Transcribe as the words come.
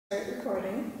Start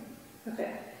recording.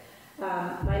 Okay.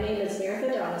 My name is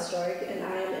Mirka Donistorg, and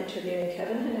I am interviewing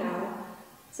Kevin Henao.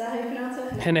 Is that how you pronounce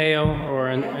it? Henao,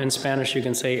 or in Spanish you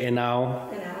can say Henao.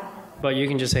 Henao. But you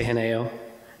can just say Henao,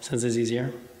 since it's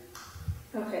easier.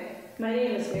 Okay. My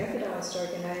name is Mirka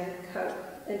Donistorg, and I am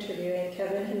interviewing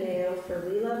Kevin Henao for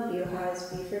We Love Buhai's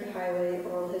Beeford Highway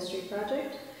Oral History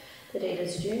Project. The date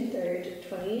is June 3rd,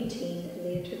 2018, and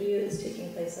the interview is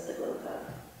taking place at the Globe Hub.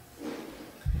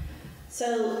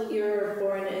 So, you were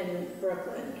born in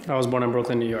Brooklyn? I was born in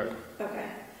Brooklyn, New York. Okay.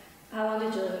 How long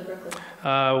did you live in Brooklyn?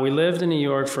 We lived in New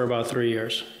York for about 3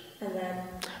 years. And then?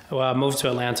 Well, I moved to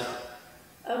Atlanta.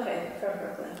 Okay, from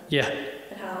Brooklyn. Yeah.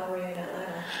 And how long were you in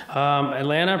Atlanta?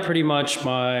 Atlanta pretty much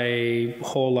my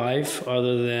whole life,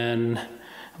 other than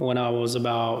when I was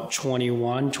about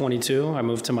 21, 22. I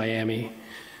moved to Miami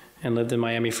and lived in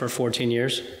Miami for 14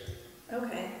 years.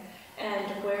 Okay. And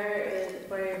where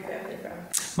are your family from?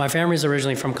 My family's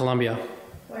originally from Colombia.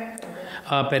 Where?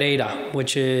 Pereira,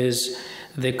 which is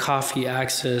the coffee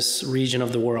access region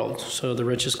of the world. So the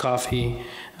richest coffee,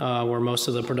 where most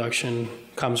of the production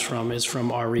comes from, is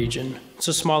from our region. It's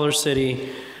a smaller city,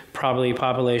 probably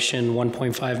population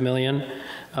 1.5 million.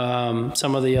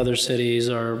 Some of the other cities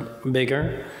are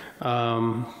bigger,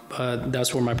 but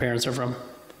that's where my parents are from.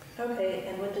 Okay,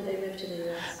 and when did they move to the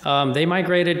U.S.? They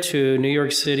migrated to New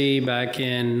York City back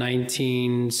in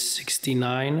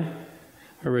 1969,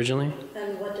 originally.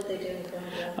 And what did they do in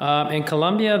Colombia? In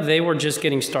Colombia, they were just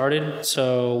getting started.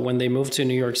 So when they moved to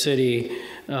New York City,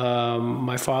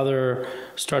 my father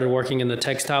started working in the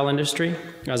textile industry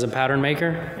as a pattern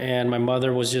maker, and my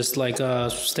mother was just like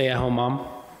a stay-at-home mom,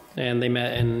 and they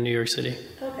met in New York City.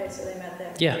 Okay, so they met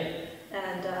there. Yeah.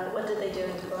 And what did they do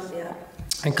in Colombia?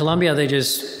 In Colombia, they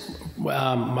just...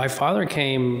 my father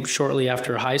came shortly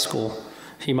after high school.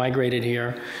 He migrated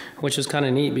here, which was kind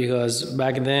of neat because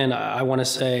back then, I want to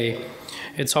say,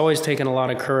 it's always taken a lot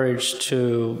of courage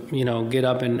to, get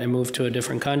up and move to a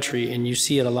different country, and you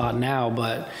see it a lot now,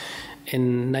 but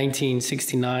in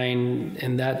 1969,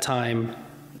 in that time,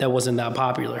 that wasn't that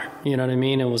popular. You know what I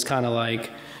mean? It was kind of like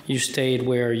you stayed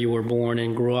where you were born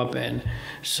and grew up in.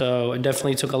 So it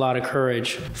definitely took a lot of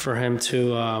courage for him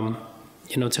to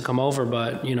to come over,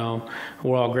 but,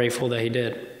 we're all grateful that he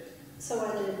did. So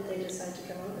why did they decide to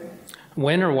come over?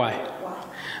 When or why?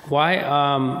 Why?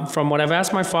 From what I've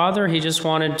asked my father, he just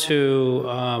wanted to,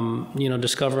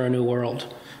 discover a new world,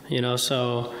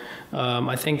 so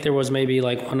I think there was maybe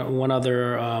like one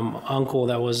other uncle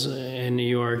that was in New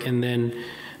York, and then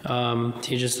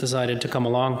he just decided to come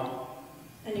along.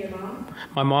 And your mom?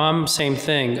 My mom, same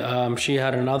thing. She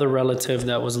had another relative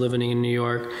that was living in New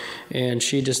York, and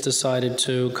she just decided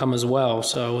to come as well.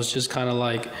 So it was just kind of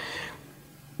like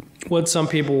what some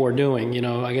people were doing.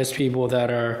 I guess people that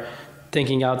are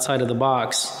thinking outside of the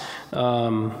box.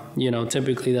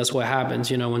 Typically that's what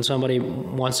happens. When somebody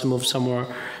wants to move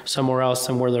somewhere else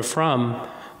than where they're from,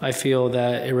 I feel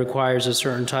that it requires a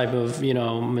certain type of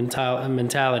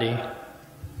mentality.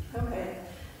 Okay,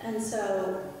 and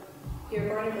so. You're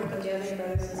born in Brooklyn. Do you have any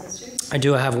brothers and sisters? I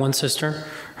do. I have one sister.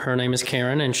 Her name is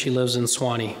Karen, and she lives in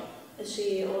Swanee. Is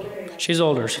she older or younger? She's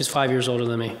older. She's 5 years older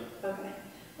than me. Okay.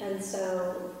 And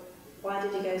so, why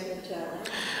did you guys move to Atlanta?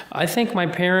 I think my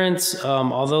parents,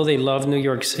 although they loved New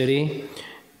York City,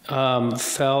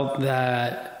 felt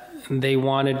that they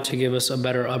wanted to give us a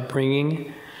better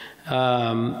upbringing.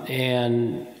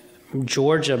 And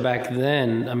Georgia back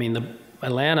then,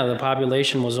 Atlanta, the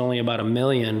population was only about 1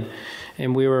 million,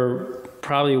 and we were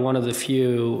probably one of the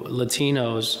few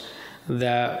Latinos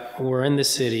that were in the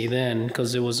city then,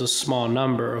 because it was a small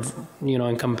number of,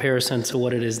 in comparison to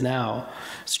what it is now.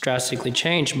 It's drastically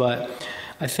changed, but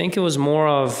I think it was more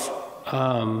of,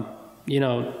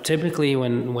 typically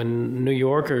when New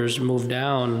Yorkers move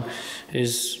down,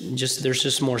 there's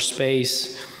just more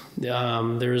space.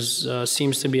 There's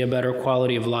seems to be a better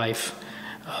quality of life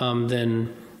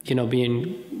than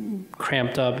being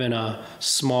cramped up in a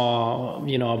small,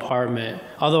 apartment.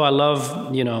 Although I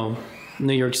love,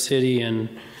 New York City and,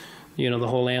 the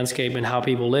whole landscape and how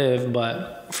people live,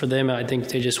 but for them, I think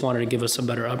they just wanted to give us a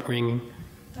better upbringing.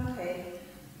 Okay.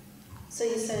 So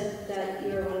you said that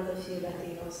you were one of the few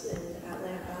Latinos in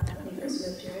Atlanta when you first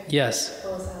moved here? Yes.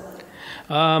 What was that like?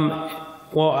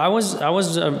 Well, I was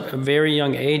a very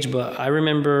young age, but I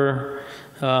remember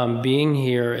being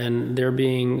here and there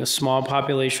being a small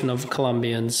population of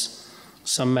Colombians,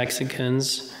 some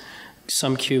Mexicans,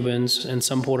 some Cubans, and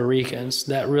some Puerto Ricans.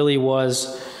 That really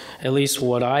was, at least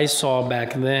what I saw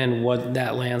back then, what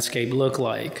that landscape looked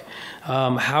like.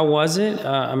 How was it?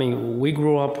 We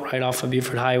grew up right off of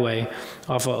Beeford Highway,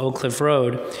 off of Oak Cliff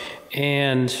Road,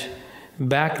 and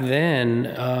back then,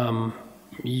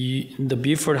 the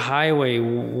Buford Highway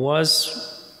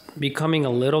was becoming a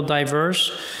little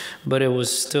diverse, but it was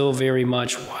still very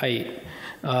much white.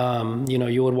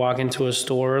 You would walk into a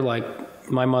store, like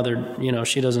my mother,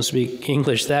 she doesn't speak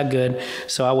English that good,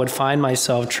 so I would find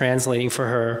myself translating for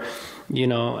her,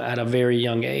 at a very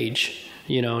young age.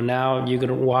 Now you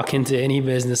could walk into any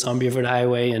business on Buford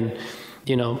Highway and,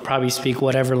 probably speak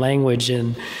whatever language,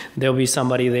 and there'll be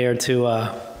somebody there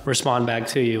to respond back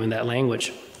to you in that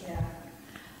language.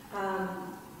 Yeah.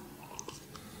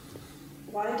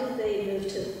 Why did they move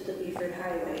to the Buford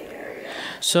Highway area?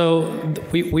 So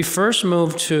we first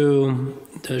moved to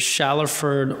the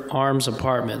Shallerford Arms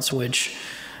Apartments, which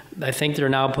I think they're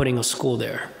now putting a school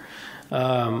there,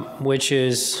 which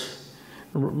is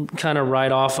kind of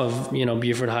right off of,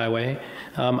 Buford Highway.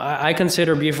 I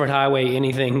consider Buford Highway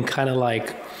anything kind of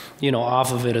like,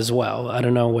 off of it as well. I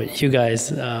don't know what you guys,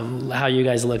 how you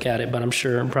guys look at it, but I'm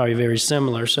sure probably very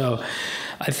similar. So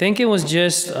I think it was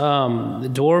just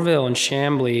Dorville and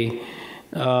Chamblee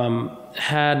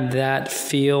had that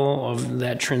feel of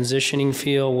that transitioning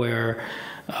feel where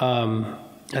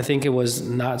I think it was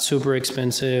not super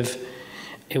expensive.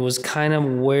 It was kind of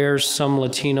where some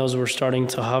Latinos were starting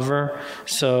to hover.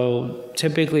 So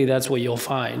typically that's what you'll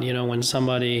find, when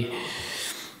somebody,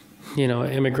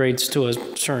 immigrates to a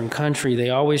certain country, they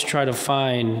always try to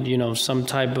find, some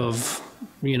type of,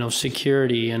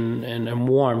 security and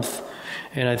warmth.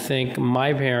 And I think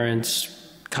my parents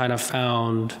kind of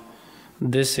found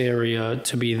this area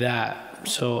to be that.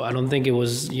 So I don't think it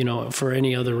was, for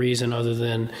any other reason other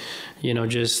than,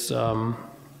 just,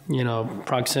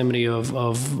 proximity of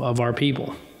our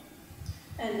people.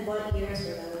 And what years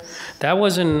were those? That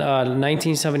was in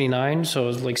 1979, so it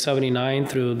was like 79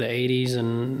 through the 80s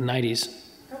and 90s.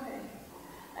 Okay.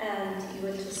 And you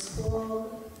went to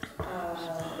school around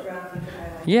Buford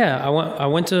Highway? Yeah, I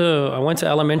went to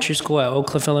elementary school at Oak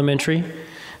Cliff Elementary,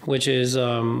 which is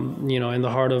in the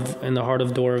heart of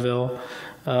Dorville.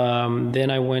 Then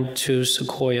I went to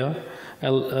Sequoia.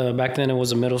 Back then it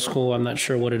was a middle school. I'm not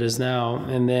sure what it is now.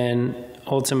 And then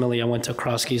ultimately I went to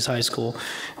Cross Keys High School,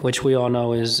 which we all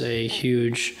know is a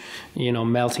huge,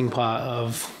 melting pot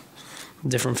of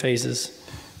different faces.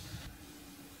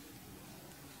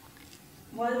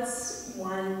 What's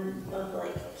one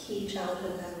of key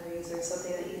childhood memories or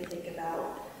something that you think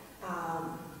about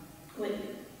when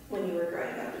you were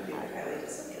growing up in Buford Highway?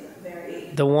 Just a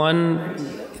very the one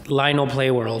Lionel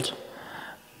Play World.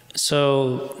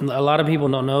 So a lot of people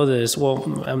don't know this. Well,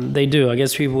 they do. I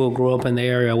guess people who grew up in the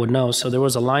area would know. So there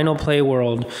was a Lionel Play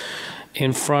World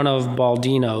in front of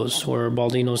Baldino's, where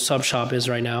Baldino's sub shop is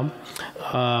right now.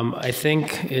 I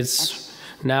think it's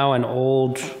now an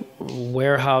old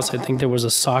warehouse. I think there was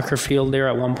a soccer field there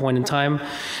at one point in time,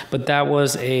 but that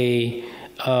was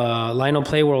Lionel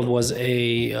Play World was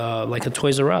like a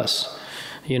Toys R Us,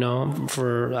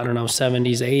 for, I don't know,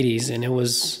 70s, 80s, and it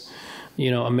was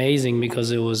amazing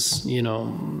because it was,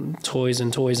 toys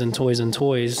and toys and toys and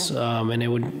toys. And it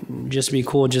would just be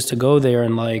cool just to go there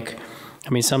and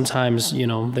sometimes,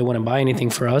 they wouldn't buy anything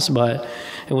for us, but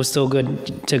it was still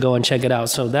good to go and check it out.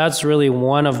 So that's really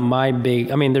one of my big,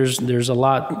 there's a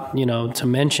lot, to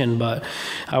mention, but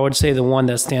I would say the one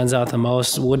that stands out the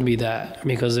most would be that,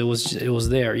 because it was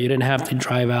there. You didn't have to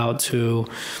drive out to,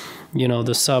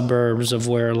 the suburbs of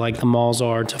where the malls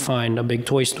are to find a big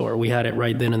toy store. We had it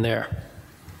right then and there.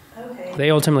 Okay.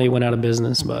 They ultimately went out of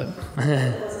business, but Was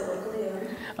it locally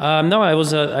owned? no, I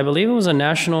believe it was a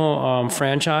national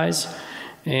franchise,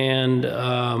 and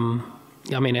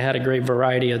it had a great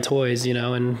variety of toys,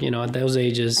 and at those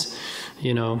ages,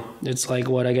 it's like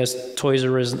what I guess Toys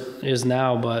R Us is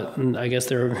now, but I guess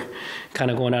they're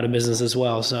kind of going out of business as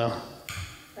well. So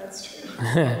That's true.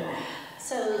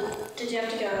 So did you have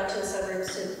to go out to the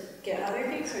suburbs to get other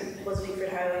things, or was Buford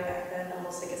Highway back then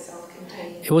almost like a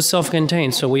self-contained? it was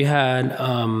self-contained. So we had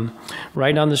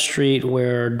right down the street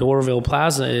where Dorville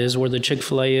Plaza is, where the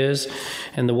Chick-fil-A is,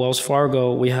 and the Wells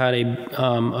Fargo, we had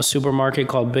a supermarket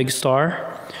called Big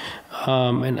Star.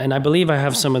 And I believe I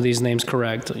have some of these names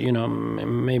correct.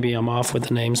 Maybe I'm off with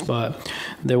the names, but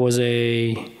there was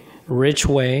a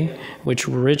Richway, which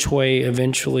Richway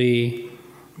eventually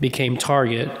became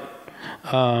Target.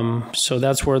 So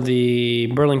that's where the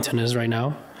Burlington is right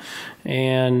now.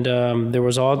 And there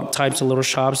was all types of little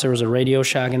shops. There was a Radio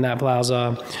Shack in that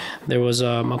plaza. There was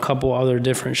a couple other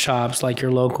different shops, like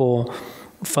your local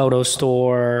photo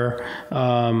store,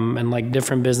 and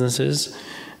different businesses.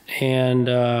 And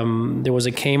there was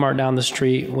a Kmart down the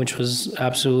street, which was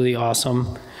absolutely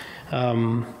awesome.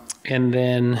 And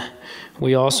then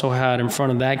we also had in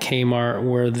front of that Kmart,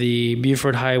 where the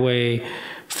Buford Highway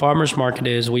Farmers Market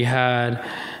is, we had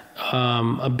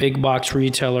a big box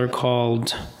retailer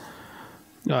called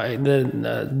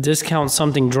the Discount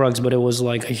Something Drugs, but it was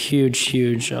like a huge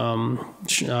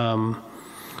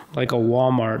like a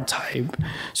Walmart type.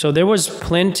 So there was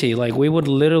plenty. Like we would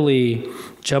literally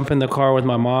jump in the car with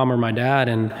my mom or my dad,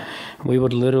 and we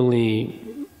would literally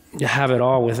have it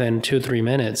all within 2-3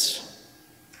 minutes.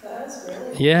 That's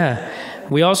really Yeah.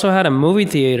 We also had a movie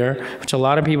theater, which a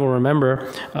lot of people remember,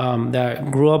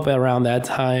 that grew up around that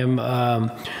time,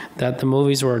 that the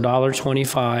movies were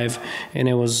 $1.25, and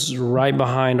it was right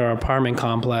behind our apartment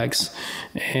complex.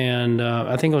 And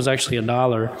I think it was actually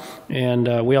 $1.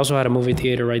 And we also had a movie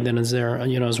theater right then and there,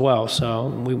 as well. So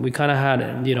we kind of had,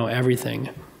 everything.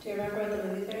 Do you remember what the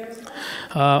movie theater was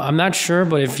called? I'm not sure,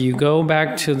 but if you go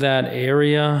back to that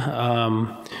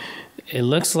area, it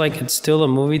looks like it's still a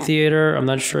movie theater. I'm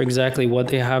not sure exactly what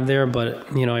they have there, but,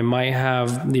 it might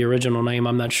have the original name.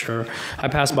 I'm not sure. I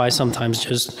pass by sometimes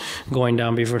just going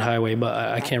down Beaufort Highway, but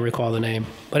I can't recall the name.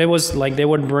 But it was like they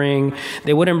wouldn't bring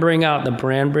out the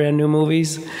brand new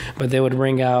movies, but they would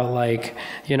bring out like,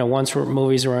 once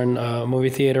movies were in a movie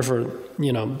theater for,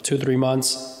 2-3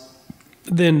 months,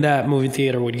 then that movie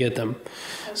theater would get them.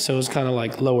 So it was kind of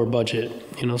like lower budget,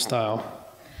 style.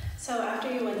 So after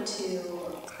you went to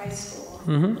high school,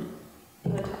 Mm-hmm.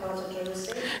 you went to college at Georgia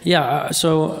State? Yeah,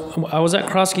 so I was at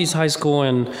Cross Keys High School,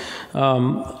 and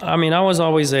I was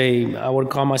always I would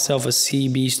call myself a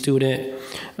CB student.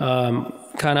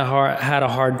 Kind of had a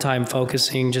hard time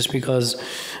focusing just because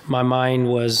my mind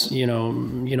was,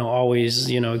 always,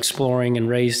 exploring and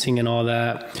racing and all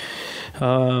that.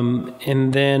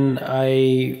 And then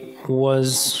I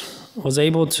was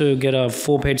able to get a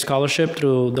full-paid scholarship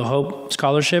through the Hope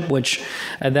Scholarship, which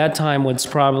at that time was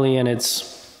probably in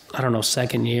its,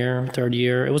 second year, third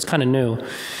year. It was kind of new.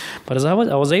 But as I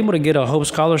was able to get a Hope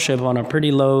Scholarship on a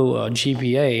pretty low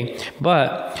GPA,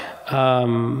 but I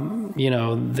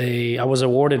was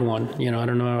awarded one. I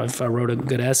don't know if I wrote a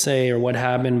good essay or what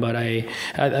happened, but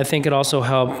I think it also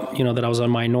helped, that I was a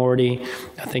minority.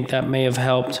 I think that may have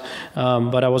helped.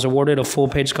 But I was awarded a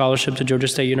full-paid scholarship to Georgia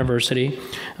State University.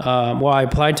 I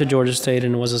applied to Georgia State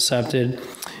and was accepted.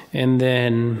 And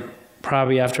then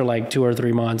probably after like 2 or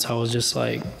 3 months, I was just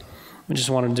like, I just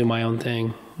wanted to do my own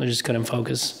thing. I just couldn't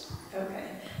focus. Okay.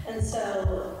 And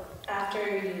so after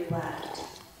you left,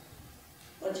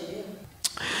 what'd you do?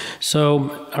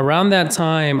 So around that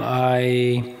time,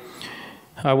 I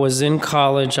was in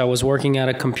college. I was working at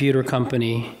a computer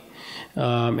company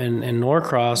in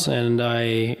Norcross, and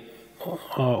I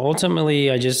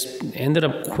ultimately just ended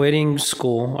up quitting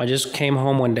school. I just came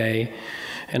home one day,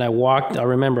 and I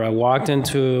remember I walked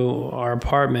into our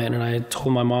apartment, and I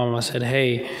told my mom, I said,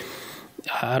 "Hey,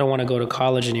 I don't want to go to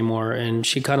college anymore." And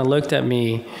she kind of looked at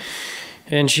me,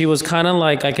 and she was kind of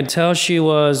like, I could tell she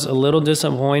was a little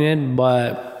disappointed,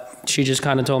 but she just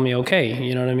kind of told me, okay,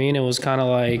 you know what I mean? It was kind of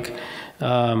like,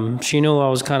 she knew I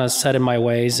was kind of set in my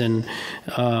ways, and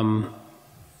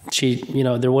she,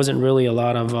 there wasn't really a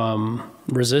lot of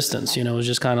resistance, it was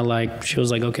just kind of like, she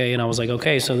was like, okay, and I was like,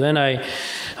 okay. So then I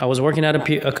was working at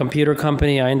a computer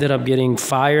company. I ended up getting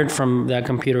fired from that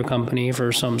computer company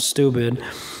for something stupid,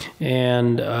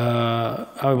 and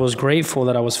I was grateful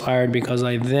that I was fired, because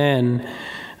I then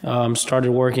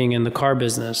started working in the car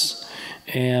business.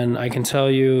 And I can tell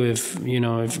you, if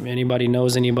anybody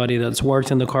knows anybody that's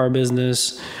worked in the car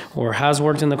business or has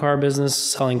worked in the car business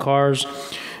selling cars,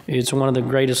 it's one of the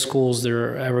greatest schools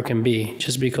there ever can be,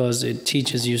 just because it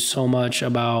teaches you so much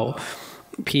about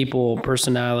people,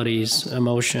 personalities,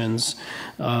 emotions,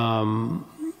 and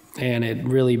it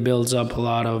really builds up a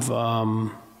lot of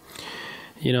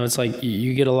it's like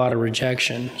you get a lot of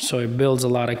rejection, so it builds a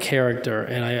lot of character.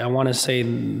 And I want to say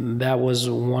that was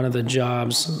one of the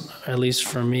jobs, at least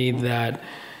for me, that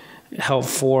helped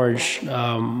forge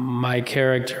my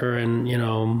character and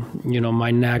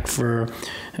my knack for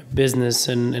business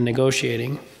and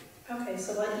negotiating. Okay,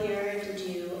 so what year did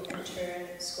you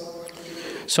enter school?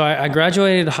 So I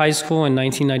graduated high school in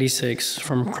 1996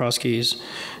 from Cross Keys.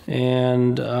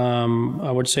 And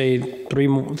I would say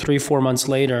 3-4 months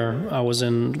later, I was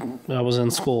in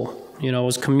school. I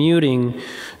was commuting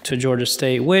to Georgia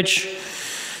State, which,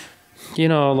 I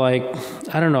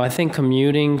don't know. I think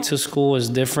commuting to school is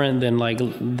different than like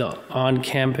the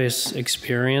on-campus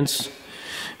experience,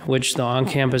 which the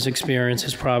on-campus experience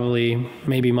is probably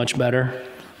maybe much better.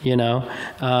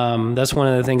 That's one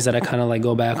of the things that I kind of like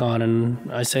go back on,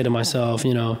 and I say to myself,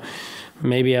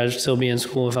 maybe I'd still be in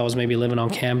school if I was maybe living on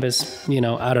campus.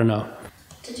 I don't know.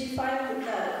 Did you find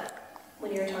that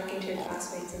when you were talking to your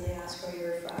classmates and they asked where you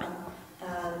were from,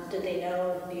 did they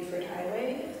know Beaufort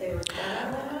Highway, if they were from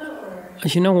Atlanta? Or?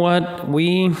 You know what?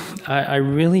 I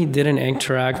really didn't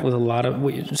interact with a lot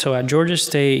of. So at Georgia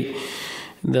State,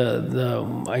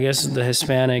 I guess the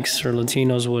Hispanics or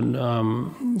Latinos would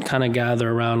kind of gather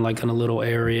around like in a little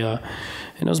area,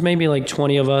 and it was maybe like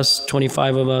 20 of us,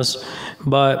 25 of us,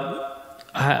 but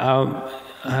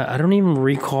I don't even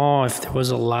recall if there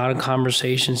was a lot of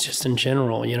conversations just in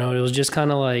general. You know, it was just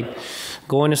kind of like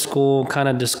going to school, kind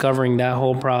of discovering that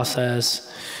whole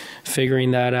process,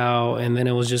 figuring that out, and then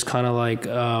it was just kind of like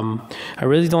I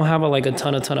really don't have a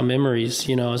ton of memories,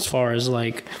 you know, as far as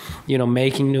like, you know,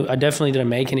 making new. I definitely didn't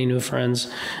make any new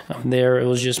friends there. It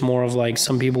was just more of like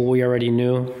some people we already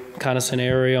knew kind of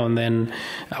scenario, and then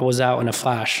I was out in a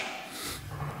flash.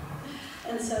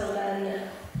 And so then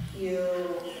you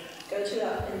go into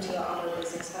the auto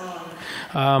business.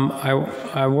 How long?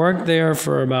 I worked there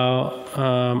for about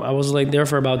I was like there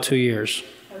for about 2 years.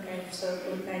 So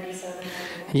 97.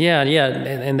 Yeah,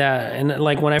 and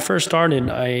like when I first started,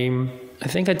 I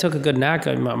think I took a good knack.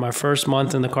 My first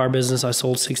month in the car business, I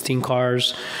sold 16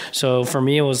 cars. So for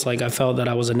me, it was like I felt that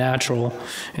I was a natural,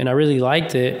 and I really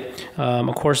liked it.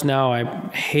 Of course, now I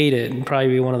hate it. It'd probably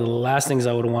be one of the last things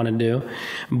I would want to do.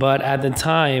 But at the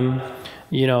time,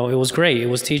 you know, it was great. It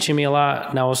was teaching me a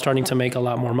lot. Now I was starting to make a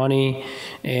lot more money,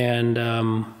 and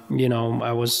you know,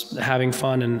 I was having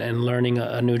fun and learning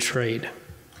a new trade.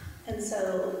 And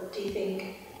so, do you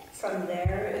think from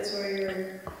there is where your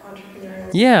entrepreneurial?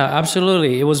 Yeah,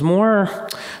 absolutely. It was more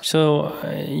so,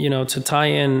 you know, to tie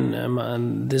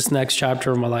in this next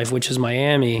chapter of my life, which is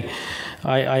Miami.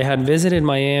 I had visited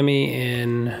Miami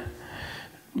in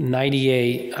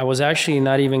 '98. I was actually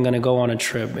not even going to go on a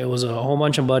trip. It was a whole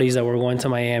bunch of buddies that were going to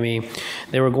Miami.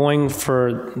 They were going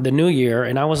for the new year,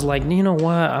 and I was like, you know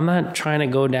what? I'm not trying to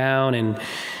go down and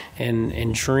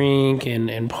drink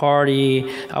and party.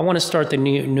 I want to start the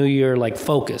new year like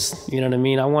focused. You know what I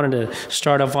mean? I wanted to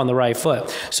start off on the right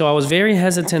foot. So I was very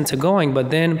hesitant to going,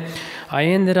 but then I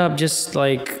ended up just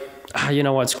like, you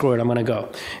know what, screw it, I'm going to go.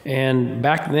 And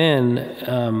back then,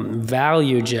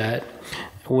 ValueJet,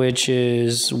 which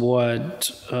is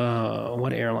what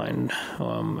airline?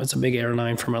 It's a big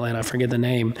airline from Atlanta. I forget the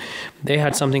name. They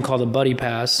had something called a Buddy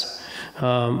Pass.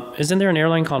 Isn't there an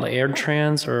airline called Air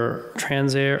Trans or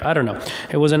Transair? I don't know.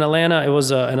 It was in Atlanta. It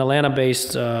was an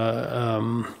Atlanta-based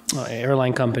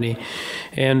airline company,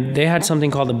 and they had something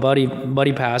called the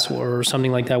Buddy Pass or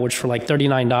something like that, which for like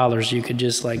 $39 you could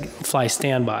just like fly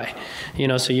standby. You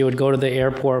know, so you would go to the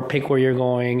airport, pick where you're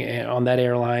going on that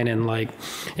airline, and like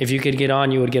if you could get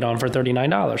on, you would get on for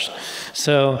 $39.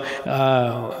 So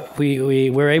we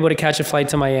were able to catch a flight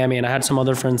to Miami, and I had some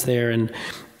other friends there, and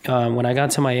when I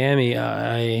got to Miami,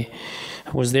 I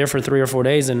was there for 3 or 4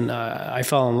 days, and I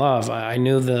fell in love. I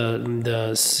knew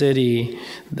the city,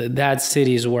 that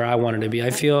city is where I wanted to be. I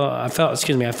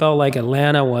felt like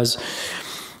Atlanta was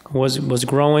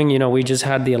growing. You know, we just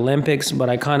had the Olympics, but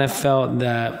I kind of felt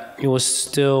that it was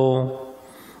still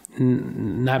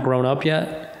not grown up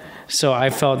yet. So I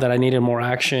felt that I needed more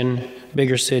action,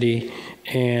 bigger city,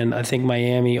 and I think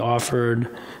Miami offered,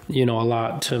 you know, a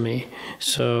lot to me.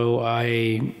 So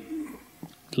I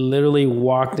literally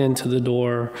walked into the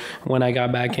door. When I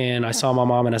got back in, I saw my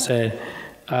mom and I said,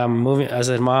 I'm moving. I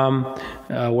said, Mom,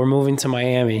 we're moving to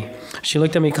Miami. She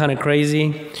looked at me kind of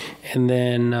crazy, and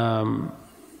then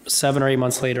 7 or 8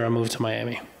 months later, I moved to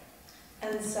Miami.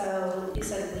 And so you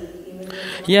said you moved?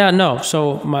 Yeah, no.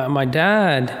 So my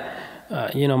dad,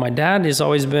 you know, my dad has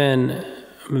always been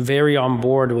very on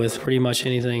board with pretty much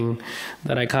anything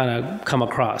that I kind of come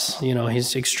across. You know,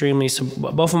 he's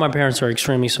both of my parents are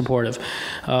extremely supportive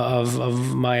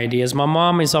of my ideas. My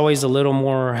mom is always a little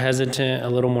more hesitant, a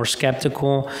little more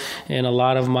skeptical in a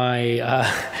lot of my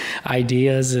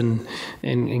ideas and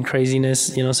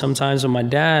craziness, you know, sometimes. But my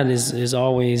dad is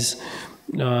always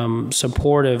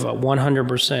supportive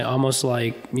 100%, almost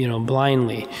like, you know,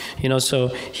 blindly, you know. So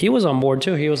he was on board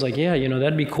too. He was like, yeah, you know,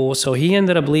 that'd be cool. So he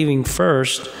ended up leaving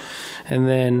first, and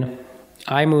then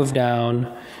I moved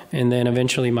down, and then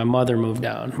eventually my mother moved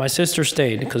down. My sister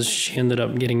stayed because she ended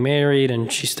up getting married, and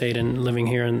she stayed and living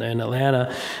here in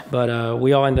Atlanta, but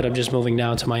we all ended up just moving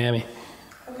down to Miami.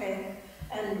 Okay.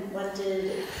 And what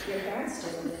did your parents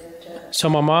do? So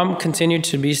my mom continued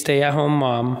to be stay-at-home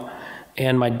mom,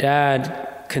 and my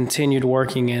dad continued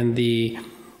working in the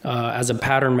as a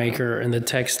pattern maker in the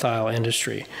textile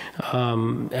industry.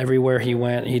 Everywhere he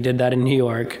went, he did that in New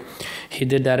York. He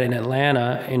did that in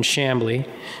Atlanta, in Chamblee,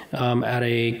 at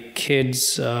a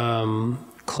kids'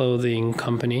 clothing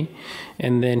company,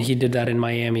 and then he did that in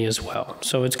Miami as well.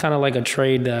 So it's kind of like a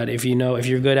trade that if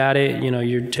you're good at it, you know,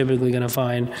 you're typically going to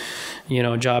find, you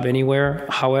know, a job anywhere.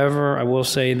 However, I will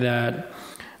say that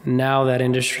now that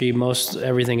industry,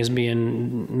 everything is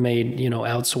being made,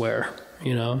 elsewhere,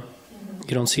 You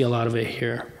don't see a lot of it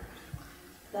here.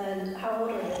 Then how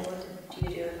old were you? What did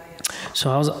you do in Miami? So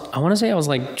I want to say I was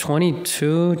like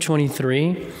 22,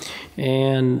 23.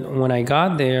 And when I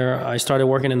got there, I started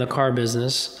working in the car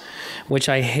business, which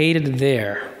I hated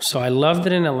there. So I loved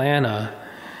it in Atlanta,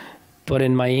 but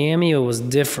in Miami, it was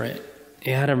different.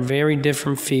 It had a very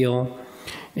different feel.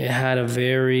 It had a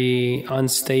very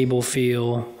unstable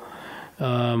feel.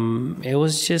 It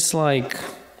was just like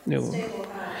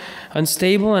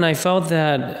unstable, and I felt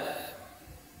that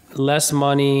less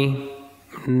money,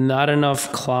 not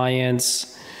enough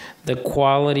clients, the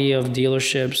quality of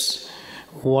dealerships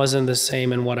wasn't the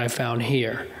same in what I found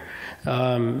here.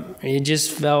 It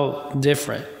just felt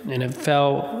different, and it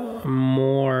felt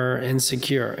more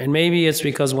insecure. And maybe it's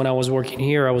because when I was working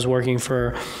here, I was working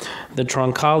for the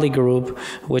Troncali Group,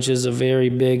 which is a very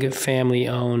big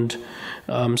family-owned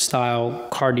style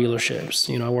car dealerships.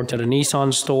 I worked at a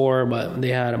Nissan store, but they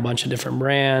had a bunch of different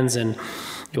brands, and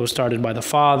it was started by the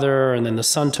father, and then the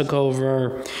son took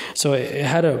over. So it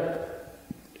had a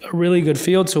really good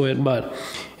feel to it. But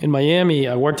in Miami,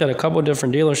 I worked at a couple of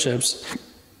different dealerships,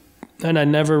 and I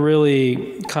never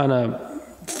really kind of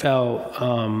felt,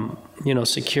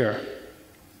 secure.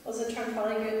 Was it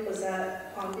Troncali Group? Was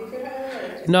that on Beacon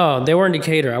Highway? No, they were in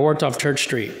Decatur. I worked off Church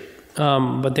Street,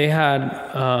 but they had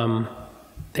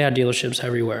dealerships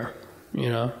everywhere,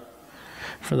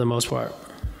 for the most part.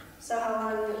 So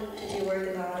how long did you work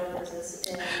in the auto business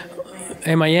in Miami?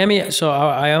 In Miami, so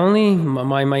I only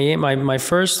my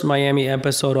first Miami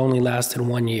episode only lasted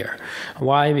 1 year.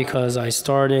 Why? Because I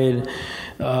started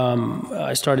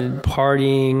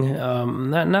partying,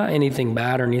 not anything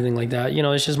bad or anything like that.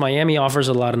 It's just Miami offers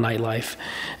a lot of nightlife,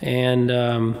 and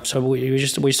so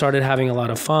we started having a lot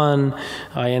of fun.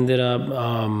 I ended up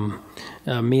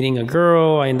meeting a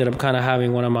girl. I ended up kind of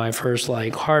having one of my first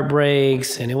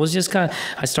heartbreaks, and it was just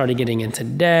I started getting into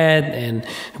debt, and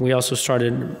we also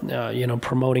started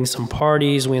promoting some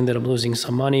parties. We ended up losing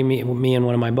some money, me and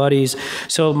one of my buddies.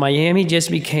 So Miami just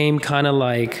became kind of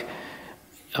like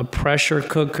a pressure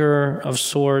cooker of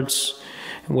sorts,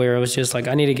 where it was just like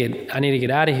I need to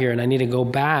get out of here, and I need to go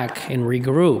back and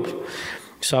regroup.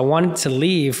 So I wanted to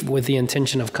leave with the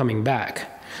intention of coming back.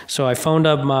 So I phoned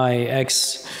up my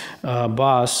ex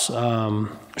boss, Sean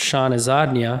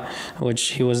Azadnia,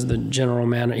 which he was the general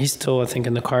manager. He's still, I think,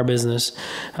 in the car business.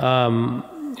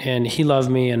 And he loved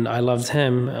me, and I loved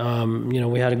him.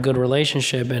 We had a good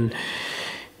relationship, and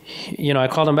I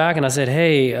called him back and I said,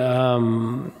 hey,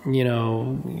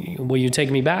 will you take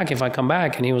me back if I come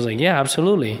back? And he was like, yeah,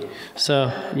 absolutely.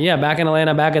 So, yeah, back in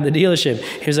Atlanta, back at the dealership.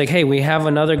 He was like, hey, we have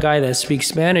another guy that speaks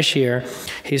Spanish here.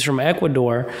 He's from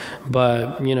Ecuador,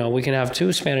 but, we can have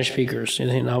 2 Spanish speakers.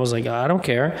 And I was like, I don't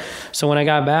care. So when I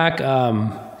got back,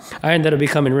 I ended up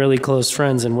becoming really close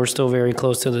friends, and we're still very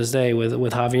close to this day with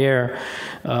Javier,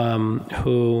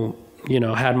 who,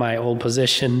 had my old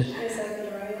position.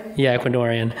 Yeah,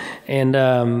 Ecuadorian. And,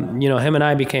 him and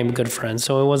I became good friends.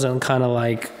 So it wasn't kind of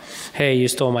like, hey, you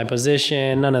stole my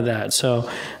position, none of that. So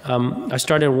I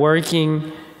started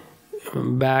working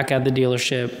back at the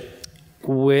dealership,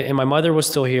 and my mother was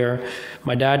still here.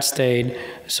 My dad stayed.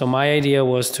 So my idea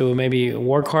was to maybe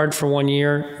work hard for 1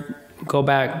 year, go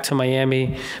back to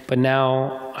Miami. But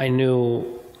now I knew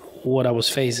what I was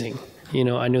facing.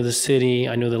 I knew the city,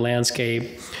 I knew the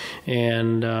landscape,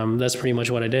 and that's pretty much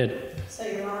what I did. So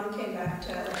your mom came back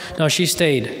to Atlanta? No, she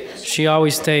stayed. She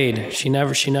always stayed. She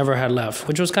never had left,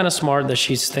 which was kind of smart that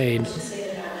she stayed.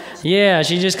 Yeah,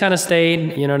 she just kind of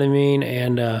stayed, you know what I mean?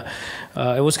 And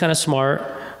it was kind of smart,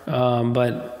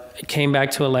 but came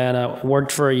back to Atlanta,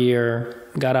 worked for a year,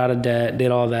 got out of debt,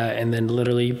 did all that, and then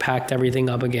literally packed everything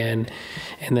up again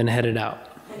and then headed out,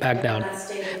 back down.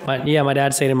 My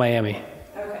dad stayed in Miami.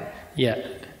 Okay. Yeah.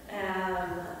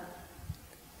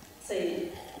 So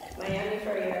Miami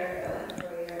for a year, Atlanta for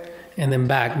a year. And then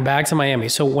back to Miami.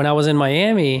 So when I was in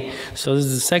Miami, so this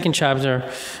is the second chapter,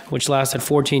 which lasted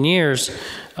 14 years,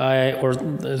 or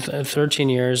 13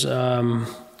 years,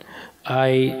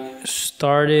 I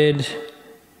started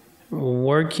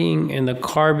working in the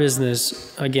car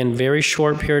business, again, very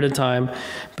short period of time,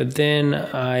 but then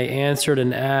I answered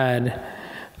an ad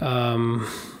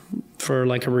for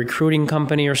like a recruiting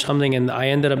company or something, and I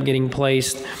ended up getting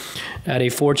placed at a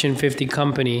Fortune 50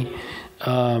 company,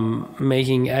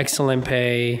 making excellent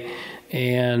pay,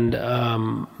 and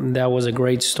that was a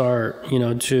great start,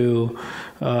 to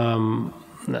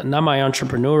not my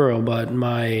entrepreneurial, but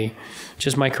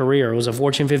just my career. It was a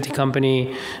Fortune 50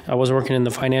 company. I was working in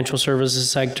the financial services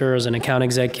sector as an account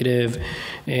executive,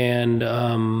 and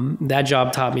that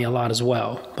job taught me a lot as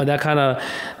well. But that's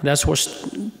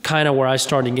kind of where I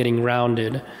started getting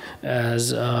grounded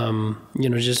as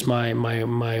just my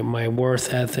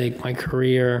worth ethic, my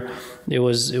career. It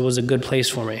was a good place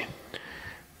for me.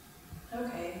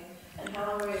 Okay. And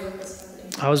how long were you with this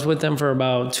company? I was with them for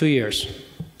about 2 years.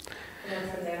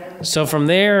 So from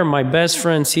there, my best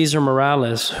friend, Cesar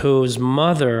Morales, whose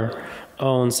mother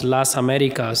owns Las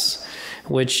Americas,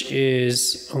 which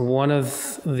is one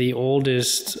of the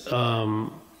oldest,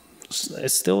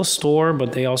 it's still a store,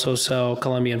 but they also sell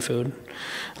Colombian food,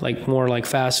 more like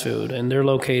fast food. And they're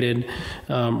located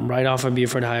right off of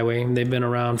Buford Highway. They've been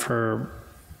around for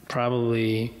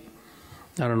probably,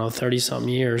 30-something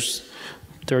years.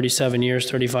 37 years,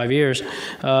 35 years.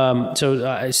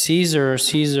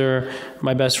 Caesar,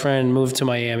 my best friend, moved to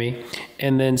Miami.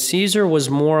 And then Caesar was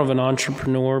more of an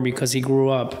entrepreneur because he grew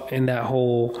up in that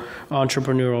whole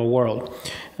entrepreneurial world.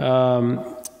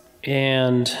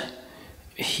 And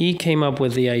he came up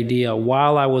with the idea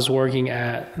while I was working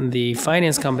at the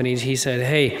finance companies. He said,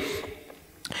 hey,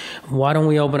 why don't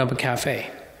we open up a cafe?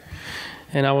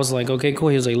 And I was like, okay, cool.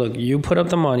 He was like, look, you put up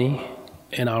the money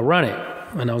and I'll run it.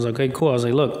 And I was like, okay, cool. I was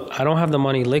like, look, I don't have the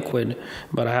money liquid,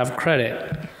 but I have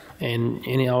credit. And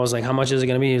I was like, how much is it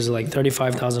going to be? He was like,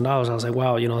 $35,000. I was like,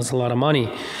 wow, that's a lot of money.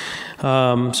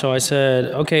 So I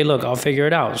said, okay, look, I'll figure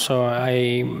it out. So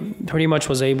I pretty much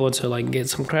was able to get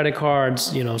some credit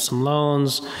cards, some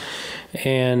loans,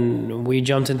 and we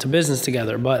jumped into business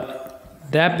together. But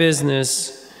that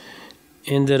business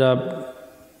ended up,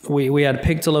 we had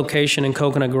picked a location in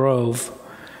Coconut Grove,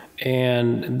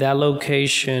 and that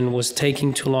location was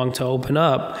taking too long to open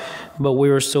up, but we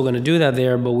were still going to do that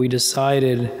there, but we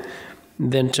decided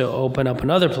then to open up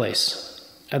another place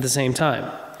at the same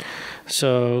time.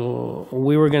 So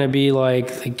we were going to be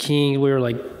like the king. We were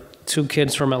like two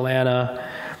kids from Atlanta.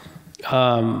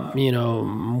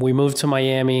 We moved to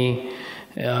Miami.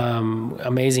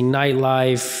 Amazing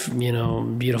nightlife,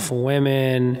 beautiful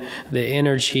women, the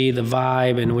energy, the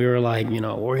vibe, and we were like,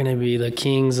 we're gonna be the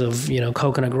kings of,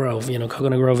 Coconut Grove.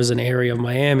 Coconut Grove is an area of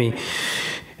Miami,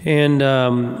 and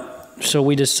so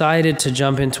we decided to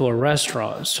jump into a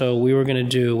restaurant. So we were gonna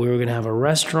have a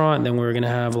restaurant, and then we were gonna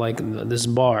have this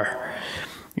bar,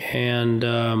 and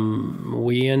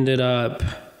we ended up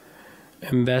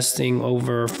investing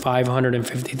over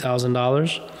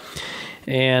 $550,000.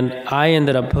 And I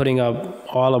ended up putting up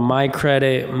all of my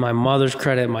credit, my mother's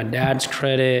credit, my dad's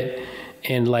credit,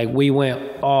 and we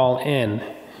went all in.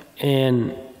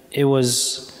 And it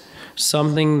was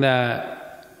something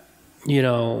that,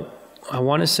 I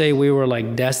want to say we were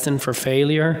destined for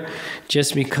failure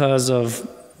just because of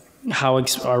how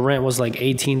our rent was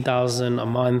 $18,000 a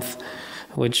month,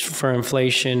 which for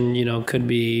inflation, could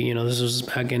be, this was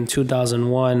back in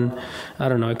 2001. I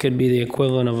don't know, it could be the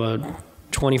equivalent of a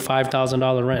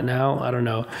 $25,000 rent now. I don't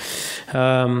know.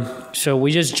 So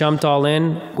we just jumped all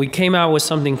in. We came out with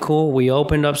something cool. We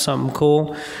opened up something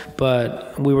cool,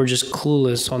 but we were just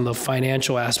clueless on the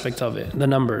financial aspect of it, the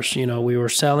numbers. We were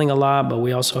selling a lot, but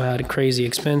we also had crazy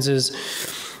expenses.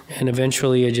 And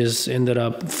eventually it just ended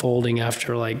up folding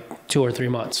after 2 or 3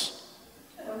 months.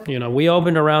 We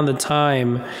opened around the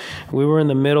time we were in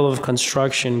the middle of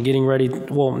construction, getting ready,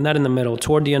 well, not in the middle,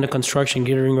 toward the end of construction,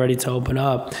 getting ready to open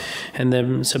up. And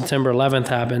then September 11th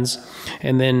happens.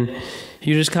 And then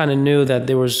you just kind of knew that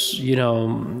there was,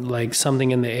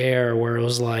 something in the air where it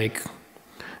was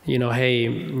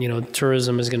hey,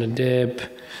 tourism is going to dip.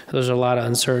 There's a lot of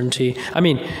uncertainty. I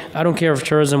mean, I don't care if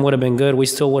tourism would have been good. We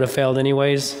still would have failed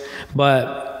anyways.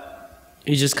 But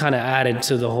it just kind of added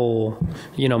to the whole,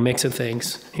 mix of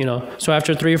things, So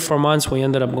after 3 or 4 months, we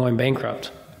ended up going bankrupt.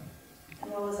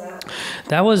 What was that?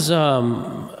 That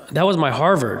was my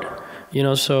Harvard,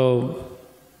 So,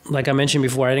 like I mentioned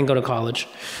before, I didn't go to college,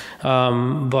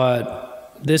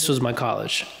 but this was my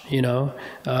college,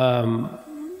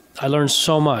 I learned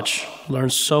so much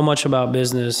about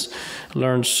business,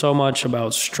 learned so much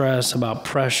about stress, about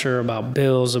pressure, about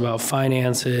bills, about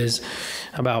finances,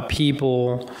 about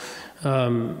people.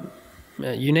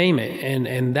 You name it.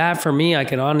 And that for me, I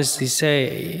can honestly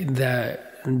say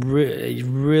that really,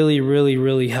 really,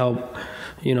 really helped,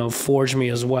 forged me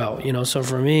as well. So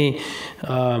for me,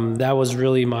 that was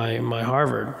really my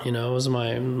Harvard. It was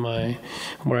my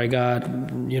where I got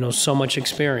so much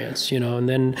experience. And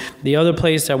then the other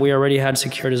place that we already had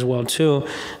secured as well too,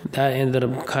 that ended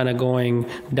up kind of going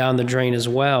down the drain as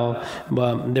well.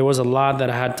 But there was a lot that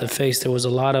I had to face. There was a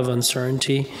lot of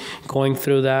uncertainty going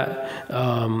through that.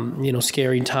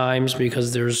 Scary times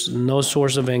because there's no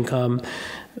source of income.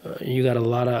 You got a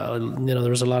lot of there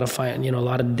was a lot of a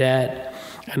lot of debt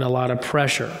and a lot of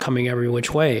pressure coming every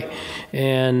which way.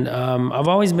 And I've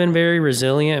always been very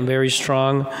resilient and very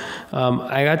strong.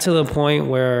 I got to the point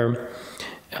where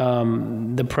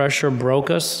the pressure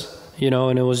broke us,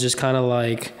 and it was just kind of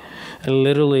like, I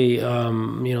literally,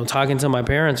 talking to my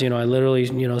parents, I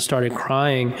literally, started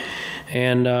crying.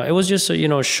 And it was just,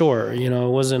 short, it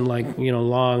wasn't like,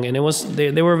 long. And it was,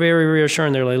 they were very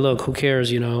reassuring. They're like, look, who cares,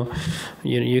 you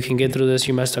can get through this.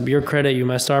 You messed up your credit, you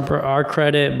messed up our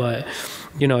credit, but,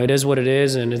 it is what it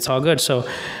is and it's all good. So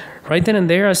right then and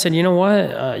there, I said, you know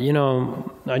what,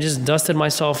 I just dusted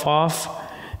myself off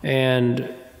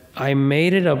and I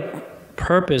made it a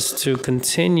purpose to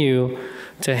continue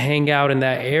to hang out in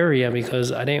that area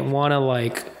because I didn't want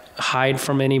to hide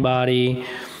from anybody.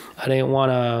 I didn't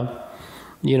want to,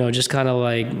 just kind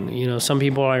of some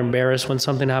people are embarrassed when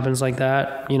something happens like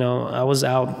that. I was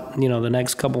out, the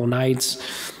next couple of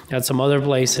nights at some other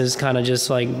places, kind of just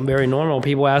very normal.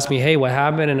 People ask me, hey, what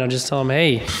happened? And I just tell them,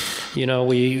 hey, we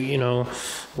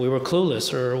were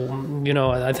clueless, or,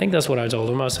 I think that's what I told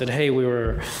them. I said, hey, we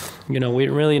were, we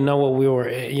didn't really know what we were,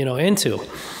 into.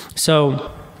 So,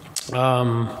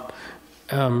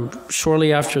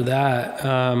 shortly after that,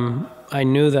 I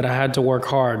knew that I had to work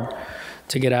hard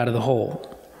to get out of the hole.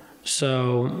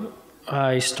 So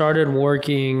I started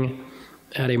working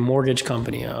at a mortgage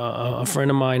company. A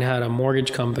friend of mine had a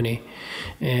mortgage company,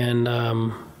 and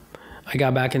I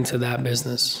got back into that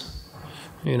business,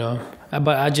 but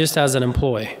I just as an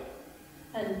employee.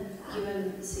 And you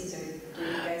and Caesar, do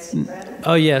you guys see friends?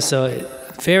 Oh, yeah, so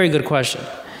very good question.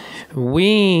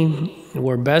 We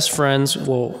were best friends.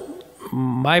 Well,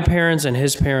 my parents and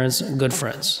his parents, good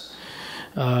friends.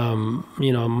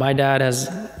 My dad has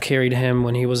carried him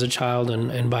when he was a child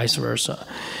and vice versa.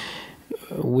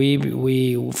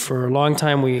 We for a long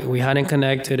time, we hadn't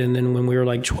connected. And then when we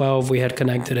were 12, we had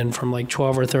connected. And from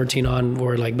 12 or 13 on, we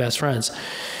were best friends.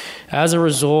 As a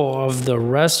result of the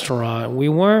restaurant,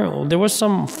 there was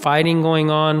some fighting going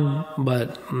on,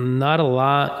 but not a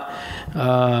lot.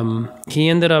 He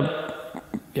ended up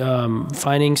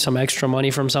finding some extra money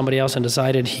from somebody else and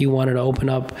decided he wanted to open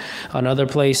up another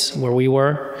place where we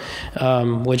were,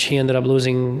 which he ended up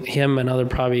losing him another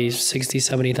probably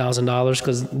 $60,000, $70,000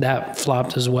 because that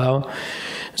flopped as well.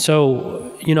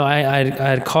 So, I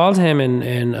had called him and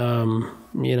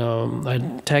I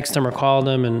texted him or called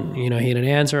him and, he didn't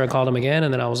answer. I called him again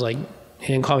and then I was he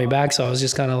didn't call me back. So I was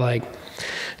just kind of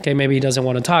okay, maybe he doesn't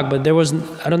want to talk. But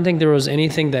I don't think there was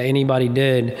anything that anybody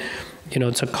did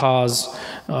to cause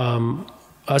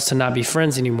us to not be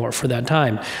friends anymore for that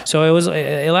time. So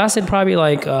it lasted probably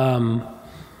I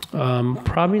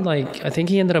think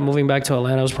he ended up moving back to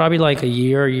Atlanta. It was probably a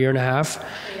year and a half.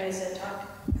 You guys didn't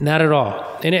talk? Not at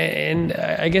all. And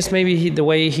I guess maybe the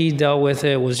way he dealt with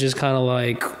it was just kind of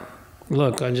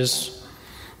look, I just,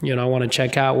 I want to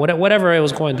check out whatever I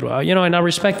was going through, and I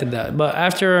respected that. But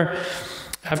after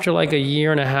a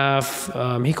year and a half,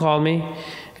 he called me.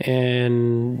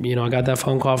 And, I got that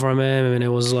phone call from him and it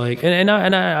was and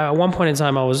I, at one point in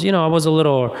time I was a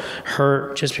little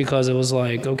hurt just because it was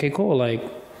okay, cool.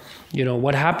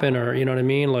 What happened or, you know what I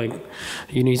mean?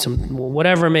 You need some,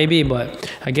 whatever it may be,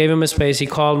 but I gave him a space. He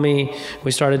called me, we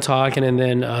started talking and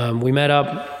then we met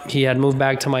up. He had moved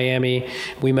back to Miami.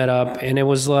 We met up and it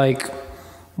was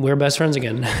we're best friends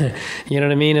again. You know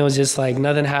what I mean? It was just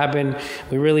nothing happened.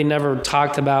 We really never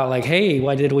talked about hey,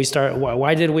 why did we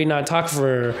not talk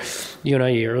for, a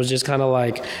year? It was just kind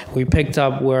of we picked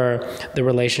up where the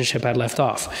relationship had left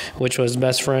off, which was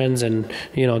best friends. And,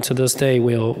 to this day,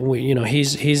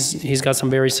 he's got some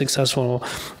very successful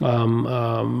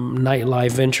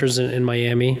nightlife ventures in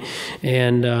Miami.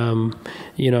 And,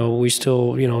 we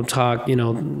still, talk,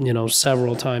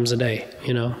 several times a day,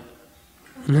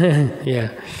 Yeah.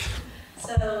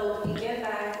 So you get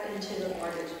back into the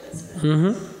mortgage business.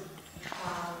 Mm-hmm.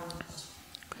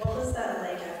 What was that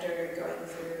like after going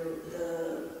through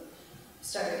the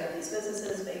starting up these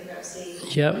businesses, bankruptcy?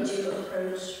 Yep. Did you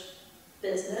approach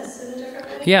business in a different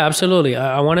way? Yeah, absolutely.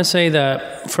 I want to say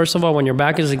that, first of all, when your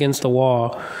back is against the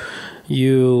wall,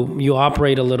 you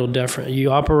operate a little different.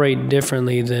 You operate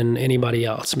differently than anybody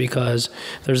else because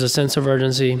there's a sense of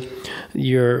urgency.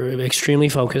 You're extremely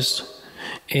focused.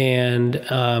 and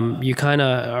you kind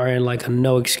of are in like a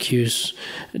no excuse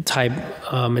type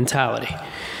mentality.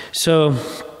 So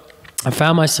I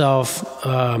found myself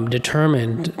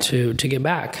determined to get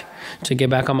back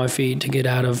on my feet, to get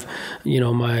out of,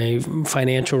 my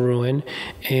financial ruin.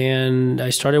 And I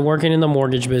started working in the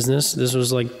mortgage business. This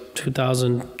was like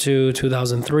 2002,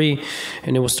 2003,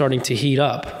 and it was starting to heat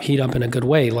up in a good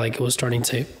way. Like it was starting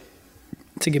to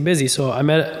get busy. So I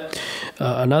met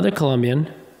another Colombian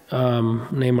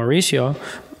named Mauricio,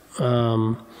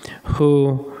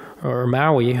 or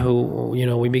Maui, who,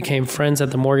 we became friends at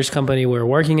the mortgage company we were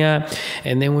working at.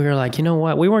 And then we were like, you know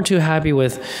what? We weren't too happy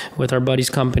with our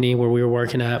buddy's company where we were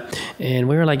working at. And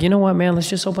we were like, you know what, man, let's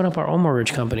just open up our own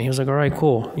mortgage company. He was like, all right,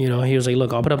 cool. He was like,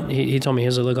 look, I'll put up, he told me, he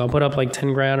was like, look, I'll put up like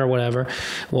 10 grand or whatever.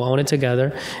 We'll own it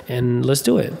together and let's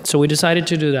do it. So we decided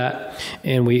to do that.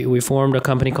 And we formed a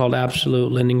company called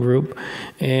Absolute Lending Group.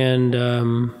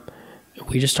 And,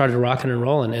 we just started rocking and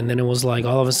rolling. And then it was like,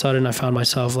 all of a sudden I found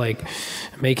myself like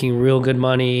making real good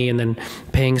money, and then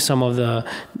paying some of the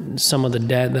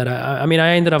debt that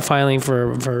I ended up filing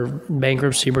for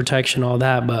bankruptcy protection, all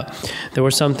that, but there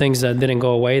were some things that didn't go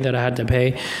away that I had to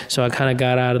pay. So I kind of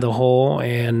got out of the hole,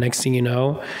 and next thing you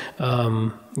know,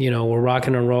 we're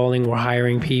rocking and rolling. We're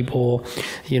hiring people.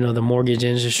 The mortgage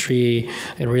industry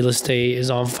and real estate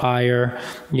is on fire,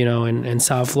 in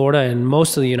South Florida and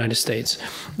most of the United States.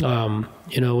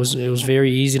 It was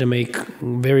very easy to make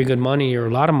very good money, or a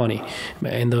lot of money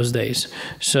in those days.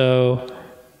 So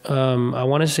I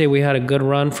want to say we had a good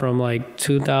run from like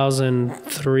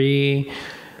 2003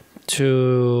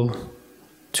 to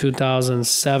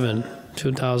 2007.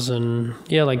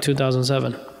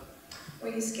 2007. Were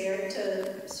you scared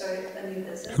to start a new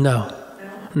business? No.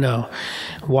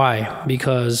 Why?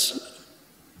 Because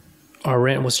our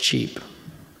rent was cheap,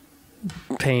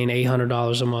 paying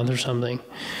 $800 a month or something.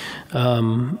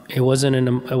 It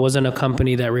wasn't a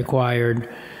company that required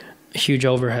huge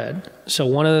overhead. So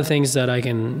one of the things that I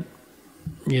can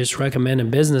just recommend in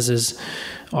business is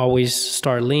always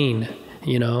start lean.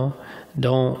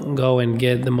 Don't go and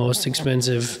get the most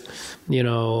expensive,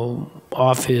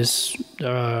 office,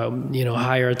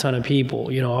 hire a ton of people.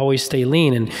 Always stay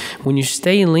lean. And when you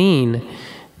stay lean,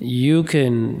 you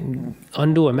can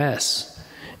undo a mess.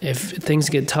 If things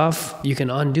get tough, you can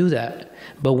undo that.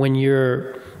 But when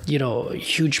you're,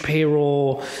 huge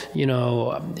payroll,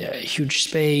 huge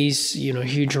space,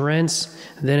 huge rents,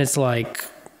 then it's like,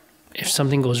 if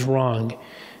something goes wrong,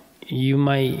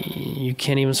 you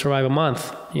can't even survive a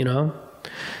month,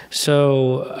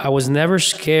 So I was never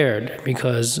scared,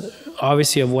 because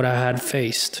obviously of what I had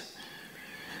faced.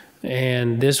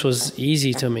 And this was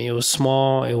easy to me. It was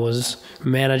small, it was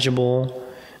manageable,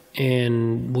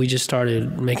 and we just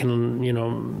started making,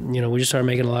 we just started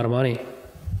making a lot of money.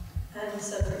 And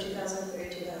so for 2003,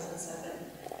 2007,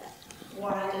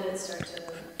 why did it start to?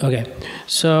 Okay,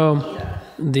 so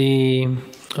the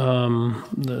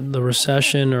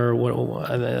recession, or what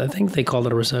I think they called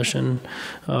it a recession.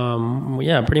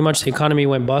 Pretty much the economy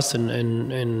went bust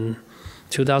in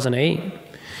 2008,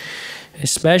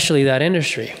 especially that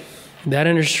industry. That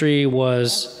industry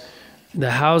was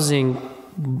the housing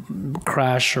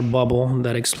crash or bubble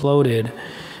that exploded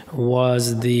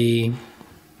was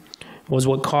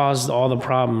what caused all the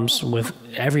problems with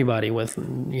everybody, with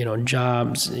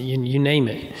jobs, you name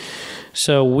it.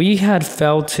 So we had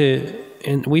felt it.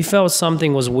 And we felt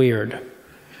something was weird.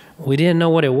 We didn't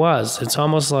know what it was. It's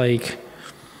almost like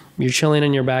you're chilling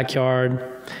in your backyard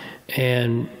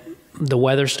and the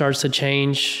weather starts to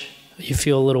change. You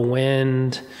feel a little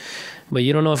wind, but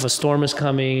you don't know if a storm is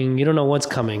coming. You don't know what's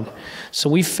coming. So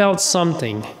we felt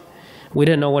something. We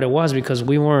didn't know what it was because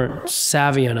we weren't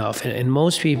savvy enough. And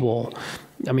most people,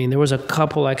 there was a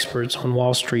couple experts on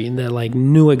Wall Street that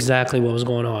knew exactly what was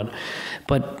going on.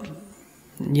 But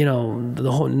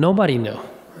nobody knew.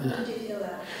 When did you feel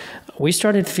that? We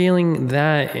started feeling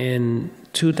that in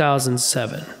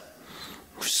 2007.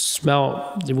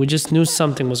 We just knew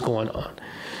something was going on.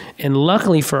 And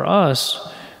luckily for us,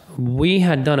 we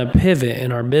had done a pivot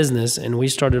in our business, and we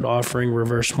started offering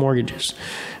reverse mortgages,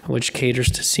 which caters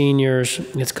to seniors.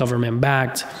 It's government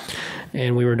backed.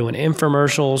 And we were doing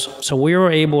infomercials. So we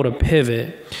were able to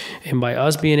pivot. And by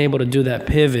us being able to do that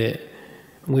pivot,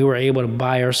 we were able to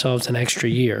buy ourselves an extra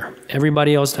year.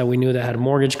 Everybody else that we knew that had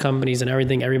mortgage companies and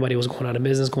everything, everybody was going out of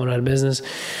business.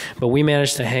 But we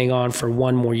managed to hang on for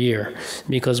one more year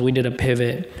because we did a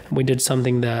pivot. We did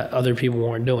something that other people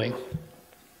weren't doing,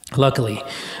 luckily.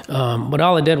 But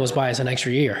all it did was buy us an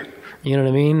extra year. You know what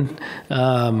I mean?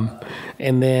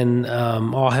 And then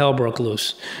all hell broke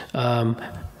loose.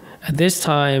 At this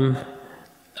time,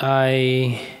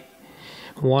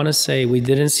 want to say we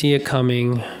didn't see it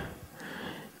coming.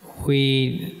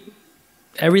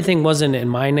 Everything wasn't in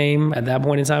my name at that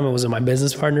point in time. It was in my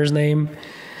business partner's name.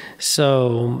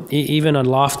 So even a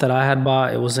loft that I had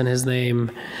bought, it was in his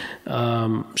name.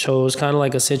 So it was kind of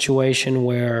like a situation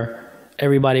where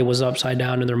everybody was upside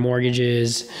down in their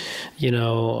mortgages.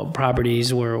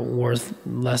 Properties were worth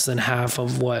less than half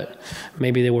of what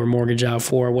maybe they were mortgaged out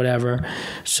for or whatever.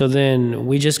 So then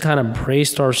we just kind of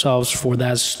braced ourselves for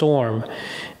that storm.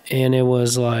 And it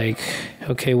was like,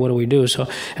 okay, what do we do? So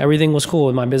everything was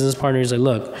cool. My business partner is like,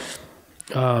 look,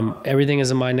 everything is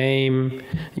in my name,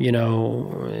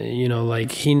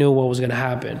 like he knew what was going to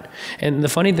happen. And the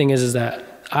funny thing is that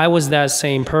I was that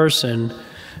same person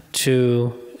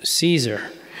to Caesar,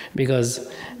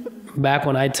 because back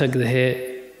when I took the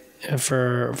hit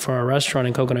for a restaurant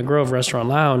in Coconut Grove, Restaurant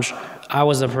Lounge, I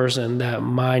was the person that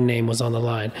my name was on the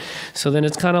line. So then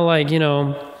it's kind of like,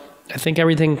 I think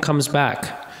everything comes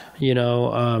back.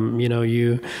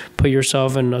 You put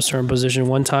yourself in a certain position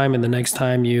one time, and the next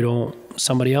time you don't,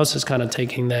 somebody else is kind of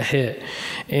taking that hit.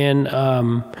 And,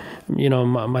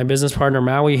 my business partner,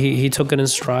 Maui, he took it in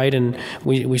stride, and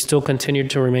we still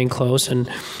continued to remain close. And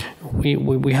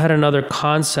we had another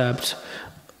concept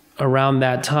around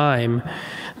that time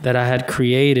that I had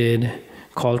created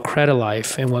called Credit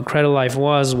Life. And what Credit Life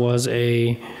was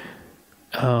a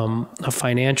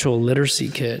financial literacy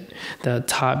kit that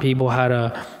taught people how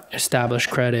to establish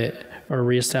credit or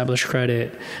reestablish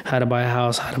credit, how to buy a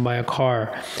house, how to buy a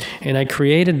car. And I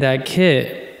created that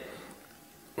kit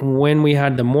when we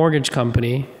had the mortgage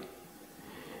company.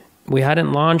 We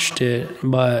hadn't launched it,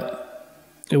 but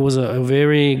it was a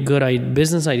very good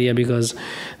business idea, because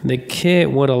the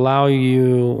kit would allow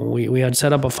you, we had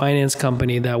set up a finance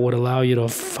company that would allow you to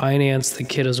finance the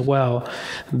kit as well,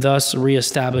 thus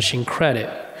reestablishing credit.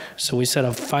 So we set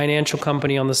a financial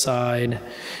company on the side.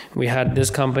 We had this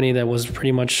company that was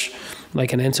pretty much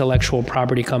like an intellectual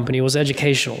property company. It was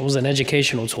educational. It was an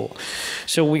educational tool.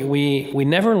 So we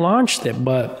never launched it,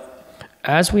 but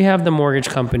as we have the mortgage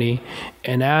company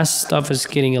and as stuff is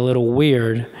getting a little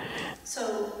weird.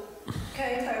 So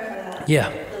can I clarify that?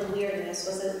 Yeah. The weirdness,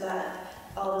 was it that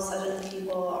all of a sudden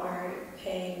people aren't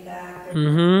paying back?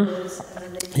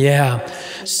 Yeah.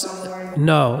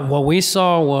 No, what we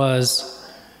saw was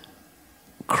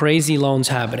crazy loans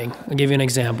happening. I'll give you an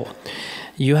example.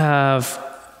 You have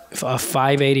a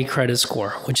 580 credit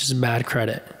score, which is bad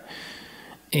credit.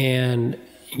 And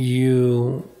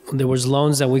there was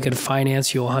loans that we could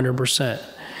finance you 100%.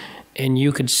 And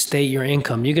you could state your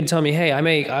income. You could tell me, hey,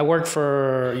 I work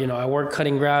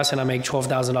cutting grass and I make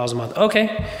 $12,000 a month.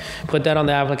 Okay, put that on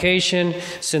the application,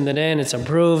 send it in, it's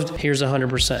approved, here's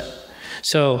 100%.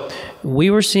 So we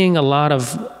were seeing a lot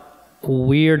of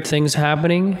weird things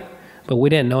happening, but we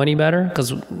didn't know any better,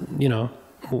 because,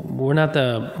 we're not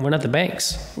the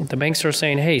banks. The banks are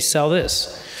saying, hey, sell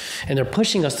this. And they're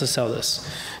pushing us to sell this.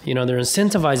 They're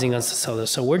incentivizing us to sell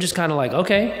this. So we're just kind of like,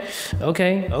 okay.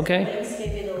 Banks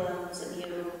gave you the loans and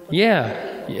you... Yeah,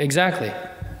 exactly.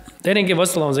 They didn't give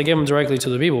us the loans. They gave them directly to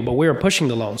the people, but we were pushing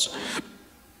the loans.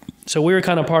 So we were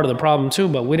kind of part of the problem too,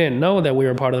 but we didn't know that we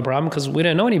were part of the problem because we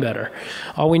didn't know any better.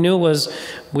 All we knew was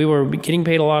we were getting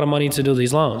paid a lot of money to do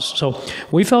these loans. So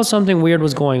we felt something weird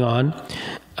was going on.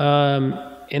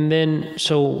 And then,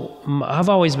 so I've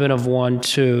always been of one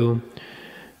to,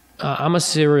 I'm a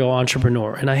serial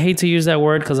entrepreneur. And I hate to use that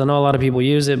word because I know a lot of people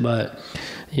use it, but,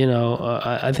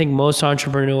 I think most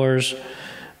entrepreneurs,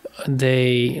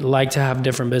 they like to have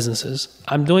different businesses.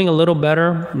 I'm doing a little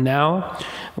better now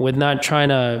with not trying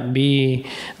to be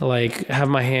like, have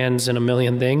my hands in a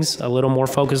million things, a little more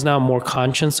focused now, more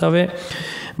conscious of it.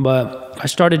 But I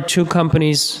started 2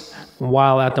 companies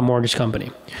while at the mortgage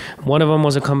company. One of them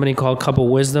was a company called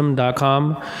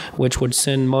couplewisdom.com, which would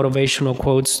send motivational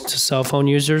quotes to cell phone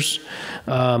users.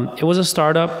 It was a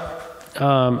startup.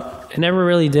 It never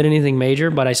really did anything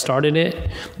major, but I started it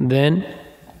then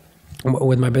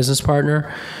with my business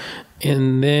partner.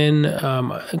 And then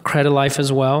Credit Life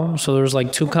as well. So there was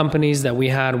like 2 companies that we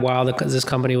had while this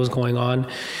company was going on,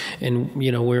 and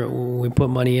we put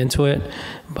money into it.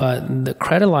 But the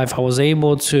Credit Life, I was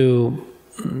able to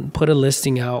put a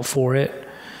listing out for it,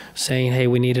 saying, hey,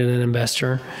 we needed an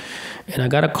investor. And I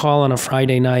got a call on a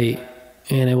Friday night,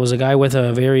 and it was a guy with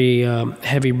a very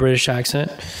heavy British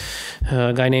accent,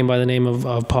 a guy named by the name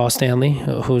of Paul Stanley,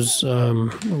 who's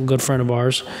a good friend of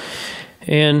ours.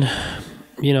 And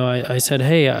I said,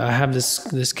 hey, I have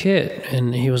this kit.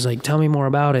 And he was like, tell me more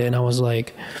about it. And he was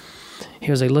like,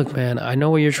 look, man, I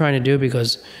know what you're trying to do,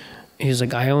 because He's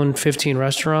like, I owned 15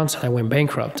 restaurants and I went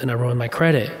bankrupt and I ruined my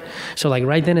credit. So like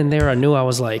right then and there, I knew, I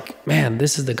was like, man,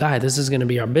 this is the guy. This is going to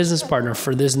be our business partner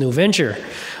for this new venture.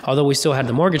 Although we still had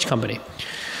the mortgage company.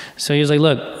 So he was like,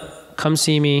 look, come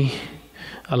see me.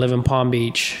 I live in Palm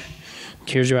Beach.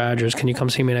 Here's your address. Can you come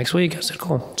see me next week? I said,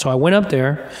 cool. So I went up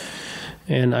there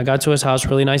and I got to his house,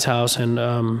 really nice house,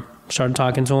 and started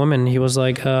talking to him. And he was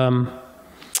like,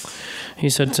 he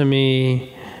said to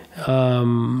me,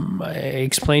 I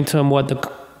explained to him what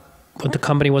the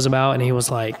company was about, and he was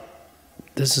like,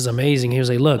 this is amazing. He was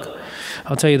like, look,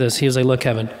 I'll tell you this. He was like, look,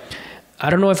 Kevin, I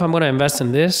don't know if I'm going to invest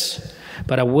in this,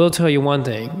 but I will tell you one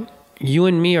thing. You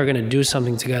and me are going to do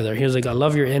something together. He was like, I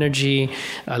love your energy.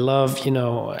 I love, you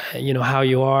know how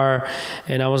you are.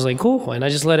 And I was like, cool. And I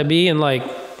just let it be. And like,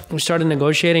 we started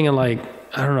negotiating, and like,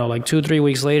 I don't know, like 2-3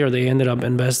 weeks later, they ended up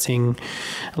investing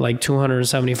like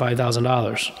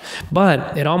 $275,000.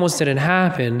 But it almost didn't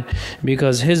happen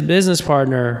because his business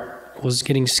partner was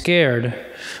getting scared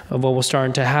of what was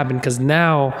starting to happen, because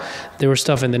now there was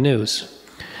stuff in the news.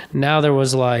 Now there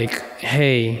was like,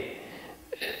 hey,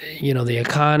 the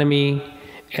economy.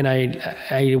 And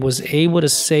I was able to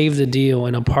save the deal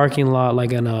in a parking lot,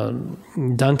 like in a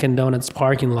Dunkin' Donuts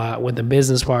parking lot with a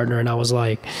business partner. And I was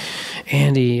like,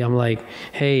 Andy, I'm like,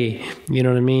 hey, you know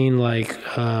what I mean? Like,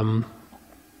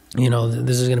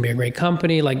 this is going to be a great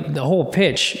company. Like the whole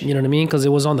pitch, you know what I mean? Because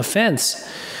it was on the fence.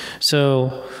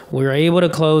 So we were able to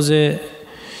close it.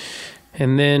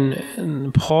 And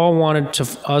then Paul wanted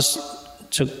us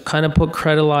to kind of put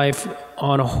Credit Life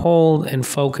on hold and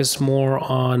focus more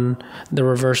on the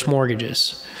reverse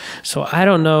mortgages. So I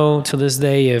don't know to this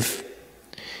day if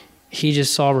he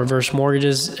just saw reverse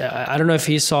mortgages. I don't know if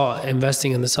he saw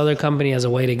investing in this other company as a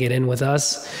way to get in with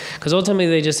us, because ultimately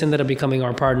they just ended up becoming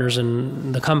our partners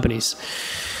in the companies.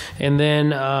 And then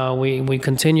we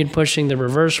continued pushing the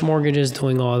reverse mortgages,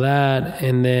 doing all that,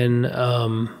 and then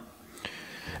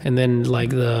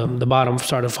like the bottom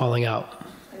started falling out.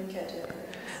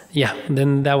 Yeah,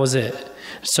 then that was it.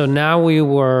 So now we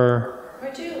were...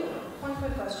 One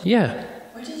quick question. Yeah.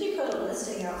 Why did you put a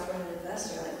listing out for an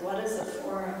investor? Like, what is the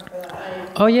forum for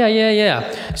that? Oh,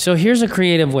 yeah. So here's a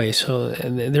creative way. So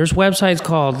there's websites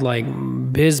called like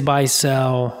Biz Buy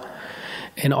Sell.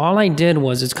 And all I did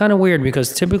was, it's kind of weird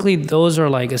because typically those are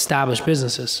like established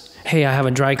businesses. Hey, I have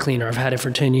a dry cleaner. I've had it for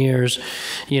 10 years.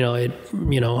 It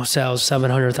sells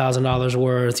 $700,000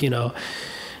 worth,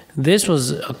 This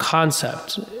was a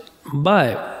concept.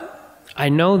 But I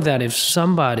know that if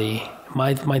somebody,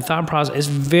 my thought process, it's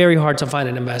very hard to find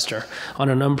an investor on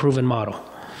an unproven model.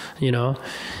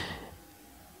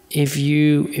 If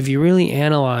you really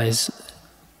analyze,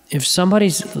 if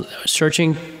somebody's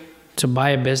searching to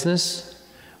buy a business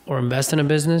or invest in a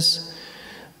business,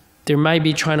 they might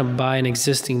be trying to buy an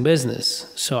existing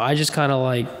business. So I just kind of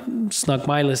like snuck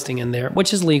my listing in there,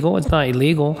 which is legal. It's not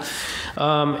illegal.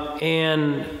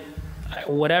 And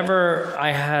whatever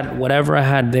I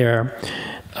had there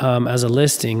as a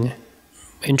listing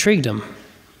intrigued them.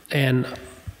 And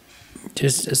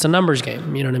just, it's a numbers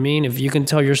game, you know what I mean? If you can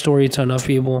tell your story to enough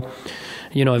people,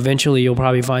 eventually you'll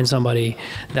probably find somebody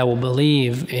that will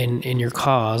believe in your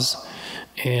cause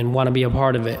and want to be a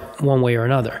part of it one way or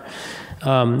another.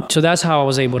 So that's how I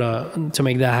was able to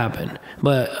make that happen.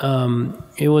 But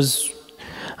it was,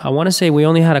 I want to say we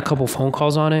only had a couple phone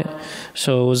calls on it.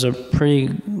 So it was a pretty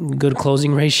good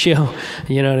closing ratio,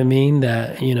 you know what I mean,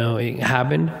 that, it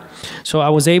happened. So I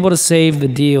was able to save the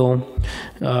deal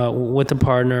with the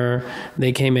partner.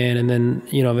 They came in, and then,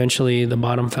 eventually the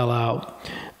bottom fell out.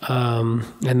 And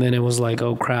then it was like,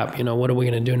 oh crap, what are we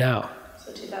going to do now?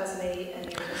 So 2008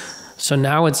 and So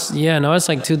now it's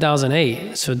like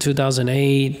 2008. So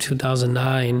 2008,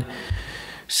 2009.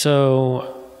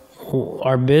 So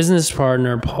our business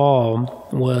partner, Paul,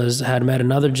 had met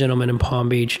another gentleman in Palm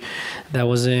Beach that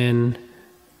was in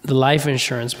the life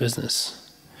insurance business.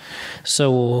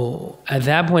 So at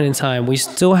that point in time, we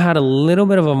still had a little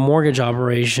bit of a mortgage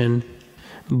operation,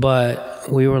 but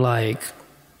we were like,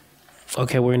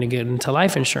 okay, we're going to get into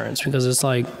life insurance, because it's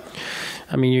like,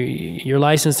 you're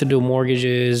licensed to do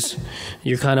mortgages.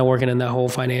 You're kind of working in that whole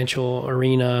financial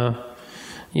arena,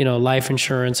 life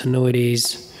insurance,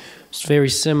 annuities. It's very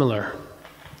similar.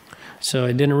 So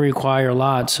it didn't require a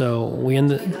lot. So we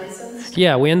ended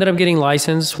up getting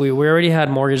licensed. We already had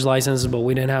mortgage licenses, but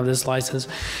we didn't have this license.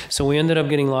 So we ended up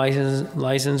getting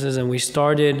licenses, and we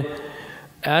started,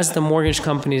 as the mortgage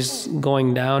companies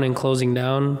going down and closing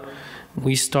down,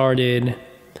 we started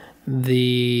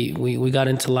we got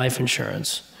into life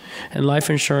insurance. And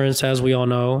life insurance, as we all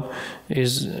know,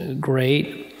 is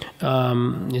great.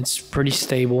 It's pretty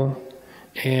stable.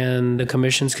 and the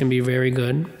commissions can be very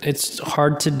good. It's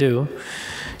hard to do.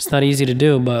 It's not easy to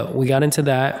do, but we got into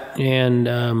that, and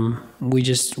we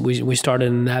started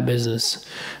in that business.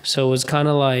 So it was kind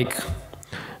of like,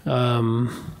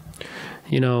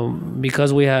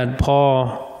 because we had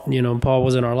Paul, Paul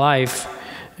was in our life,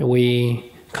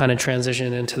 we kind of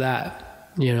transitioned into that,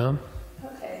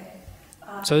 Okay.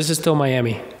 So this is still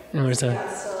Miami. Yeah,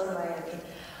 still in Miami.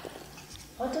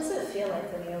 What does it feel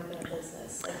like when you open a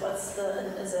business? Like,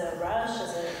 is it a rush?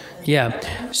 Is it?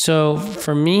 Yeah. So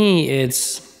for me,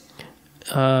 it's,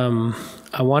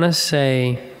 I want to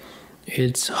say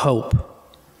it's hope.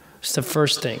 It's the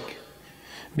first thing.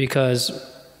 Because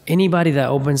anybody that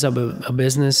opens up a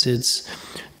business, it's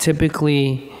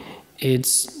typically,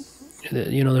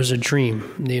 there's a dream,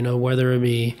 whether it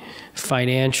be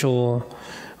financial,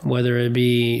 whether it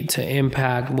be to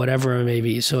impact, whatever it may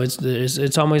be. So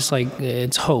it's almost like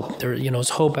it's hope. There, it's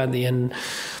hope at the end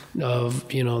of,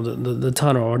 the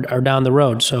tunnel or down the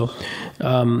road. So,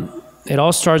 it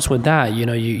all starts with that.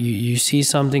 You see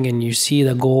something and you see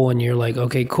the goal and you're like,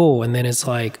 okay, cool. And then it's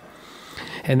like,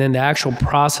 and then the actual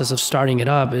process of starting it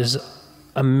up is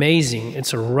amazing.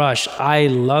 It's a rush. I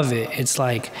love it. It's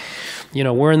like,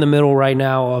 we're in the middle right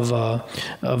now of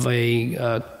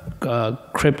a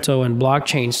crypto and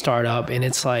blockchain startup, and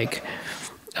it's like,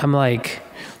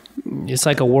 it's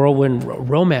like a whirlwind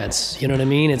romance. You know what I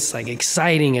mean? It's like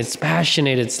exciting. It's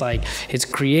passionate. It's like, it's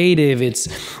creative. It's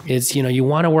you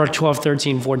want to work 12,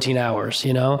 13, 14 hours,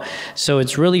 So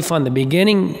it's really fun. The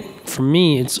beginning for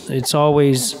me, it's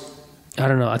always, I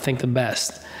don't know, I think the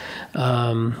best.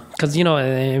 Because,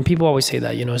 and people always say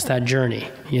that, it's that journey,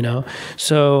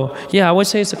 So, yeah, I would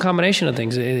say it's a combination of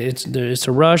things. It's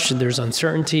a rush, there's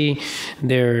uncertainty,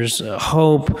 there's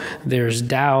hope, there's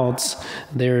doubts,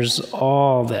 there's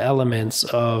all the elements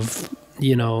of,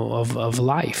 of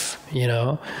life,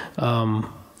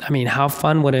 I mean, how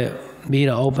fun would it be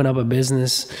to open up a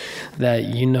business that,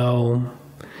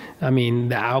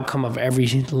 the outcome of every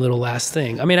little last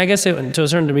thing. I mean, I guess to a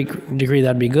certain degree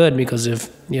that'd be good, because if,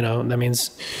 that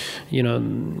means,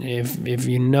 if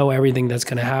you know everything that's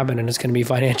going to happen and it's going to be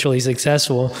financially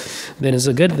successful, then it's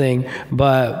a good thing.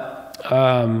 But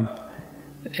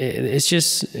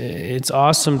it's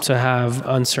awesome to have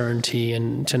uncertainty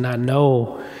and to not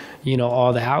know,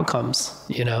 all the outcomes,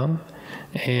 and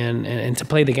to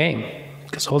play the game,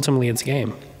 because ultimately it's a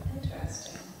game.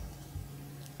 Interesting.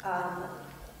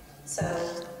 So,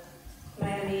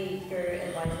 Miami, you're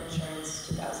in life insurance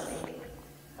 2008.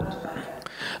 How did that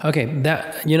go? Okay,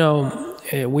 that,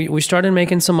 we started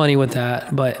making some money with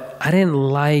that, but I didn't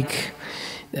like,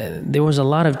 there was a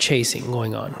lot of chasing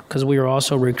going on, because we were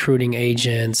also recruiting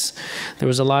agents. There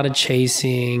was a lot of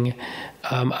chasing.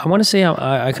 I want to say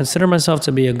I consider myself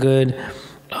to be a good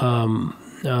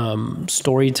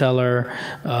storyteller,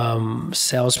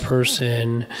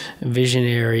 salesperson,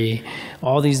 visionary,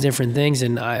 all these different things.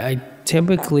 And I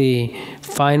typically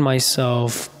find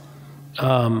myself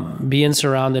being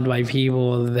surrounded by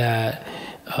people that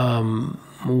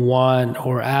want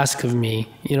or ask of me,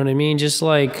 you know what I mean? Just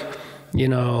like,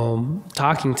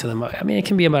 talking to them. I mean, it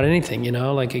can be about anything,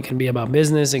 like it can be about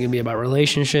business, it can be about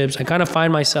relationships. I kind of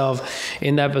find myself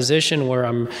in that position where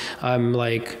I'm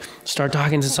like, start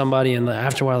talking to somebody, and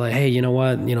after a while, like, hey, you know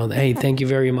what, hey, thank you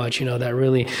very much. That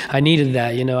really, I needed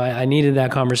that, I needed that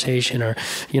conversation, or,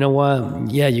 you know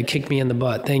what, yeah, you kicked me in the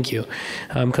butt. Thank you.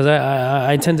 Because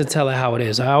I tend to tell it how it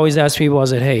is. I always ask people, I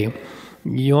said, hey,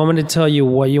 you want me to tell you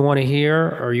what you want to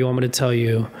hear, or you want me to tell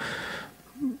you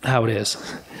how it is?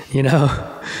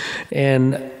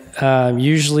 And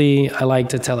usually I like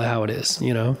to tell it how it is,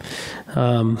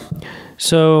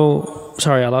 So,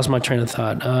 sorry, I lost my train of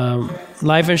thought.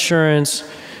 Life insurance,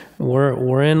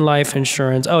 we're in life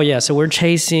insurance. Oh yeah, so we're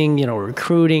chasing,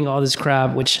 recruiting, all this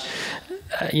crap, which,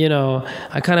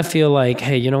 I kind of feel like,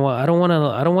 hey, you know what? I don't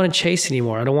want to chase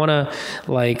anymore. I don't want to,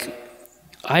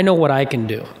 I know what I can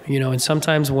do, and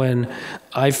sometimes when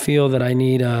I feel that I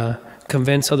need to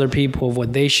convince other people of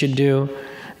what they should do,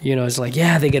 it's like,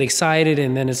 yeah, they get excited,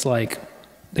 and then it's like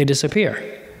they disappear,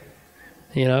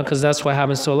 because that's what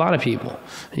happens to a lot of people.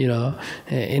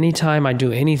 Anytime I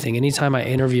do anything, anytime I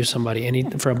interview somebody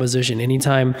for a position,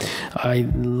 anytime I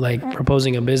like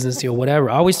proposing a business deal,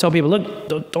 whatever, I always tell people,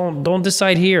 look, don't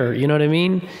decide here. You know what I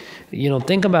mean?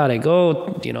 Think about it.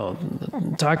 Go,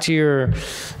 talk to your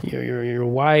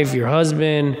wife, your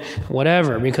husband,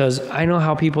 whatever, because I know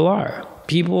how people are.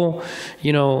 People,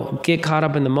 get caught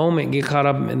up in the moment, get caught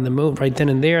up in the mood right then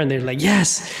and there, and they're like,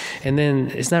 yes, and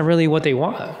then it's not really what they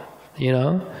want,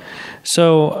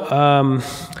 So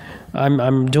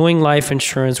I'm doing life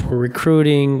insurance. We're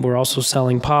recruiting. We're also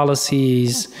selling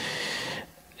policies.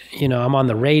 I'm on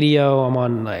the radio. I'm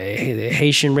on a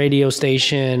Haitian radio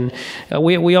station.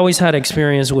 We always had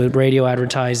experience with radio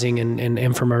advertising and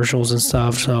infomercials and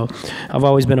stuff. So I've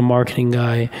always been a marketing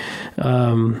guy.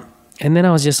 And then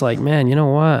I was just like, man, you know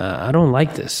what? I don't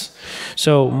like this.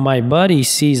 So my buddy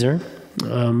Caesar,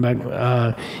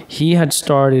 he had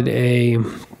started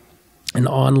an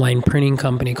online printing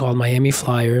company called Miami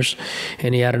Flyers,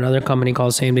 and he had another company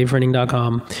called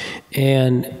SameDayPrinting.com,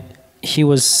 and he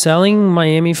was selling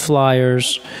Miami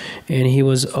Flyers, and he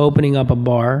was opening up a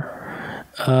bar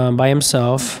by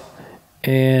himself.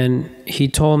 And he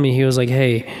told me, he was like,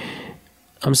 hey,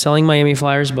 I'm selling Miami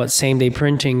Flyers, but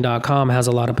SameDayPrinting.com has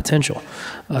a lot of potential.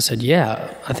 I said,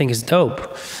 yeah, I think it's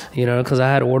dope, because I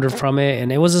had ordered from it,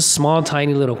 and it was a small,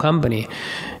 tiny little company.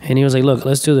 And he was like, look,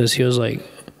 let's do this. He was like,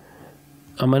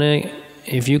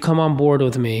 if you come on board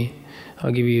with me,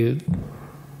 I'll give you,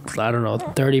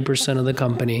 30% of the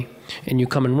company, and you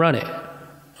come and run it.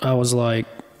 I was like,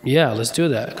 yeah, let's do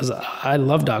that, because I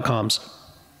love .coms.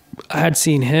 I had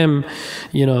seen him,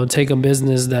 take a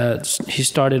business that he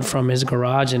started from his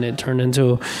garage, and it turned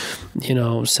into,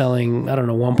 selling,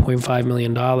 $1.5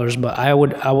 million. But I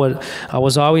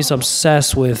was always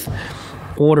obsessed with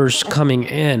orders coming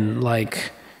in,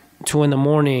 like 2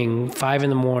 a.m, 5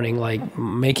 a.m, like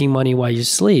making money while you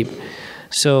sleep.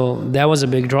 So that was a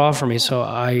big draw for me. So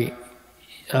I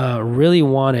really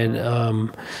wanted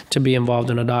to be involved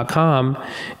in a .com,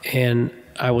 and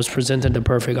I was presented the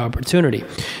perfect opportunity.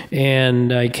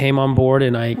 And I came on board,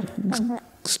 and I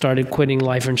started quitting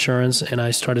life insurance, and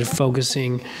I started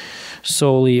focusing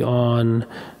solely on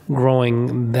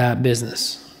growing that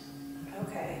business.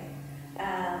 Okay.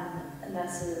 And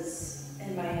this is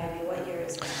in Miami. What year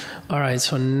is that? All right,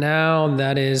 so now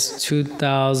that is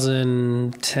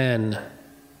 2010.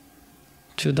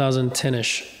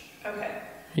 2010-ish. Okay.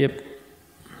 Yep.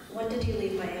 When did you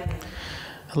leave Miami?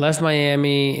 I left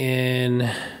Miami in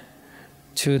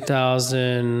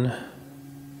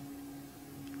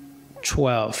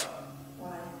 2012.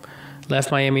 Why?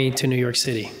 Left Miami to New York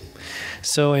City.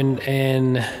 So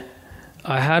and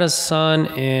I had a son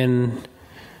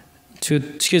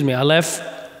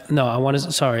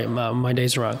my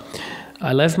dates are wrong.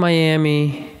 I left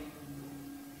Miami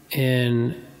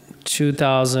in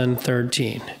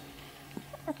 2013,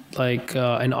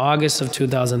 in August of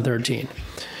 2013.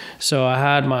 So I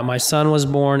had my son was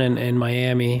born in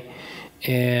Miami,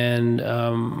 and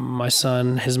my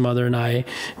son, his mother, and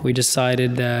we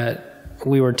decided that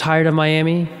we were tired of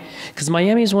Miami, because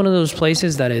Miami is one of those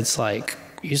places that it's like,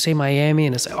 you say Miami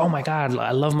and it's like, oh my God,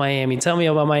 I love Miami. Tell me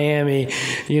about Miami.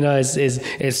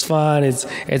 It's fun.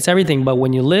 It's everything. But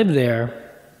when you live there,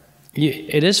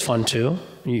 it is fun too.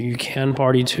 You can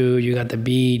party too. You got the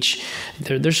beach.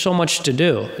 There's so much to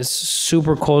do. It's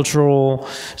super cultural,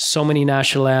 so many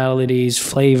nationalities,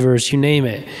 flavors, you name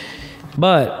it.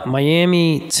 But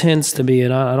Miami tends to be,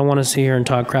 and I don't want to sit here and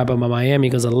talk crap about Miami,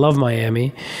 because I love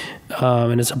Miami,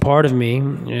 and it's a part of me.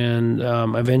 And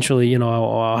eventually,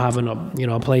 I'll have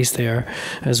a place there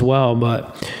as well.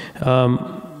 But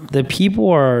the people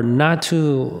are not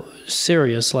too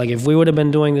serious. Like, if we would have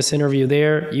been doing this interview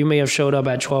there, you may have showed up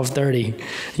at 12:30.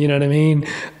 You know what I mean?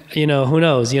 Who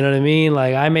knows? You know what I mean?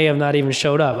 Like, I may have not even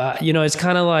showed up. It's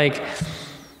kind of like,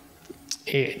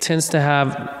 it tends to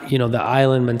have, the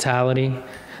island mentality,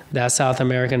 that South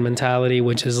American mentality,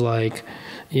 which is like,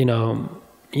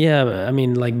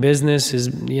 business is,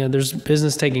 there's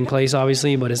business taking place,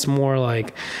 obviously, but it's more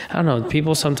like, I don't know,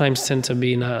 people sometimes tend to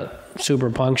be not super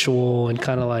punctual and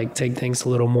kind of like take things a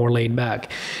little more laid back.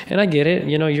 And I get it,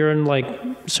 you're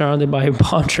in surrounded by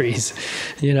palm trees,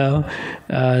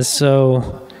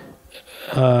 so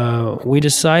we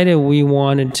decided we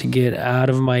wanted to get out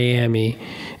of Miami,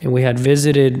 and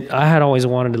I had always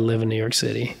wanted to live in New York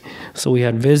City. So we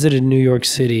had visited New York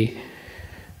City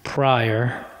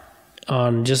prior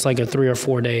on just like a 3 or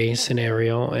 4 day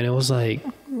scenario. And it was like,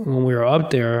 when we were up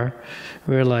there,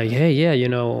 we were like, hey, yeah,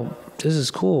 this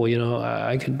is cool. We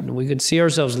could see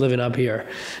ourselves living up here.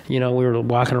 We were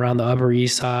walking around the Upper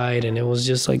East Side, and it was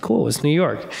just like, cool, it's New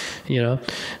York,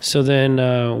 So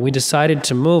then we decided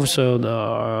to move. So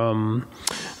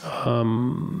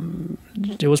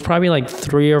it was probably like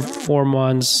 3 or 4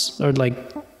 months, or like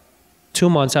 2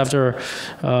 months after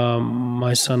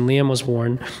my son Liam was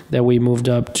born, that we moved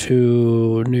up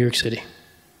to New York City.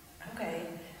 Okay,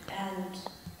 and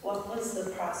what was the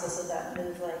process of that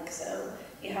move like? So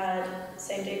you had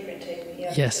same-day printing, you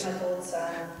have Yes. a 2-month-old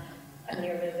son, and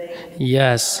you're moving.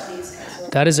 Yes,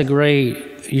 that is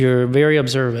you're very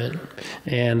observant,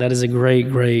 and that is a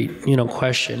great,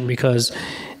 question, because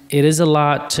it is a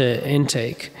lot to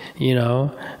intake, you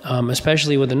know,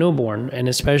 especially with a newborn and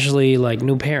especially like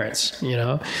new parents, you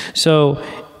know. So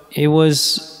it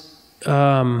was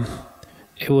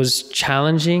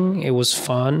challenging. It was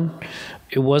fun.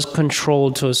 It was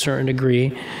controlled to a certain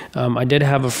degree. I did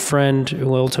have a friend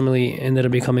who ultimately ended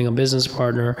up becoming a business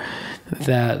partner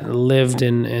that lived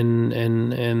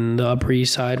in the Upper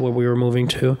East Side where we were moving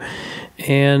to.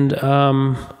 And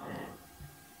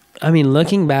I mean,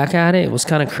 looking back at it, it was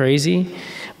kind of crazy.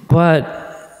 But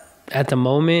at the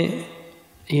moment,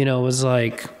 you know, it was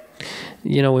like,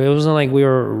 you know, it wasn't like we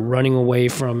were running away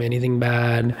from anything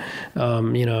bad.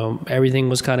 You know, everything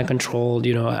was kind of controlled.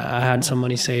 You know, I had some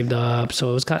money saved up,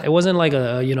 so it wasn't like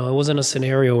it wasn't a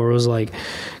scenario where it was like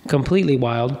completely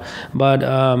wild. But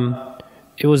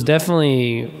it was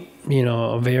definitely, you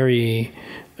know, a very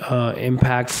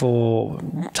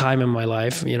impactful time in my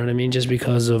life, you know what I mean? Just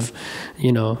because of,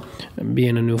 you know,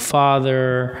 being a new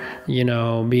father, you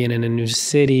know, being in a new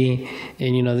city.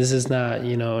 And, you know, this is not,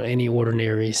 you know, any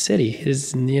ordinary city.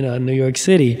 It's, you know, New York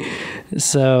City.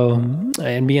 So,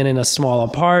 and being in a small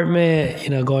apartment, you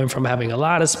know, going from having a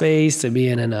lot of space to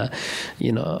being in a,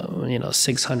 you know,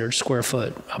 600 square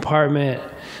foot apartment,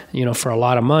 you know, for a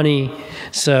lot of money.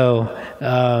 So,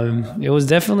 it was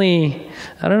definitely,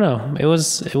 I don't know,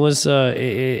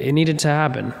 it needed to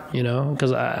happen, you know,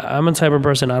 because I'm a type of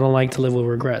person, I don't like to live with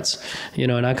regrets, you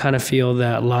know, and I kind of feel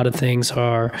that a lot of things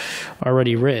are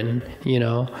already written, you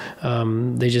know,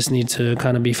 they just need to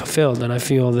kind of be fulfilled. And I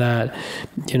feel that,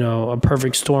 you know, a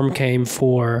perfect storm came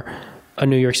for a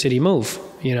New York City move,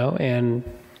 you know, and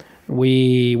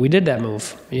we did that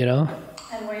move, you know.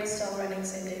 And were you still running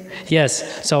same-day printing?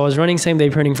 Yes, so I was running same-day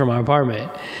printing from my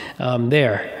apartment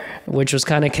there, which was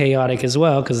kind of chaotic as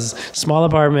well, because small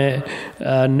apartment,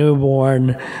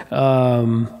 newborn,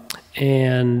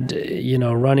 and, you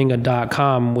know, running a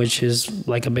 .com, which is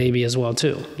like a baby as well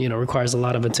too, you know, requires a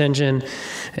lot of attention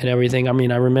and everything. I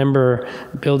mean, I remember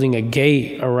building a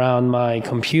gate around my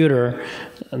computer,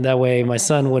 and that way my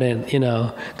son wouldn't, you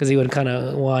know, because he would kind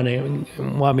of want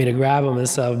me to grab him and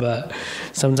stuff, but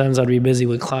sometimes I'd be busy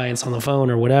with clients on the phone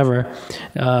or whatever.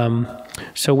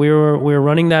 So we were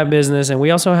running that business, and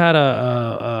we also had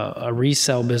a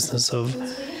resale business of.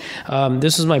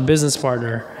 This was my business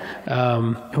partner,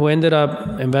 who ended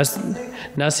up investing.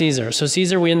 Not Caesar. So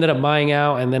Caesar, we ended up buying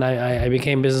out, and then I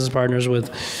became business partners with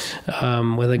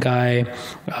a guy,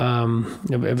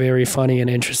 a very funny and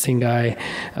interesting guy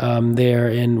there,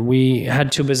 and we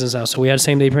had two businesses out. So we had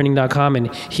samedayprinting.com,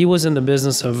 and he was in the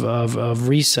business of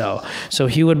resale. So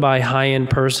he would buy high-end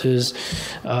purses,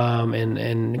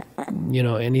 and you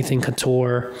know, anything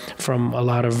couture from a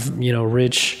lot of, you know,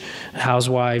 rich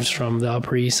housewives from the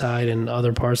Upper East Side and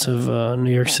other parts of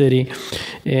New York City,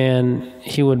 and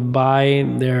he would buy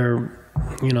their,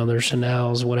 you know, their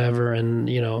Henao, whatever, and,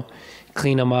 you know,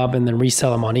 clean them up and then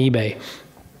resell them on eBay.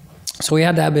 So we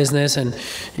had that business, and,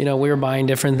 you know, we were buying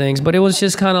different things, but it was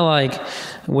just kind of like,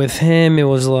 with him, it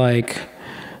was like,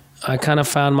 I kind of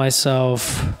found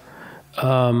myself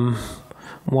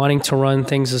wanting to run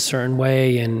things a certain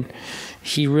way, and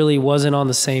he really wasn't on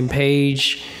the same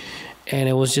page, and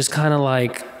it was just kind of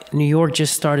like, New York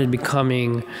just started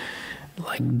becoming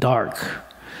like dark,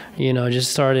 you know,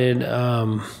 just started,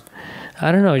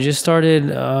 I don't know, it just started,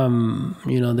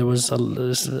 you know, there was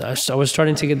I was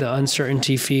starting to get the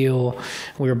uncertainty feel.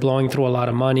 We were blowing through a lot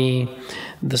of money.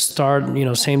 The start, you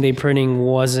know, same-day printing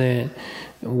wasn't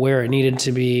where it needed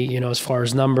to be, you know, as far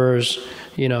as numbers,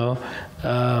 you know.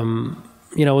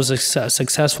 You know, it was a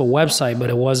successful website, but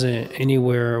it wasn't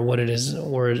anywhere what it is,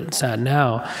 where it's at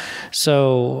now.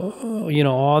 So, you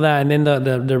know, all that, and then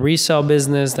the resale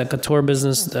business, the couture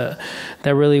business, that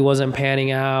really wasn't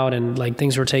panning out, and like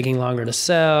things were taking longer to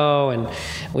sell, and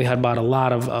we had bought a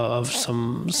lot of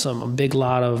some a big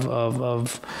lot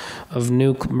of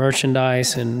new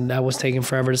merchandise, and that was taking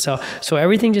forever to sell. So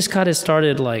everything just kind of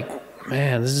started like,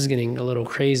 man, this is getting a little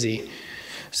crazy.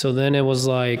 So then it was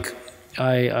like,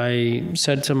 I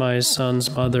said to my son's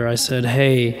mother, I said,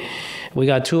 hey, we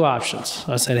got two options.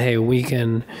 I said, hey, we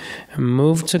can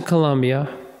move to Colombia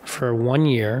for 1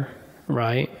 year,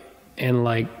 right? And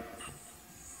like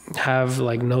have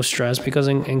like no stress, because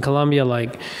in Colombia,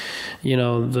 like, you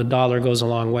know, the dollar goes a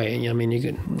long way. I mean, you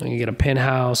get a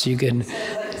penthouse, you can,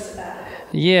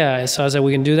 yeah. So I said,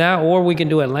 we can do that, or we can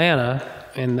do Atlanta,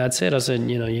 and that's it. I said,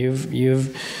 you know,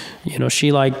 you know,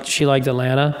 she liked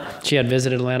Atlanta. She had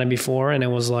visited Atlanta before, and it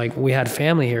was like, we had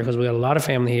family here, because we had a lot of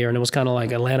family here, and it was kind of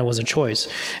like Atlanta was a choice.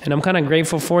 And I'm kind of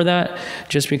grateful for that,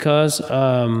 just because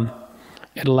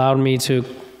it allowed me to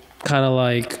kind of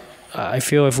like, I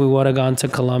feel if we would have gone to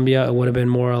Colombia, it would have been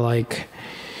more like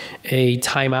a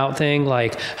timeout thing,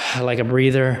 like a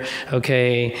breather.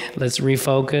 Okay, let's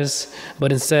refocus.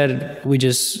 But instead, we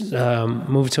just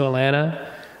moved to Atlanta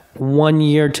 1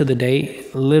 year to the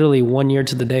date, literally 1 year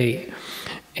to the date.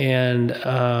 And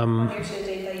 1 year to the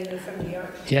date that you moved from New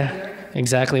York. yeah,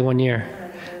 exactly 1 year.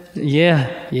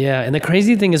 Yeah. And the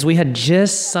crazy thing is we had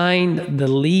just signed the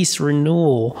lease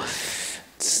renewal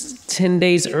 10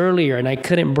 days earlier, and I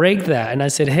couldn't break that. And I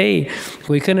said, hey,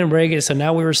 we couldn't break it. So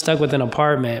now we were stuck with an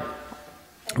apartment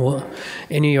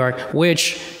in New York,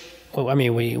 which, well, I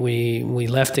mean, we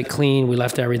left it clean. We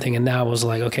left everything. And now it was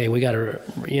like, okay, we got to,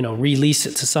 release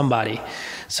it to somebody.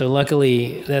 So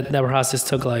luckily that process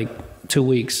took like 2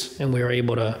 weeks, and we were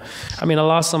able to, I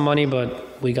lost some money,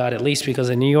 but we got at least, because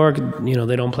in New York,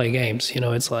 they don't play games.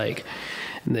 It's like,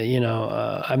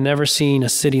 I've never seen a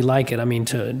city like it.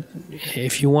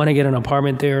 If you want to get an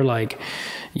apartment there, like,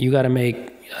 you got to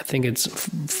make, I think it's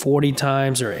 40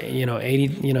 times or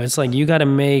 80. It's like you got to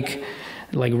make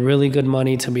like really good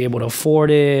money to be able to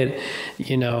afford it.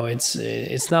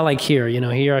 It's not like here.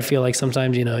 Here I feel like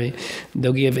sometimes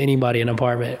they'll give anybody an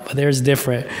apartment, but there's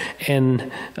different.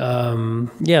 And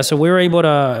so we were able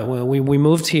to. We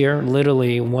moved here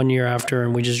literally 1 year after,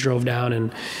 and we just drove down.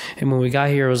 And when we got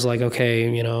here, it was like, okay,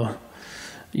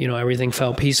 everything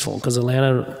felt peaceful, because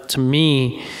Atlanta to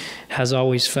me has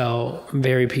always felt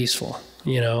very peaceful.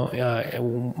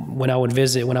 When I would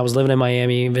visit, when I was living in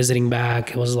Miami, visiting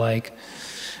back, it was like,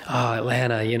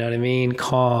 Atlanta, you know what I mean?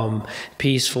 Calm,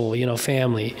 peaceful,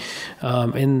 family.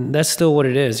 And that's still what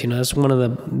it is. That's one of the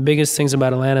biggest things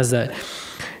about Atlanta, is that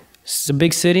it's a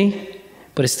big city,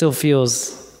 but it still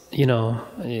feels,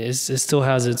 it still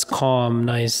has its calm,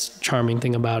 nice, charming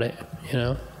thing about it,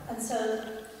 And so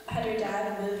had your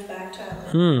dad moved back to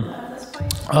Atlanta at this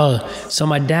point? So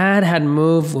my dad had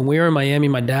moved, when we were in Miami,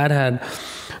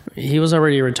 he was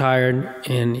already retired,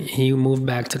 and he moved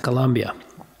back to Colombia.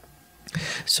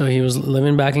 So he was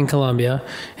living back in Colombia,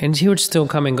 and he would still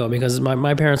come and go, because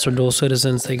my parents are dual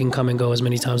citizens. They can come and go as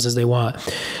many times as they want.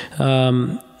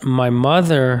 My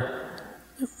mother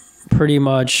pretty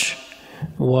much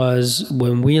was,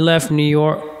 when we left New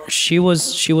York, she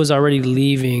was already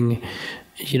leaving,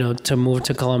 to move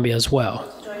to Colombia as well.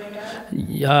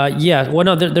 Yeah. Well,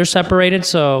 no, they're separated.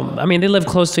 So, they live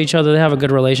close to each other. They have a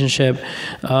good relationship.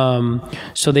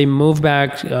 So they moved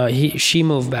back. She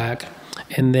moved back.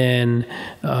 And then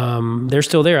they're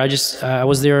still there. I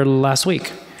was there last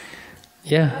week.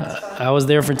 Yeah, I was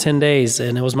there for 10 days,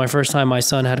 and it was my first time. My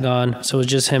son had gone, so it was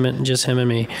just him and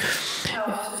me. How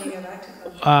often do you go back to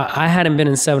Colombia? I hadn't been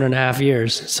in 7.5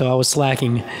 years, so I was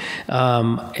slacking.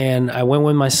 And I went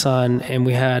with my son, and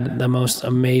we had the most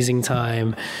amazing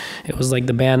time. It was like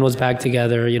the band was back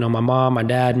together. My mom, my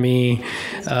dad, me.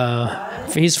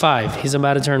 He's 5. He's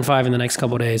about to turn 5 in the next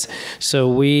couple of days. So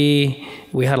we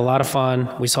had a lot of fun.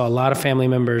 We saw a lot of family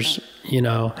members, and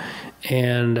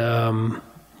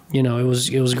it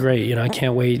was great. I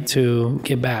can't wait to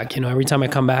get back. Every time I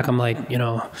come back, I'm like,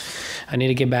 I need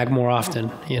to get back more often.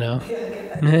 So you moved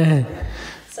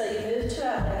to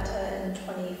Atlanta in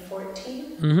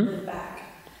 2014. Moved back.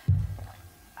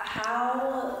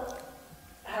 How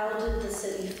did the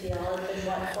city feel? It's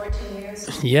been 14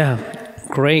 years? Yeah,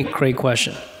 great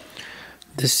question.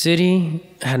 The city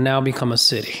had now become a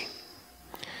city.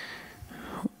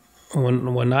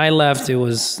 When I left, it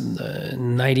was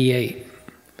 98.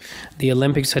 The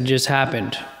Olympics had just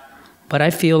happened. But I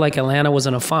feel like Atlanta was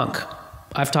in a funk.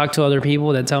 I've talked to other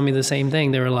people that tell me the same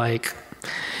thing. They were like,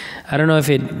 I don't know if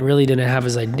it really didn't have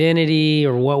his identity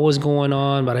or what was going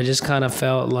on, but I just kind of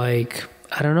felt like,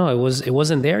 I don't know, it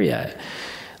wasn't there yet.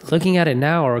 Looking at it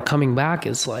now or coming back,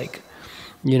 it's like,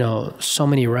 so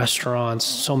many restaurants,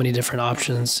 so many different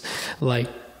options. Like,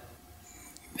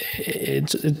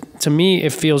 to me,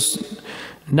 it feels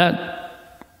not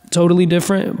totally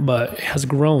different, but it has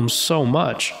grown so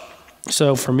much.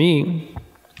 So for me,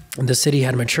 the city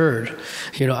had matured.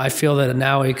 I feel that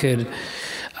now it could,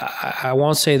 I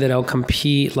won't say that it'll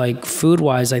compete like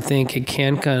food-wise. I think it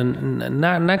can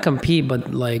not compete,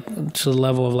 but like to the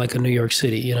level of like a New York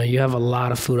City. You have a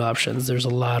lot of food options. There's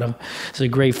a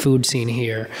great food scene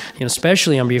here.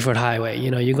 Especially on Buford Highway.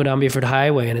 You go down Buford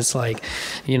Highway and it's like,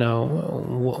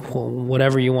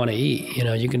 whatever you want to eat.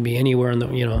 You can be anywhere in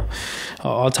the,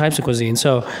 all types of cuisine.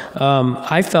 So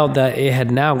I felt that it had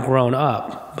now grown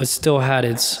up, but still had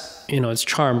its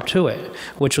charm to it,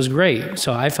 which was great.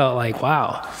 So I felt like,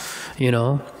 wow,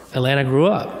 Atlanta grew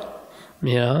up,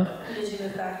 Did you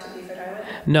move back to Buford Highway?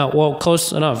 No, well,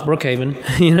 close enough, Brookhaven,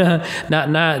 not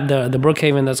the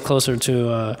Brookhaven that's closer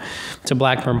to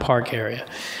Blackburn Park area.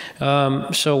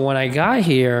 So when I got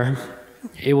here,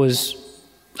 it was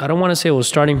I don't want to say it was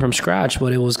starting from scratch,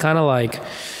 but it was kind of like,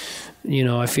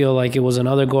 I feel like it was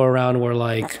another go around where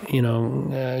like,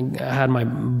 I had my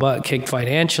butt kicked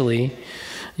financially,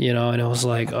 and it was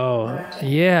like, oh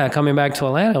yeah, coming back to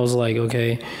Atlanta, it was like,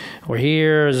 okay, we're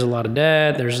here. There's a lot of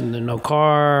debt. There's no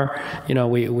car.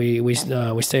 We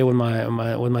stayed with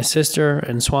my sister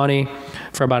in Swanee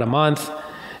for about a month,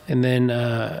 and then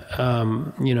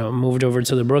moved over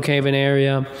to the Brookhaven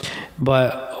area.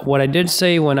 But what I did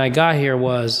say when I got here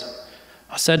was,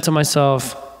 I said to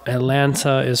myself,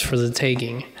 Atlanta is for the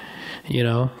taking,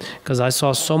 because I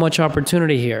saw so much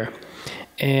opportunity here.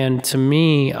 And to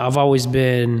me, I've always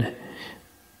been,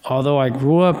 although I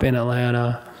grew up in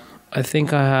Atlanta, I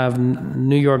think I have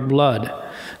New York blood,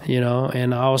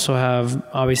 and I also have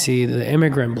obviously the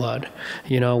immigrant blood,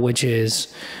 which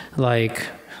is like,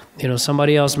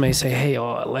 somebody else may say, hey,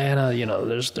 Atlanta,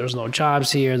 there's no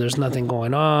jobs here, there's nothing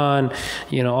going on,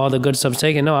 all the good stuff's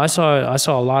taken. No, I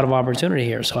saw a lot of opportunity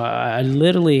here. So I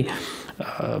literally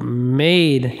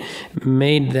made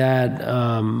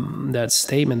that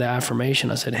statement, that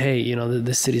affirmation. I said, hey,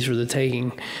 this city's for the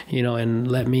taking, and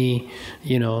let me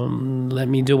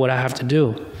do what I have to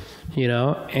do,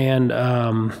 and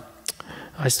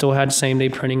I still had same day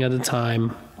printing at the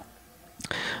time.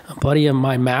 A buddy of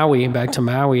mine, back to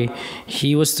Maui,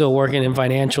 he was still working in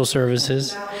financial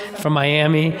services from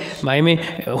Miami,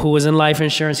 who was in life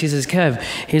insurance. He says, Kev,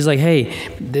 he's like, hey,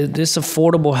 this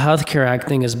Affordable Health Care Act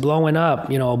thing is blowing up,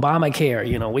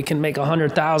 Obamacare, we can make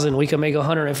 100,000, we can make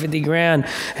 150 grand.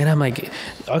 And I'm like,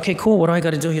 okay, cool, what do I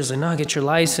got to do? He was like, no, get your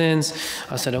license.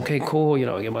 I said, okay, cool,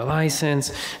 get my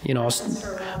license,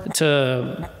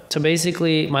 to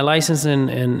basically my license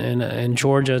in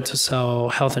Georgia to sell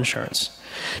health insurance.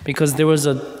 Because there was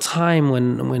a time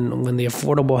when the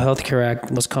Affordable Health Care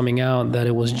Act was coming out that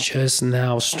it was just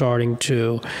now starting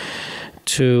to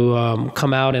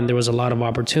come out, and there was a lot of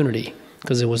opportunity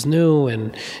because it was new,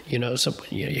 and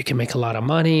you can make a lot of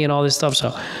money and all this stuff.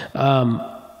 So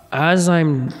as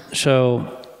I'm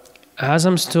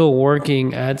still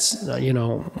working at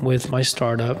with my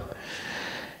startup,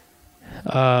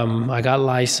 I got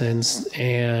licensed,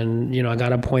 and I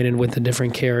got appointed with the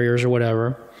different carriers or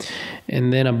whatever.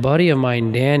 And then a buddy of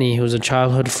mine, Danny, who's a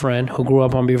childhood friend who grew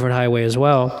up on Beaufort Highway as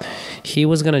well, he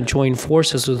was going to join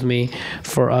forces with me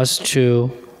for us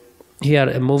to, he had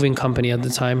a moving company at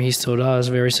the time, he still does,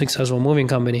 very successful moving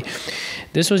company.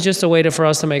 This was just a way for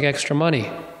us to make extra money,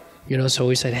 so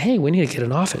we said, hey, we need to get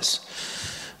an office,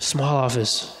 small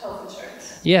office. Health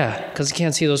insurance. Yeah, because I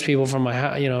can't see those people from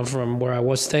my, from where I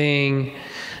was staying.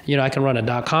 I can run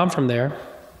a .com from there.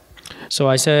 So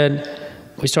I said,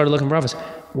 we started looking for office.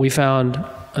 We found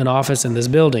an office in this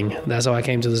building. That's how I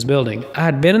came to this building. I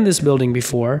had been in this building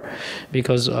before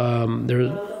because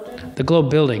the Globe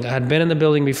building. I had been in the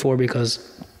building before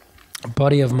because a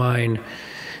buddy of mine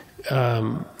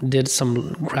did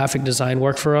some graphic design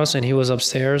work for us, and he was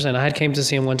upstairs, and I had came to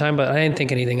see him one time, but I didn't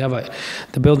think anything of it.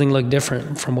 The building looked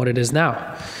different from what it is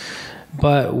now.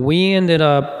 But we ended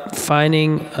up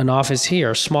finding an office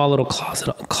here, a small little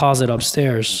closet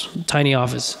upstairs, tiny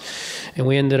office. And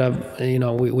we ended up,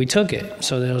 we took it.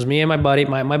 So there was me and my buddy.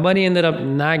 My buddy ended up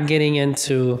not getting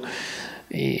into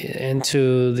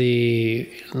the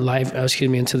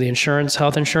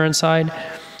health insurance side.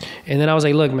 And then I was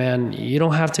like, look, man, you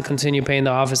don't have to continue paying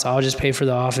the office. I'll just pay for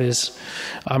the office.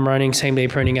 I'm running same day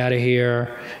printing out of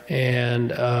here.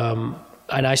 And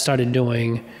I started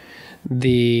doing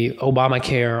the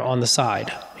Obamacare on the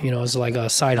side. It's like a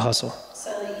side hustle.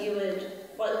 So you would,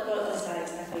 what was that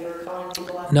exactly? You were calling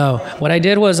people up? No, what I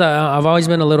did was I've always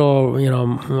been a little,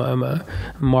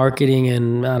 marketing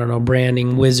and,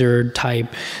 branding wizard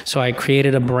type. So I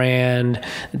created a brand,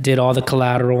 did all the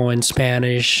collateral in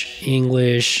Spanish,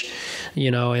 English,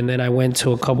 and then I went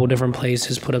to a couple different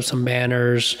places, put up some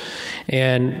banners,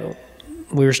 and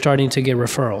we were starting to get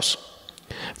referrals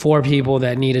for people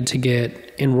that needed to get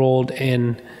enrolled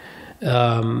in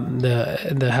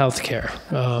the healthcare.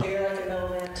 So you're like a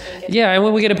middleman to get. Yeah, and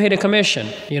when we get paid a commission,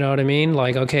 you know what I mean?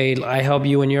 Like, okay, I help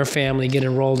you and your family get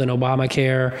enrolled in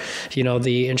Obamacare.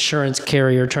 The insurance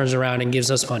carrier turns around and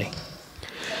gives us money,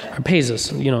 or pays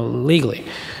us, legally.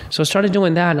 So I started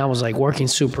doing that, and I was like working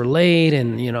super late,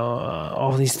 and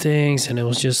all these things, and it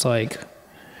was just like,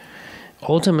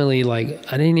 ultimately, like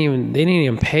they didn't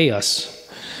even pay us.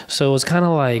 So it was kind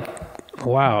of like,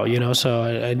 wow, so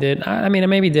I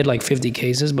maybe did like 50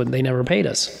 cases, but they never paid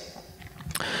us.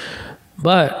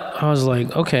 But I was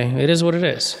like, okay, it is what it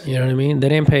is. You know what I mean? They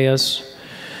didn't pay us.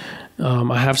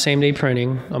 I have same day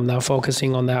printing. I'm not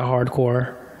focusing on that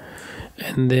hardcore.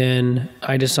 And then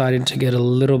I decided to get a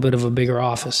little bit of a bigger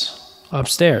office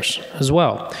upstairs as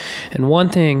well. And one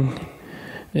thing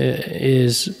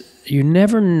is you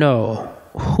never know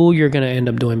who you're going to end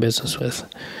up doing business with,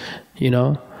 you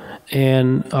know?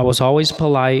 And I was always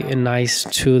polite and nice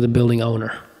to the building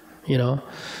owner, you know?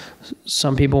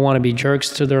 Some people want to be jerks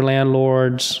to their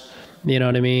landlords, you know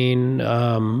what I mean?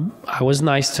 I was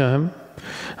nice to him.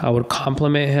 I would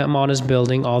compliment him on his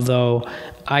building, although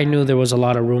I knew there was a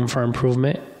lot of room for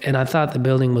improvement, and I thought the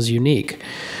building was unique.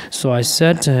 So I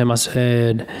said to him, I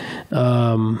said,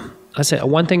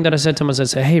 one thing that I said to him was, I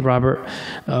said, hey, Robert,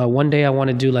 one day I want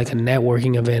to do like a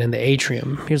networking event in the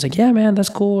atrium. He was like, yeah, man, that's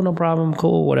cool, no problem,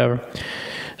 cool, whatever.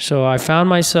 So I found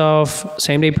myself,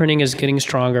 same-day printing is getting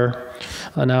stronger.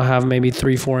 I now have maybe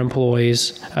 3-4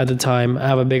 employees at the time. I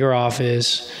have a bigger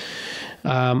office.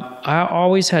 I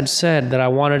always had said that I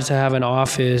wanted to have an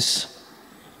office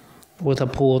with a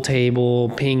pool table,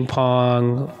 ping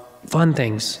pong, fun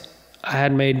things. I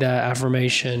had made that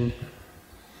affirmation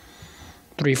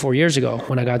 3-4 years ago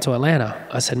when I got to Atlanta.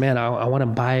 I said, man, I want to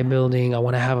buy a building. I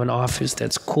want to have an office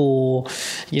that's cool,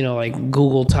 you know, like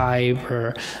Google type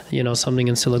or, you know, something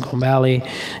in Silicon Valley,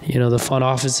 you know, the fun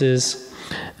offices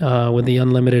with the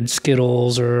unlimited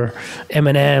Skittles or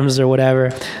M&Ms or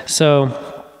whatever. So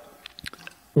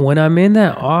when I'm in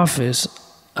that office,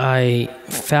 I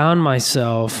found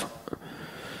myself,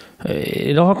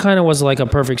 it all kind of was like a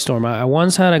perfect storm. I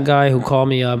once had a guy who called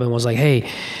me up and was like, hey,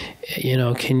 you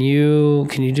know, can you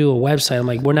do a website? I'm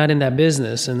like, we're not in that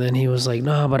business. And then he was like,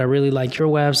 no, but I really like your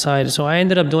website. So I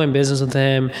ended up doing business with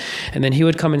him. And then he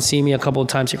would come and see me a couple of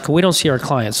times. We don't see our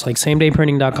clients. Like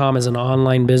samedayprinting.com is an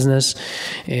online business,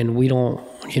 and we don't,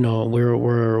 you know,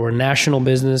 we're a national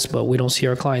business, but we don't see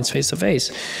our clients face to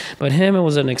face. But him, it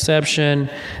was an exception.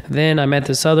 Then I met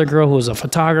this other girl who was a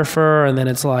photographer, and then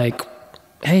it's like,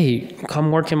 hey,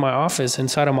 come work in my office,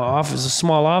 inside of my office, a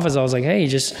small office. I was like, hey,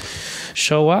 just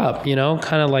show up, you know,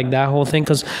 kind of like that whole thing.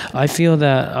 Because I feel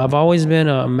that I've always been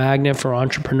a magnet for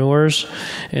entrepreneurs,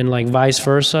 and like vice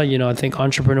versa. You know, I think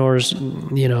entrepreneurs,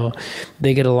 you know,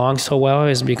 they get along so well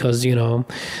is because, you know,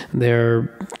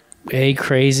 they're A,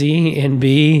 crazy, and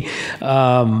B,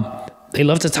 they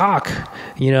love to talk,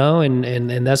 you know,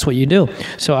 and that's what you do.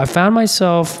 So I found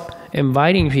myself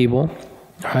inviting people,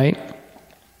 right?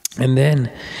 And then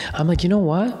I'm like, you know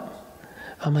what?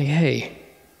 I'm like, hey,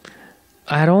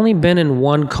 I had only been in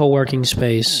one co-working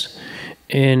space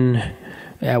at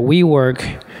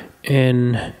WeWork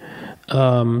in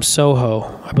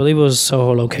Soho. I believe it was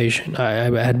Soho location.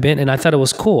 I had been, and I thought it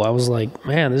was cool. I was like,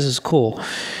 man, this is cool.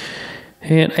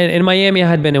 And in Miami, I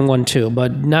had been in one too,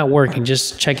 but not working,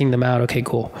 just checking them out. Okay,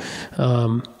 cool.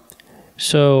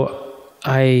 So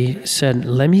I said,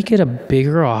 let me get a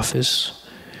bigger office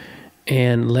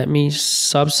and let me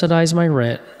subsidize my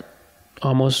rent,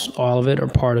 almost all of it or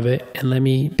part of it, and let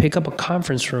me pick up a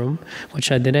conference room,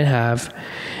 which I didn't have,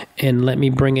 and let me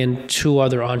bring in 2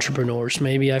 other entrepreneurs.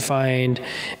 Maybe I find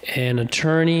an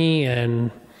attorney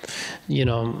and, you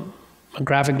know, a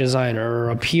graphic designer or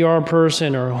a PR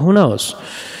person or who knows.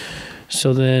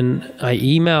 So then I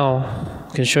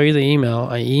can show you the email.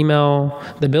 I email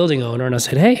the building owner and I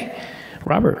said, hey,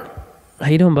 Robert, how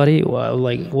you doing, buddy? Well,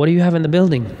 like, what do you have in the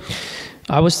building?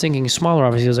 I was thinking smaller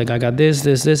office. He was like, I got this.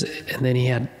 And then he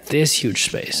had this huge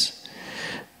space.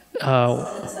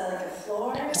 So is that like a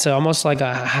floor? It's almost like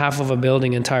a half of a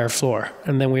building, entire floor.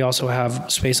 And then we also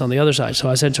have space on the other side. So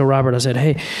I said to Robert, I said,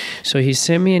 hey, so he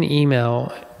sent me an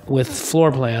email with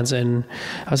floor plans. And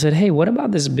I said, hey, what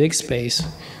about this big space?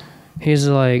 He's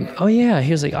like, oh yeah.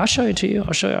 He was like, I'll show it to you.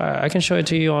 I can show it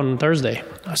to you on Thursday.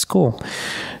 That's cool.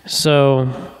 So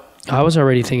I was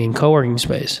already thinking co-working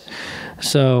space.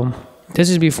 So this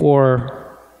is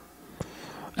before,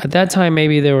 at that time,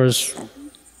 maybe there was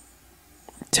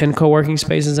 10 co-working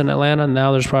spaces in Atlanta.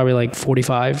 Now there's probably like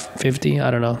 45, 50.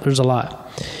 I don't know. There's a lot.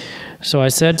 So I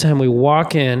said to him, we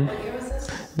walk in. What year was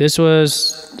this? This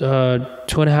was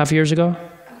 2.5 years ago.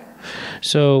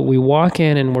 So we walk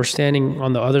in and we're standing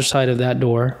on the other side of that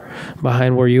door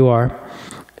behind where you are.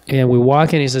 And we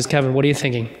walk in, he says, Kevin, what are you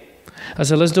thinking? I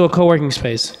said, let's do a co-working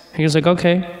space. He was like,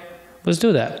 okay, let's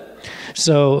do that.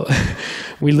 So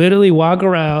we literally walk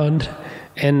around,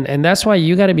 and that's why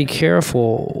you got to be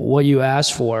careful what you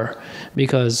ask for,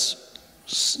 because,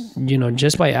 you know,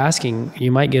 just by asking,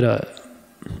 you might get a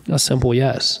simple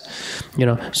yes, you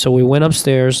know. So we went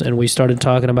upstairs and we started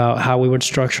talking about how we would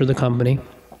structure the company.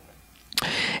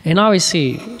 And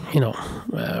obviously, you know,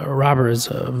 Robert is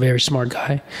a very smart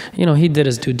guy. You know, he did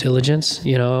his due diligence.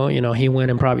 You know, he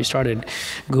went and probably started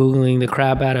Googling the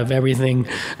crap out of everything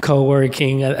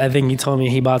co-working. I think he told me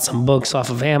he bought some books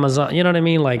off of Amazon. You know what I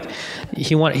mean? Like,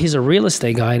 he's a real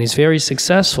estate guy and he's very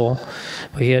successful,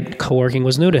 but co-working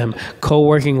was new to him.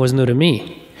 Co-working was new to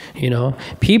me.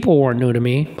 People weren't new to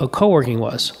me, but co-working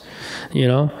was,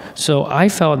 So I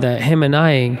felt that him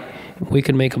and we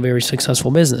could make a very successful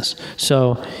business.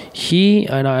 So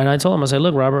I told him, I said,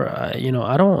 look, Robert,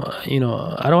 I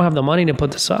don't have the money to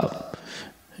put this up.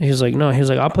 He was like, no,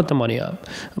 I'll put the money up.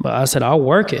 But I said, I'll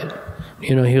work it.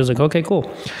 He was like, okay,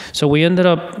 cool. So we ended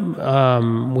up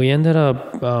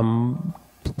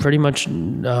pretty much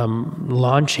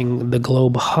launching the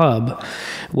Globe Hub,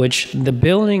 which the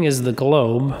building is the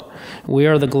Globe. We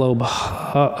are the Globe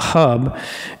Hub,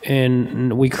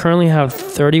 and we currently have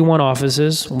 31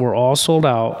 offices. We're all sold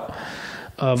out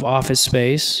of office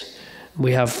space.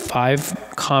 We have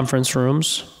 5 conference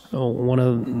rooms, one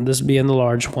of this being the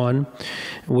large one.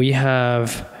 We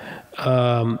have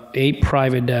 8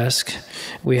 private desks.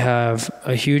 We have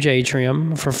a huge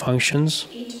atrium for functions.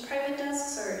 8 private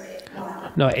desks or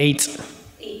 1? No, 8.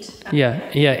 8. Yeah,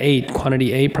 8.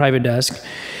 Quantity 8 private desks.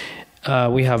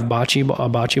 We have a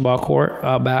bocce ball court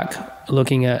out back,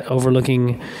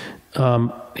 overlooking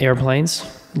airplanes,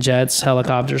 jets,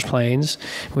 helicopters, planes.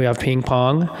 We have ping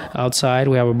pong outside.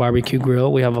 We have a barbecue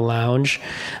grill. We have a lounge,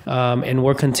 and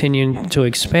we're continuing to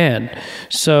expand.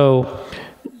 So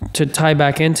to tie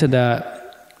back into that,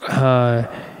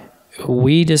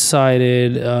 we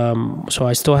decided, so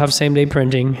I still have same day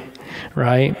printing,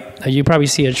 right? You probably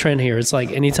see a trend here. It's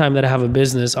like anytime that I have a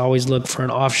business, I always look for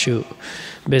an offshoot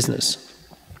business.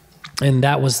 And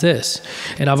that was this.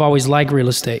 And I've always liked real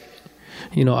estate.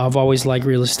 I've always liked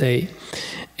real estate.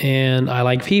 And I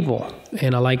like people.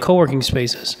 And I like co-working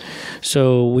spaces.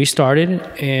 So we started,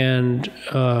 and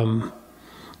I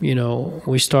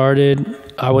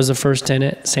was the first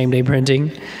tenant, same day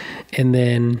printing. And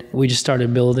then we just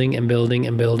started building and building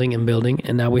and building and building.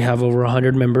 And now we have over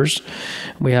 100 members.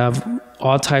 We have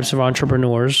all types of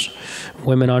entrepreneurs,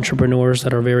 women entrepreneurs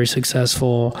that are very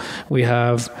successful. We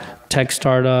have tech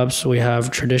startups. We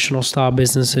have traditional style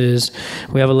businesses.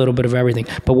 We have a little bit of everything.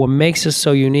 But what makes us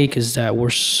so unique is that we're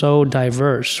so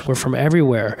diverse. We're from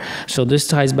everywhere. So this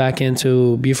ties back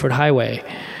into Buford Highway.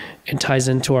 It ties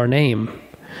into our name.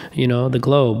 The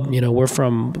Globe. We're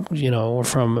from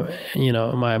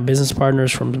my business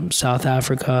partners from South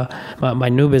Africa. My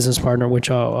new business partner, which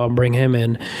I'll bring him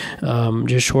in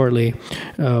just shortly.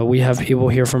 We have people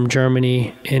here from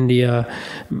Germany, India,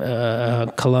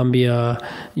 Colombia,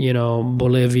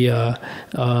 Bolivia,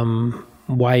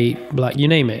 white, black, you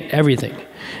name it, everything.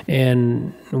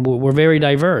 And we're very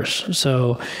diverse.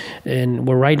 So, and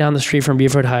we're right down the street from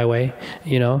Buford Highway,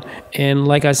 and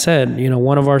like I said,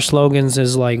 one of our slogans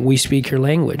is like, we speak your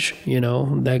language.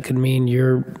 That could mean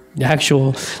your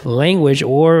actual language,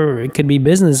 or it could be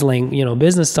business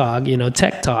business talk,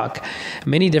 tech talk,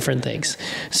 many different things.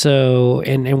 So,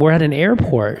 and we're at an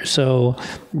airport. So,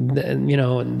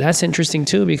 that's interesting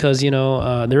too, because,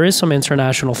 there is some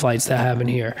international flights that happen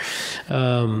here.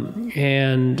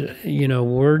 And,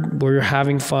 we're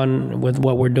having fun with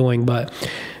what we're doing, but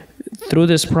through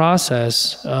this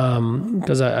process,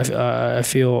 because I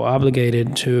feel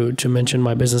obligated to mention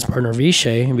my business partner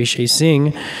Vishay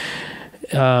Singh,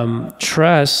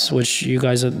 Tress, which you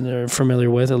guys are familiar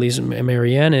with, at least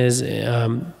Marianne is. I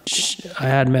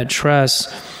had met Tress.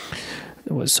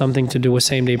 It was something to do with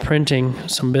same day printing,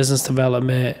 some business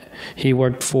development. He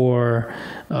worked for,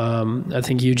 I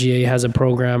think UGA has a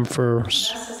program for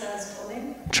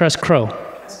Tress Crow.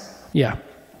 Yeah.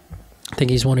 I think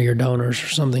he's one of your donors or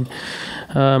something.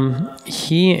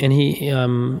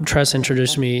 Tress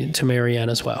introduced me to Marianne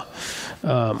as well.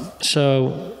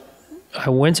 So I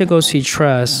went to go see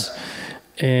Tress,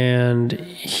 and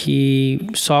he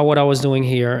saw what I was doing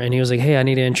here, and he was like, hey, I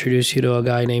need to introduce you to a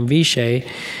guy named Vishay.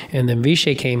 And then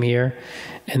Vishay came here,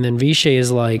 and then Vishay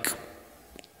is like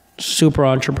super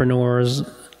entrepreneurs,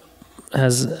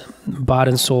 has bought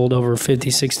and sold over 50,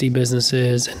 60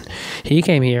 businesses. And he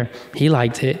came here. He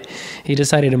liked it. He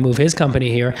decided to move his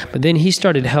company here. But then he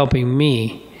started helping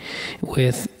me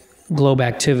with Globe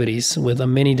activities, with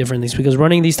many different things, because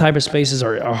running these type of spaces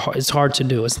it's hard to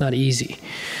do. It's not easy.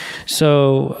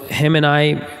 So him and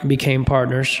I became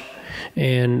partners,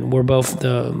 and we're both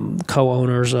the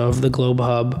co-owners of the Globe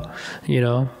Hub,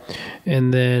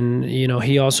 and then,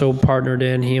 he also partnered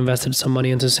he invested some money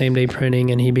into same day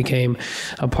printing, and he became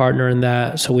a partner in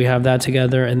that. So we have that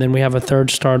together. And then we have a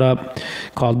third startup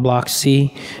called Block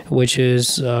C, which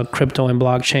is a crypto and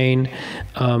blockchain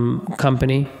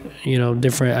company,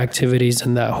 different activities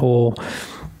in that whole,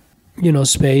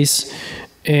 space.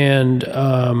 And,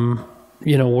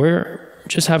 we're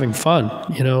just having fun,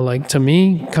 like, to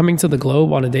me, coming to the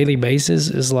Globe on a daily basis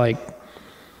is like,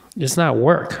 it's not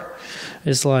work.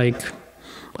 It's like,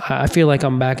 I feel like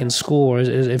I'm back in school.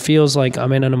 It feels like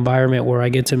I'm in an environment where I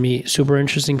get to meet super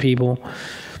interesting people,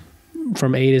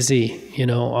 from A to Z,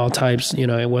 all types,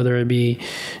 whether it be,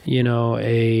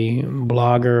 a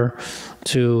blogger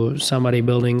to somebody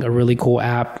building a really cool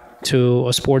app, to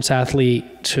a sports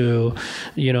athlete, to,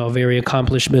 a very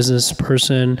accomplished business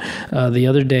person. The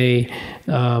other day,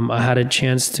 I had a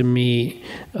chance to meet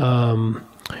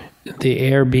the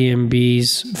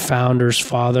Airbnb's founder's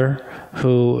father,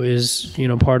 who is,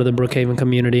 part of the Brookhaven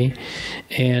community.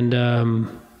 And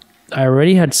I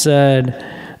already had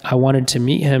said I wanted to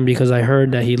meet him because I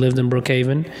heard that he lived in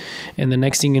Brookhaven. And the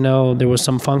next thing you know, there was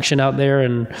some function out there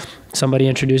and somebody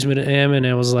introduced me to him, and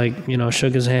it was like,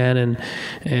 shook his hand,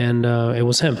 and it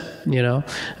was him, not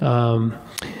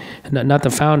the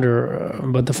founder,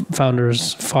 but the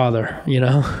founder's father,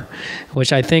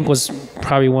 which I think was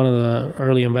probably one of the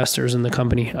early investors in the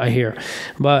company, I hear.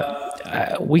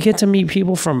 But we get to meet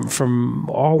people from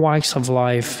all walks of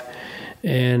life,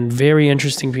 and very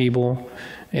interesting people.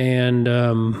 And,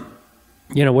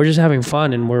 we're just having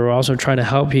fun, and we're also trying to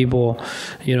help people,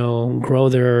 grow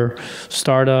their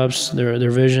startups,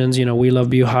 their visions. We love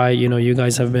Bu High. You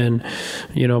guys have been,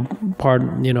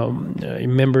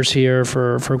 members here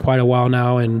for quite a while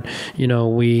now. And,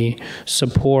 we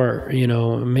support,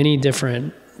 many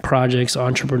different projects,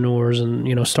 entrepreneurs,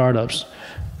 and, startups.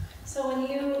 So when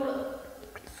you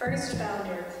first found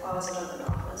your closet of an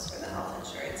office for the health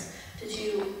insurance, did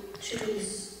you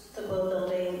choose the Glow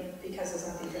building because it's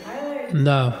on Beacon Highway?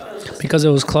 No, because it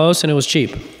was close and it was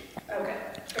cheap. Okay.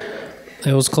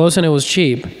 It was close and it was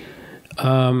cheap.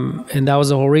 And that was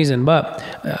the whole reason. But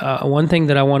one thing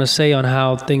that I want to say on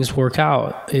how things work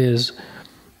out is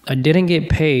I didn't get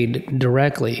paid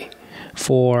directly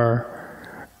for...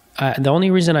 the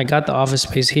only reason I got the office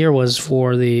space here was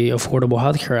for the Affordable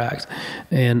Health Care Act,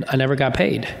 and I never got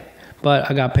paid, but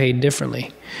I got paid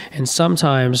differently. And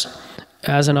sometimes,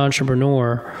 as an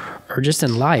entrepreneur, or just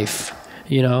in life,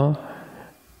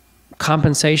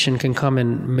 compensation can come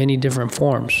in many different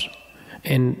forms,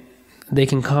 and they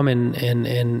can come and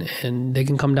they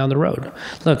can come down the road.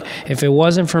 Look, if it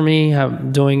wasn't for me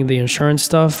doing the insurance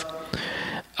stuff,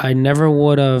 I never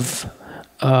would have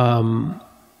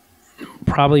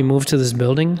probably moved to this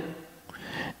building.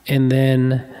 And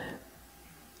then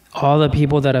all the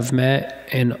people that I've met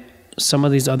and some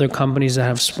of these other companies that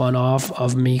have spun off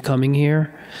of me coming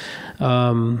here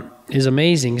is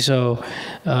amazing. So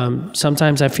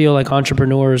sometimes I feel like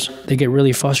entrepreneurs, they get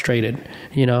really frustrated,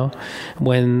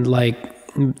 when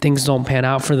things don't pan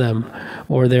out for them,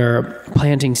 or they're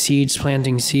planting seeds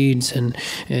and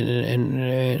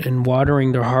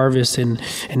watering their harvest, and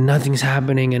nothing's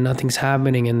happening, and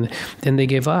then they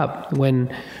give up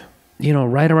when,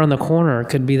 right around the corner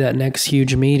could be that next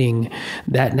huge meeting,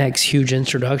 that next huge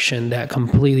introduction that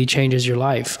completely changes your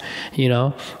life,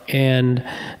 and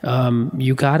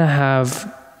you gotta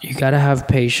have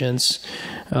patience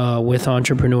with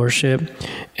entrepreneurship.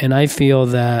 And I feel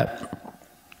that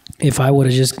if I would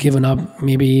have just given up,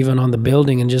 maybe even on the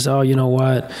building, and just, you know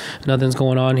what, nothing's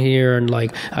going on here, and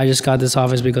I just got this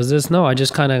office because this. No, I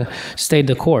just kind of stayed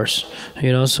the course,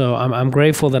 So I'm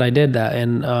grateful that I did that,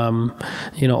 and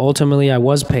ultimately I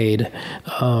was paid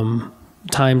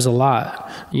times a lot,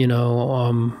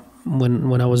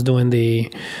 when I was doing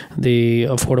the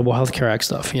Affordable Health Care Act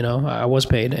stuff, I was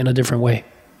paid in a different way.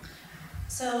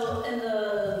 So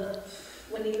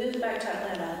when you moved back to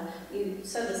Atlanta, you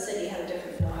said the city had a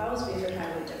different feel. How was Beaufort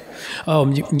Highway different? Oh,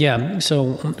 yeah.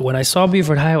 So when I saw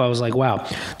Beaufort Highway, I was like, wow.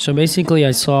 So basically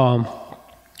I saw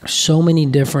so many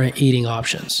different eating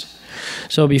options.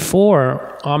 So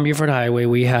before, on Beaufort Highway,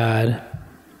 we had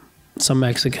some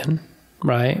Mexican,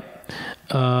 right?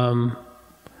 Some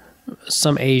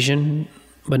Asian,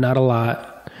 but not a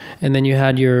lot. And then you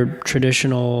had your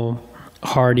traditional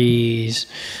Hardee's,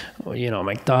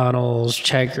 McDonald's,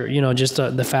 Checker, just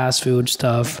the fast food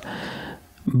stuff.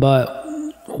 But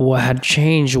what had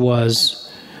changed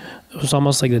was it was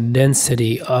almost like the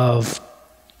density of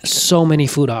so many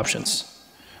food options.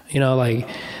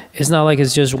 It's not like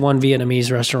it's just one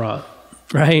Vietnamese restaurant,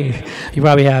 right? You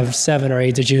probably have 7 or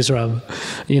 8 to choose from.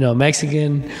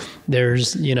 Mexican,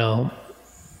 there's,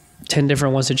 10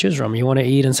 different ones to choose from. You want to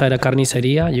eat inside a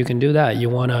carniceria, you can do that. You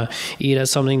want to eat at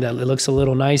something that looks a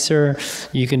little nicer,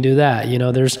 you can do that.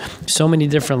 There's so many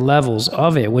different levels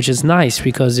of it, which is nice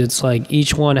because it's like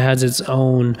each one has its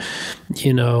own,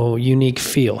 unique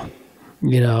feel.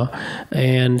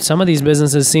 And some of these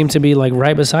businesses seem to be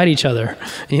right beside each other,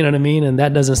 you know what I mean? And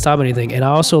that doesn't stop anything. And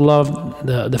I also love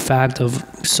the fact of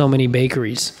so many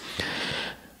bakeries.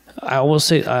 I will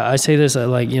say, I say this, I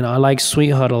like Sweet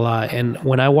Hut a lot. And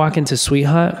when I walk into Sweet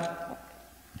Hut,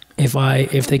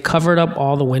 if they covered up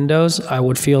all the windows, I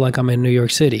would feel like I'm in New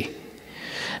York City.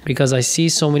 because I see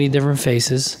so many different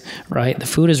faces, right? The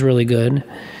food is really good,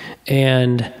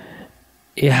 and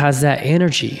it has that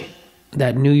energy,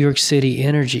 that New York City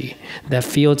energy, that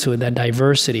feel to it, that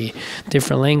diversity,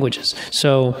 different languages.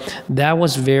 So that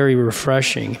was very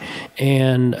refreshing.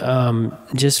 And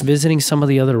just visiting some of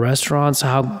the other restaurants,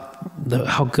 how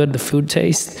good the food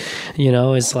tastes,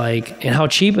 it's like, and how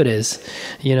cheap it is,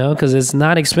 because it's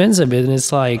not expensive. And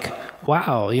it's like,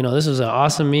 wow, this is an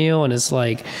awesome meal, and it's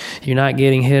like you're not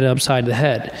getting hit upside the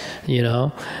head,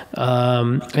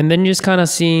 and then just kind of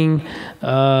seeing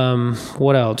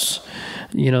what else,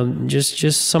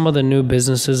 just some of the new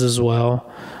businesses as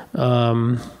well,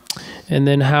 and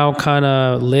then how kind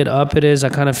of lit up it is. I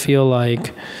kind of feel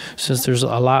like since there's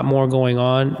a lot more going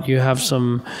on, you have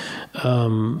some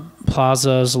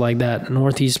plazas like that not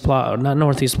Northeast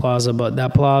Plaza, but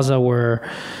that plaza where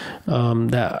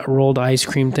that rolled ice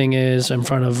cream thing is in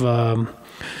front of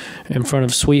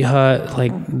Sweet Hut.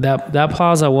 Like that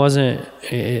plaza wasn't,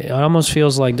 it almost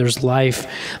feels like there's life,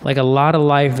 like a lot of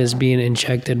life is being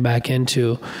injected back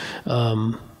into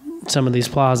some of these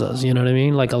plazas, you know what I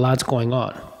mean? Like a lot's going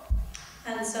on.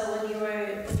 And so when you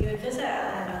would visit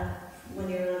Atlanta, when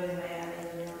you were living in Miami,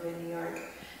 when you were in New York,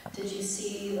 did you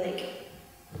see like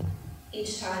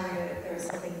each time there was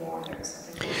something more, there was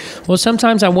something more? Well,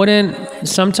 sometimes I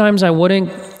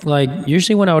wouldn't, like,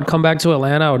 usually when I would come back to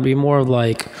Atlanta, I would be more of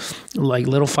like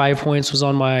Little 5 Points was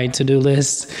on my to-do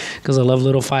list, because I love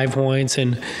Little 5 Points,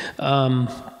 and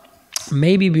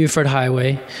maybe Buford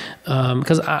Highway,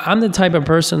 because I'm the type of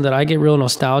person that I get real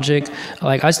nostalgic.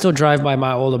 Like, I still drive by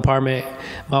my old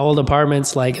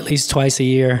apartments like at least twice a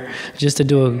year just to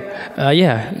do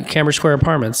Cambridge Square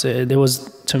Apartments. It was,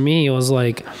 to me, it was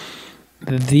like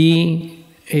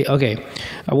okay,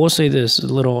 I will say this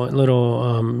little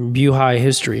Buhai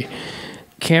history.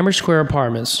 Cambridge Square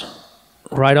Apartments,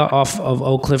 right off of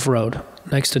Oak Cliff Road,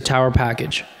 next to Tower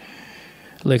Package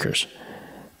Liquors.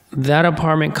 That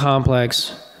apartment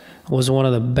complex was one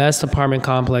of the best apartment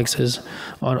complexes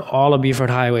on all of Buford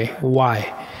Highway.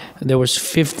 Why? There was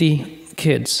 50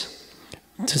 kids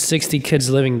to 60 kids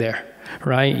living there,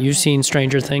 right? You've seen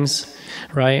Stranger Things,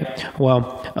 right? Well,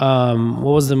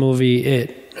 what was the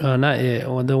movie? Not It,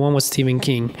 the one with Stephen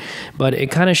King. But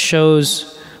it kind of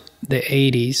shows the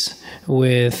 80s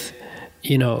with,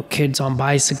 kids on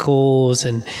bicycles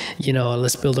and,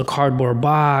 let's build a cardboard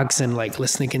box and like,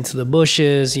 let's sneak into the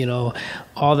bushes,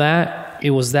 all that. It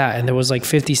was that. And there was like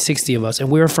 50, 60 of us. And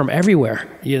we were from everywhere.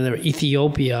 There were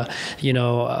Ethiopia,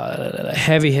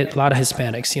 heavy hit, a lot of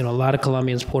Hispanics, a lot of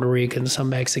Colombians, Puerto Ricans, some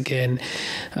Mexican.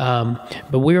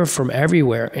 But we were from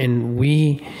everywhere. And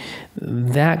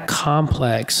that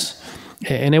complex,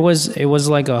 and it was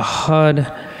like a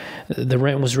HUD. The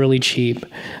rent was really cheap,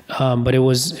 but it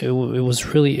was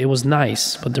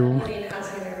nice. But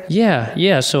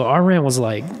so our rent was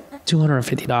like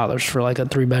 $250 for like a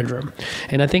 3-bedroom,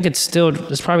 and I think it's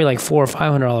probably like $400 or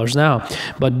 $500 now.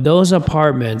 But those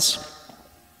apartments,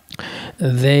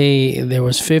 there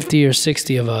was 50 or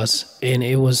 60 of us, and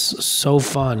it was so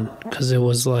fun because it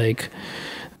was like,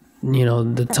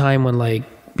 the time when like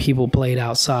people played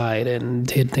outside and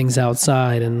did things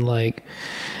outside, and like,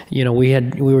 we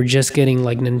were just getting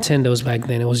like Nintendos back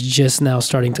then. It was just now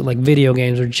starting to, like, video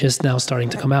games were just now starting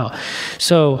to come out.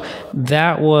 So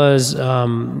that was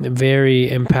very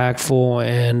impactful,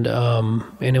 and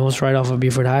it was right off of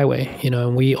Buford Highway,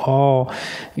 and we all,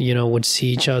 would see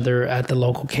each other at the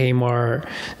local Kmart,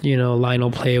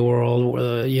 Lionel Play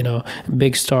World,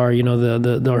 Big Star,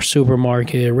 our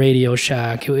supermarket, Radio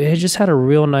Shack. It just had a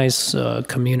real nice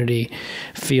community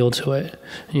feel to it,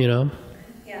 Yeah.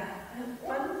 I have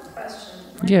one question.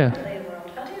 Yeah.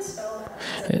 How do you spell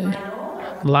that? Is it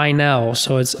Lionel? Lionel.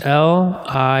 So it's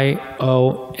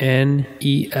Lionel.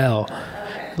 Okay.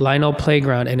 Lionel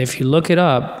Playground. And if you look it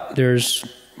up,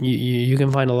 you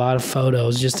can find a lot of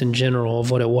photos just in general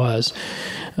of what it was.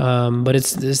 But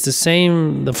it's the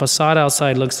same. The facade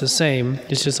outside looks the same.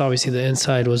 It's just obviously the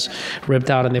inside was ripped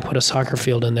out and they put a soccer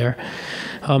field in there.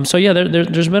 So yeah,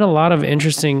 there's been a lot of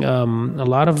interesting, a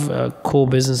lot of cool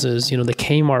businesses. The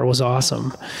Kmart was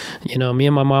awesome. Me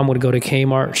and my mom would go to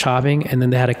Kmart shopping, and then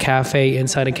they had a cafe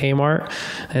inside of Kmart,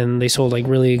 and they sold like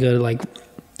really good like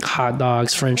hot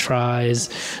dogs, French fries,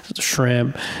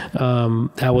 shrimp.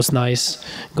 That was nice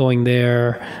going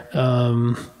there.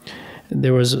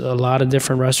 There was a lot of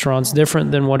different restaurants,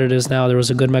 different than what it is now. There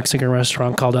was a good Mexican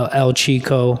restaurant called El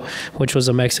Chico, which was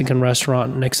a Mexican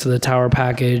restaurant next to the Tower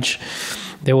Package.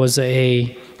 There was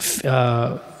a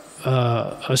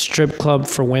strip club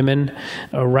for women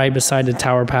right beside the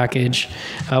Tower Package,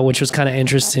 which was kind of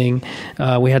interesting.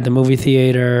 We had the movie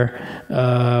theater.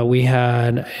 We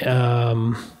had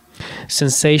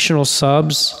Sensational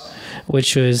Subs,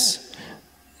 which is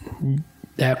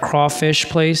that crawfish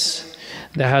place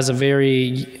that has a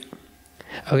very,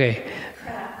 okay.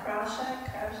 Crab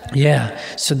shack. Yeah,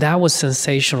 so that was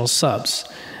Sensational Subs.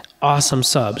 Awesome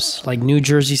subs, like New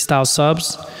Jersey style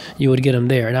subs, you would get them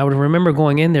there. And I would remember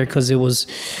going in there because it was,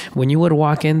 when you would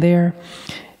walk in there,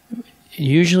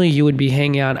 usually you would be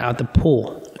hanging out at the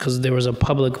pool because there was a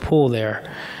public pool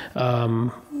there.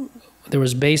 There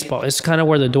was baseball. It's kind of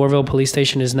where the Dorville police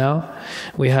station is now.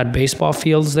 We had baseball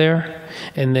fields there,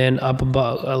 and then up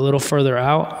above, a little further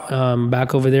out,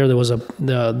 back over there, there was it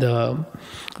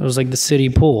was like the city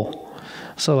pool.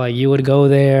 So like you would go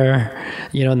there,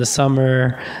 you know, in the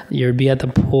summer, you'd be at the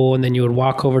pool, and then you would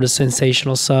walk over to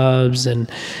Sensational Subs, and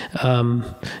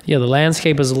yeah, the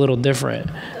landscape is a little different.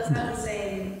 Does it have the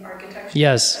same architecture?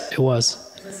 Yes, it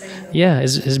was. The same. Yeah,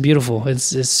 it's beautiful. It's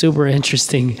super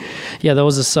interesting. Yeah, that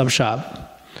was a sub shop.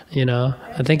 You know,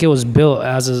 I think it was built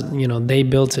as a, you know, they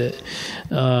built it.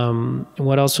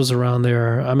 What else was around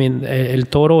there? I mean, El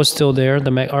Toro is still there.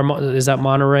 Is that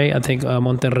Monterey? I think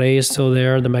Monterrey is still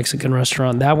there. The Mexican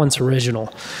restaurant. That one's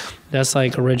original. That's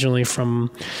like originally from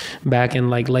back in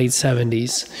like late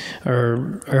 70s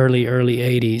or early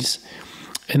 80s.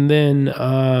 And then,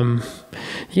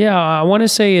 yeah, I want to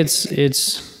say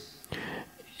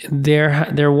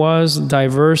there was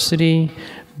diversity,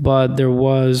 but there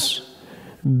was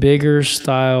bigger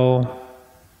style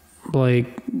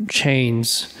like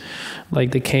chains, like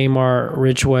the Kmart,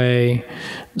 Ridgeway,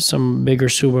 some bigger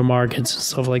supermarkets and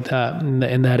stuff like that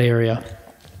in that area.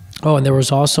 Oh, and there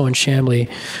was also in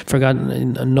Chambly, forgot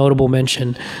a notable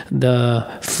mention, the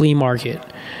flea market,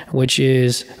 which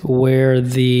is where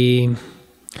the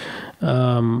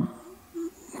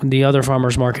other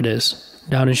farmers market is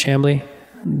down in Chambly.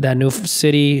 That new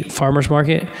city farmers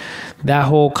market, that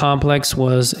whole complex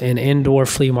was an indoor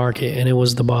flea market, and it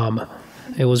was the bomb.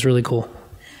 It was really cool.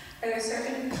 Are there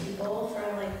certain people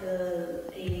from like the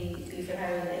 80s, Beeford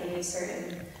Highway, the 80s,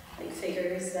 certain like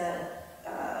figures that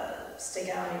stick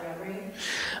out in your memory?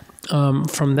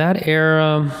 From that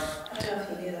era, I don't know if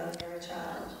you knew that when you were a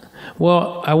child.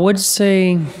 well, I would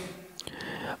say,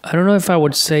 I don't know if I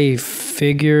would say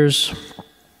figures.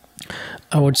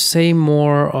 I would say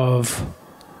more of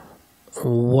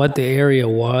what the area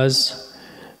was,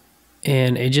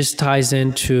 and it just ties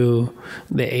into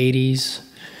the 80s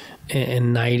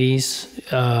and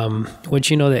 90s,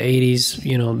 which, you know, the 80s,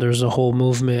 you know, there's a whole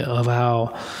movement of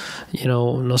how, you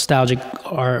know, nostalgic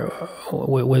art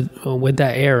with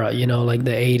that era, you know, like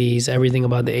the 80s, everything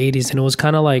about the 80s. And it was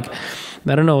kind of like,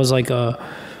 I don't know, it was like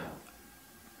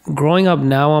growing up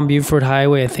now on Buford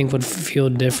Highway, I think would feel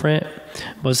different.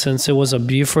 But since it was a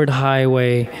Buford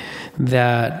Highway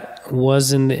that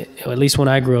was in the, at least when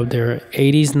I grew up there,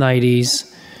 80s,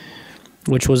 90s,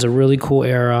 which was a really cool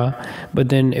era. But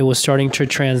then it was starting to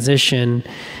transition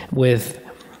with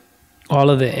all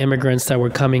of the immigrants that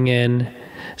were coming in.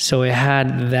 So it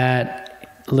had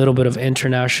that little bit of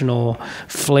international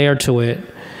flair to it.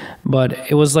 But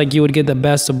it was like you would get the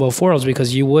best of both worlds,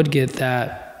 because you would get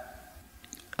that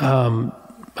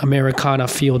Americana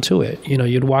feel to it. You know,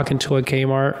 you'd walk into a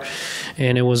Kmart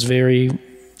and it was very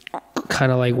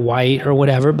kind of like white or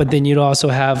whatever, but then you'd also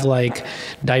have like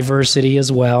diversity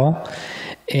as well.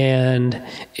 And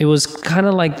it was kind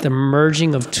of like the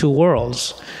merging of two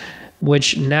worlds,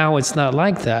 which now it's not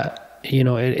like that. You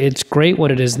know, it's great what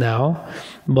it is now,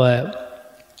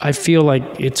 but I feel like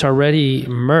it's already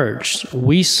merged.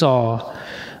 We saw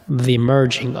the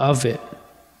merging of it.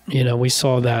 You know, we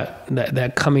saw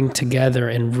that coming together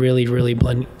and really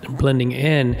blending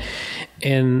in.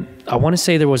 And I want to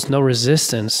say there was no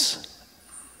resistance.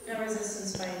 No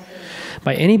resistance by who?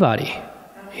 By anybody.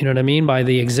 You know what I mean? By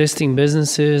the existing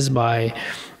businesses, by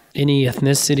any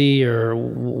ethnicity or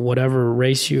whatever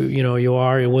race you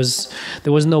are. There was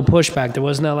no pushback. There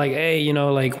was not like, hey, you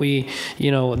know, like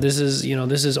this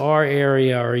is our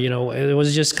area, or, you know, it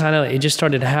was just kind of, it just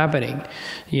started happening,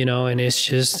 you know, and it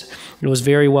was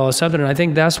very well accepted. And I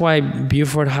think that's why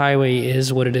Buford Highway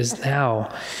is what it is now,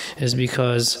 is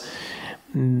because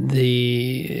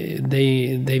they've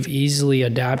easily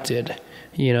adapted,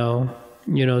 you know,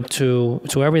 to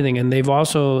everything. And they've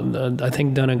also, I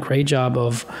think, done a great job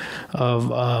of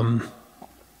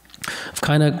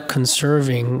kind of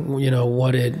conserving, you know,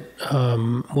 what it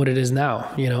is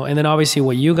now, you know. And then obviously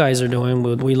what you guys are doing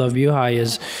with We Love Buhai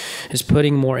is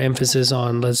putting more emphasis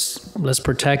on let's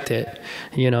protect it,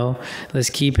 let's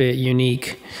keep it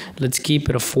unique, let's keep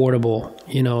it affordable,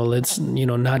 let's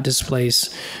not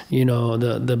displace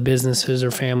the businesses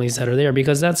or families that are there,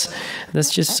 because that's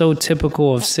just so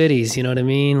typical of cities. You know what I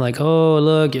mean? Like, oh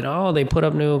look, they put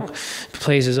up new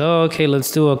places. Oh, okay,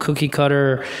 let's do a cookie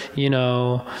cutter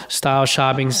style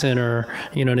shopping center.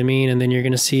 You know what I mean? And then you're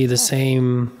gonna see the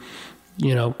same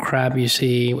crap you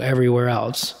see everywhere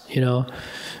else.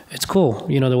 It's cool,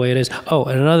 the way it is. Oh,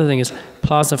 and another thing is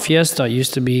Plaza Fiesta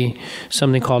used to be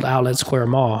something called Outlet Square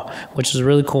Mall, which is a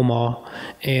really cool mall.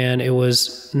 And it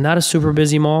was not a super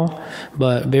busy mall,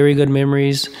 but very good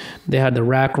memories. They had the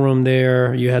Rack Room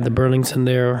there. You had the Burlington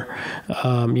there.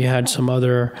 You had some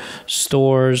other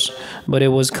stores, but it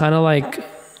was kind of like,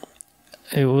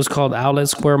 it was called Outlet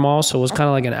Square Mall, so it was kind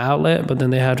of like an outlet, but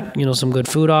then they had, some good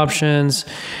food options,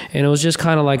 and it was just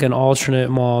kind of like an alternate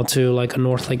mall to like a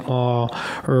North Lake Mall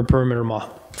or a Perimeter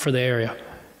Mall for the area.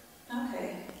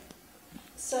 Okay.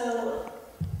 So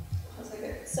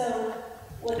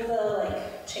with the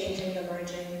changing, the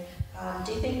merging,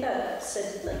 do you think that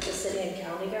the city and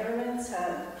county governments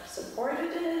have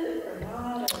supported it or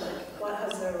not, or what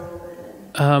has their role been in?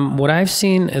 What I've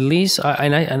seen, at least,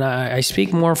 I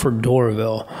speak more for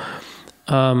Doraville.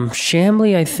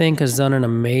 Chamblee, I think, has done an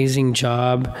amazing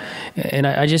job, and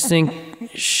I just think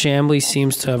Chamblee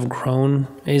seems to have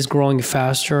is growing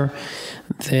faster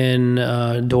than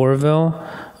Doraville.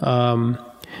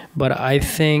 But I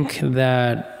think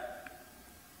that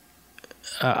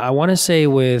I want to say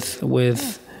with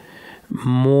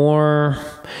more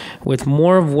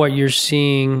of what you're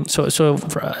seeing.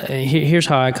 Here's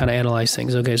how I kind of analyze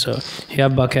things. Okay, so you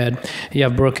have Buckhead, you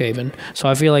have Brookhaven. So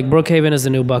I feel like Brookhaven is the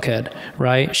new Buckhead,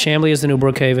 right? Chamblee is the new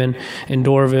Brookhaven, and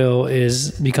Doraville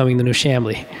is becoming the new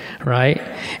Chamblee, right?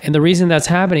 And the reason that's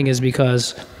happening is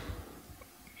because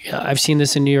I've seen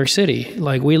this in New York City.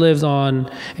 Like, we lived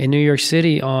in New York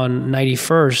City on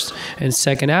 91st and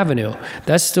 2nd Avenue.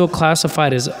 That's still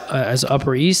classified as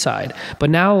Upper East Side. But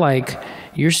now,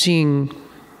 you're seeing,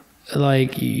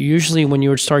 usually when you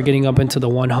would start getting up into the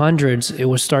 100s, it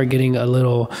would start getting a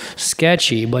little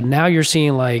sketchy. But now you're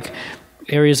seeing,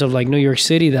 areas of, New York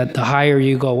City that the higher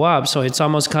you go up. So it's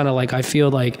almost kind of I feel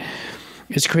like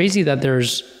it's crazy that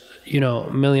there's,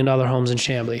 $1 million homes in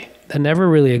Chamblee that never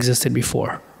really existed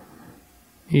before.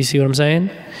 You see what I'm saying?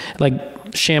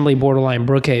 Chamblee, borderline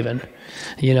Brookhaven,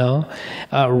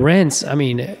 rents. I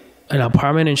mean, an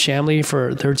apartment in Chamblee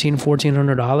for $1,300,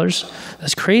 $1,400.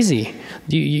 That's crazy.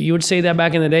 You would say that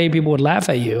back in the day, people would laugh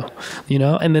at you,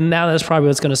 And then now that's probably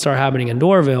what's going to start happening in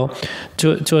Doraville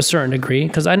to a certain degree,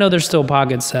 because I know there's still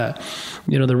pockets that,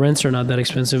 the rents are not that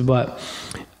expensive, but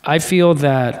I feel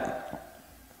that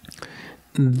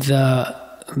the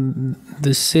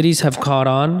cities have caught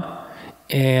on,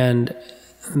 and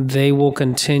they will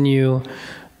continue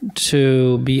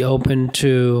to be open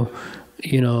to,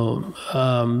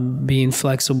 being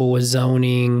flexible with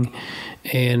zoning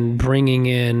and bringing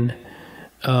in,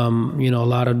 a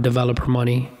lot of developer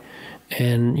money.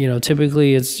 And,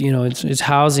 typically it's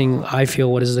housing, I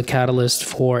feel, what is the catalyst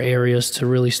for areas to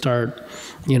really start,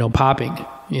 popping,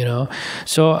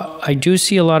 So I do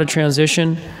see a lot of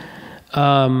transition.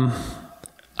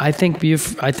 I think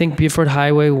Buford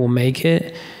Highway will make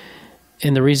it,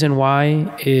 and the reason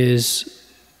why is,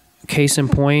 case in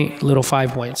point, Little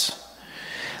Five Points.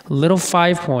 Little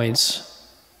Five Points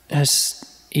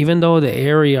has, even though the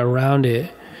area around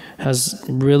it has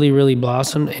really, really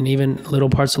blossomed, and even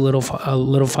little parts of Little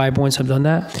Five Points have done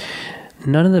that,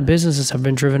 none of the businesses have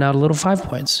been driven out of Little Five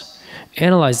Points.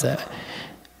 Analyze that.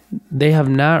 They have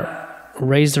not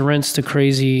raised the rents to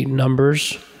crazy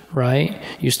numbers, right?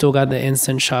 You still got the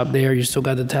instant shop there. You still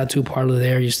got the tattoo parlor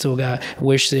there. You still got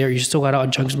Wish there. You still got all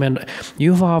Junction.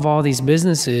 You have all these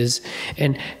businesses,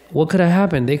 and what could have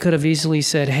happened? They could have easily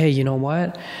said, "Hey, you know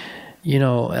what?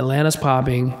 Atlanta's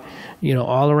popping.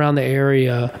 All around the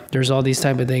area, there's all these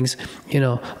type of things.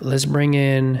 Let's bring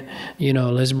in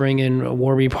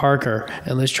Warby Parker,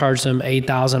 and let's charge them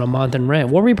 $8,000 a month in rent.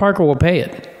 Warby Parker will pay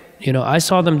it." I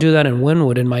saw them do that in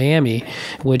Wynwood in Miami,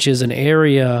 which is an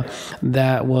area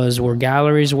that was where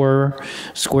galleries were,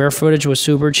 square footage was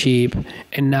super cheap,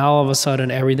 and now all of a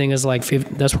sudden everything is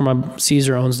that's where my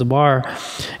Caesar owns the bar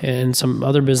and some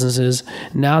other businesses.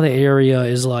 Now the area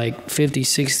is $50,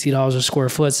 $60 a square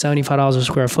foot, $75 a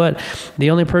square foot.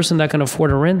 The only person that can afford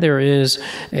to rent there is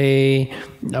a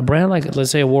brand like,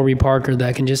 let's say, a Warby Parker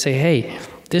that can just say, "Hey,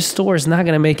 this store is not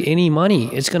going to make any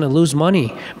money. It's going to lose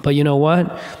money. But you know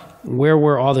what?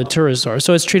 Where all the tourists are."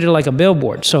 So it's treated like a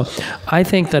billboard. So I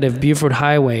think that if Buford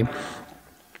Highway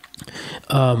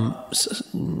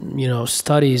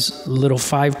studies little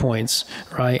 5 points,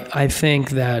 right? I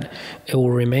think that it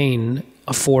will remain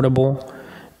affordable,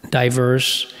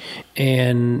 diverse,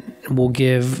 and will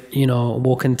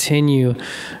continue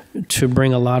to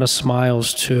bring a lot of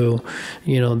smiles to,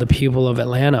 the people of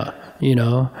Atlanta,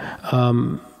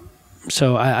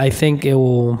 So I think it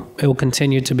will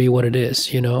continue to be what it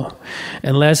is,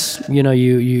 unless,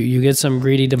 you get some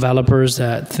greedy developers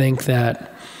that think that,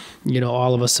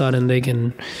 all of a sudden they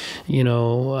can,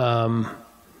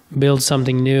 build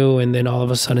something new and then all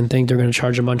of a sudden think they're going to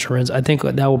charge a bunch of rents. I think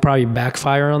that will probably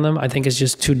backfire on them. I think it's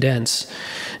just too dense,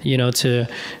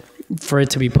 for it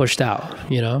to be pushed out,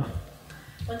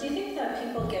 What do you think that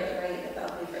people get right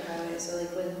about Beaufort Highway? So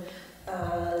like when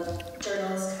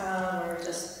journalists come or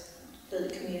just the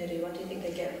community, what do you think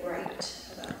they get right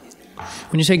about Beaufort Highway?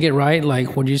 When you say get right,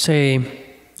 like, when you say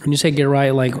get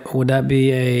right, like, would that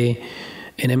be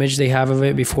an image they have of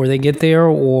it before they get there,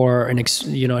 or an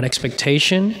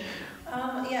expectation?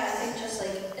 Yeah, I think just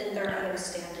like in their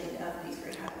understanding of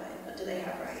Beaufort Highway, what do they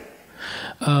have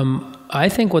right? I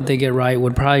think what they get right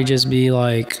would probably just be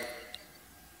like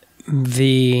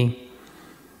the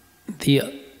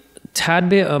tad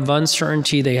bit of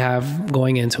uncertainty they have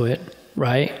going into it,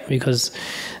 right? Because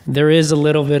there is a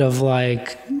little bit of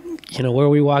like, where are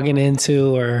we walking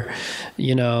into, or,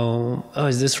 oh,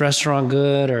 is this restaurant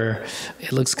good, or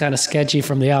it looks kind of sketchy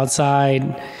from the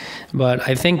outside. But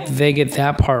I think they get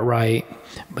that part right.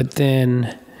 But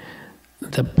then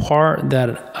the part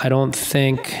that I don't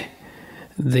think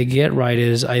they get right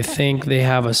is, I think they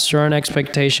have a certain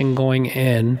expectation going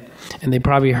in, and they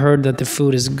probably heard that the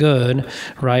food is good,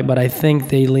 right? But I think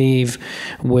they leave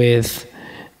with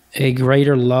a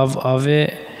greater love of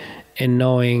it, and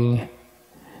knowing,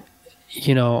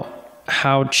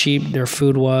 how cheap their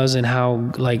food was, and how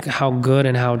good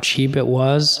and how cheap it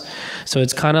was. So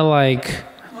it's kind of like,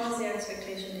 What was the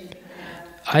expectation do you think they had?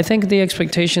 I think the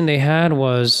expectation they had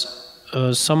was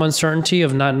some uncertainty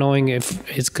of not knowing if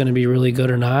it's going to be really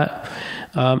good or not.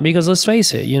 Because let's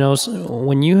face it,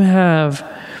 when you have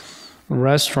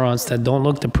restaurants that don't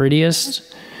look the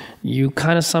prettiest, you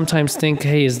kind of sometimes think,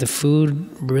 hey, is the food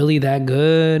really that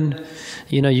good?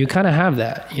 You kind of have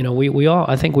that.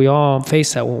 I think we all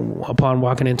face that upon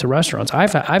walking into restaurants.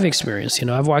 I've experienced,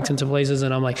 I've walked into places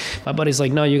and I'm like, my buddy's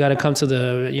like, no, you got to come to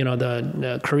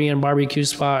the Korean barbecue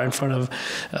spot in front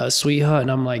of Sweet Hut.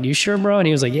 And I'm like, you sure, bro? And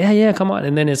he was like, yeah, come on.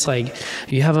 And then it's like,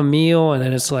 you have a meal and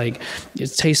then it's like, it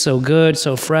tastes so good,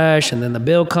 so fresh. And then the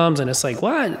bill comes and it's like,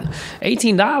 what?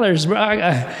 $18, bro?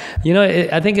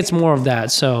 I think it's more of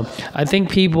that. So I think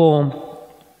people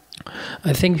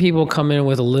come in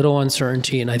with a little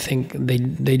uncertainty, and I think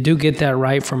they do get that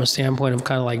right from a standpoint of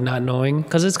kind of like not knowing,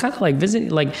 because it's kind of like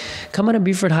coming to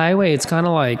Beaufort Highway. It's kind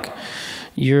of like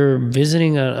you're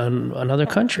visiting another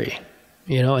country,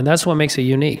 and that's what makes it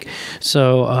unique.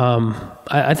 So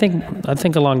I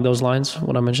think along those lines,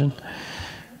 what I mentioned.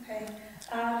 Okay.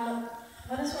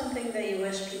 What is one thing that you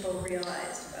wish people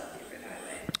realized about Beaufort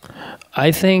Highway?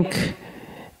 I think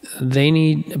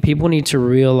people need to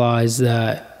realize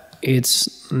that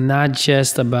it's not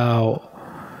just about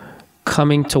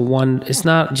coming to it's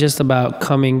not just about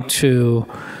coming to,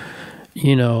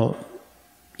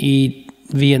 eat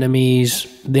Vietnamese,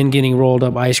 then getting rolled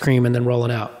up ice cream and then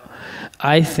rolling out.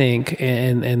 I think,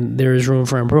 and there is room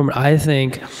for improvement. I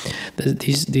think that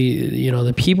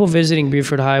the people visiting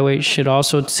Beaufort Highway should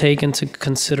also take into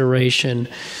consideration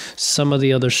some of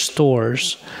the other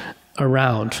stores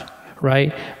around,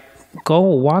 right? Go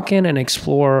walk in and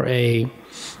explore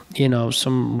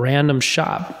some random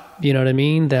shop, you know what I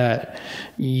mean, that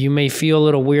you may feel a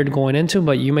little weird going into,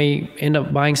 but you may end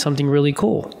up buying something really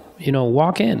cool.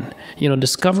 Walk in,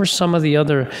 discover some of the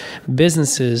other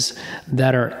businesses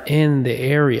that are in the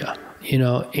area.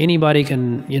 Anybody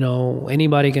can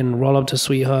roll up to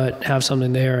Sweet Hut, have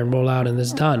something there and roll out and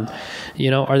it's done.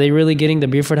 Are they really getting the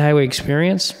Beaufort Highway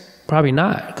experience? Probably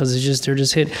not, because they're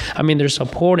just hit. I mean, they're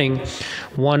supporting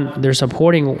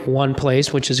one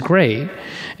place, which is great,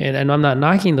 and I'm not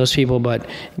knocking those people, but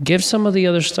give some of the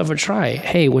other stuff a try.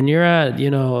 Hey, when you're at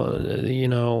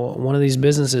one of these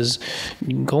businesses,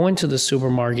 go into the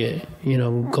supermarket,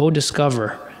 go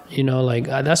discover.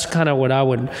 That's kind of what I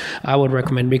would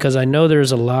recommend, because I know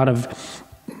there's a lot of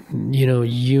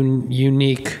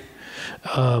unique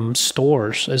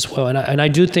stores as well, and I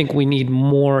do think we need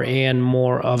more and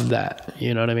more of that.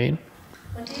 You know what I mean?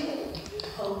 What do you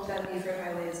hope that Beaufort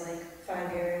Highway is like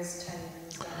 5 years, 10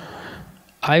 years down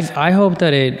the line? I hope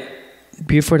that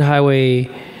Beaufort Highway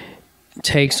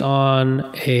takes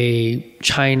on a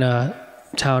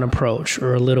Chinatown approach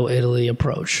or a Little Italy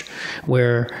approach,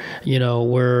 where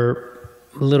we're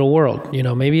little world. You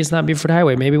know, maybe it's not Buford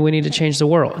Highway. Maybe we need to change the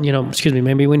world. You know, excuse me.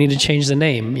 Maybe we need to change the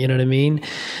name. You know what I mean?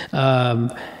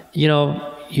 You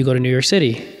know, you go to New York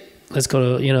City. Let's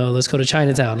go to, let's go to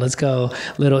Chinatown. Let's go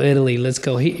Little Italy. Let's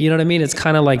go. You know what I mean? It's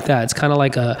kind of like that. It's kind of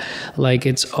like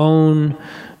its own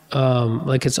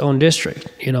district.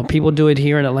 You know, people do it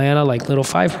here in Atlanta, like Little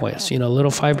Five Points. You know,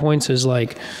 Little Five Points is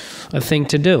like a thing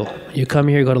to do. You come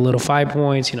here, you go to Little Five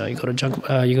Points. You know, you go to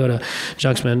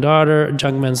Junkman's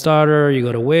Daughter. You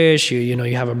go to Wish.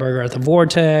 You have a burger at the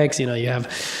Vortex. You know, you have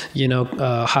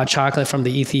hot chocolate from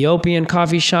the Ethiopian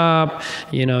coffee shop.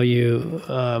 You know,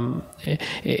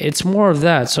 it's more of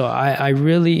that. So I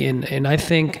really and I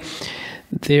think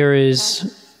there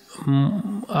is.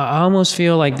 I almost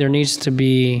feel like there needs to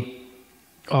be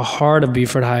a heart of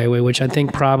Buford Highway, which I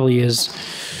think probably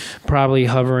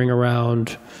hovering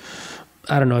around.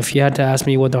 I don't know. If you had to ask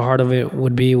me what the heart of it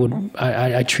would be,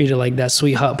 I treat it like that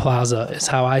Sweet Hut Plaza is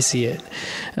how I see it.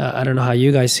 I don't know how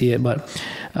you guys see it, but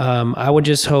I would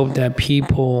just hope that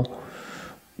people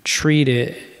treat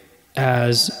it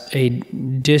as a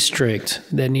district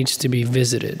that needs to be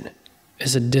visited.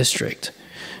 As a district,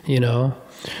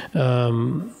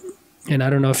 and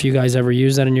I don't know if you guys ever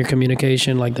use that in your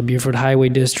communication, like the Buford Highway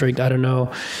District. I don't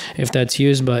know if that's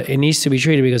used, but it needs to be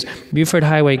treated because Buford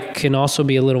Highway can also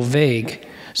be a little vague.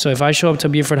 So if I show up to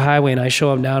Buford Highway and I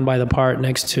show up down by the park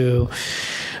next to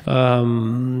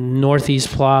Northeast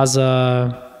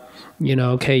Plaza,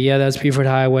 okay, yeah, that's Buford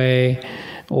Highway.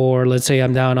 Or let's say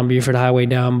I'm down on Buford Highway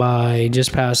down by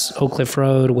just past Oak Cliff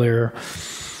Road where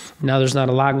now there's not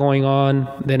a lot going on.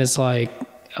 Then it's like,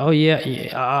 oh,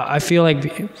 yeah, I feel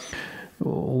like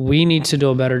we need to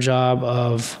do a better job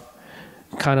of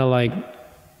kind of like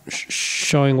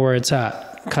showing where it's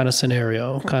at kind of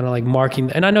scenario, kind of like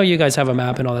marking. And I know you guys have a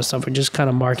map and all that stuff, but just kind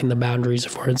of marking the boundaries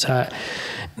of where it's at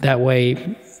that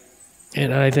way.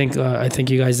 And I think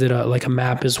you guys did a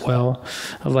map as well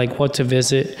of like what to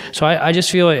visit. So I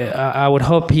just feel I would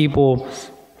hope people,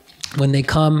 when they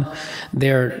come,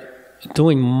 they're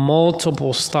doing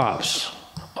multiple stops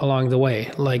along the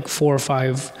way, like 4 or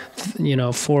 5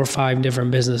 different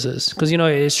businesses. Because,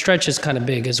 it stretches kind of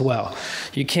big as well.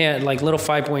 You can't, like Little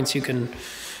Five Points, you can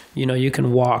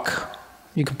walk,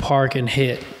 you can park and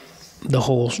hit the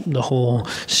whole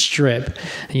strip,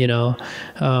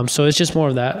 So it's just more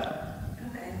of that.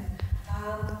 Okay.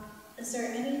 Is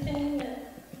there anything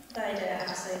that I did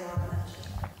ask that you want to mention?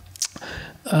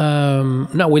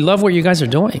 No, we love what you guys are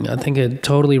doing. I think it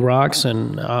totally rocks.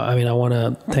 And I want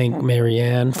to thank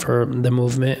Marianne for the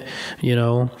movement,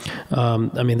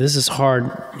 this is hard,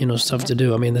 stuff to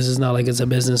do. This is not like it's a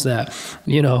business that,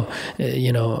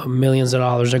 millions of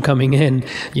dollars are coming in,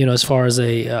 as far as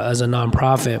a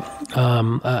nonprofit.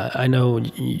 I know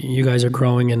you guys are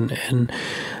growing and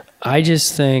I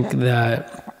just think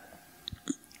that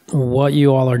what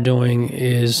you all are doing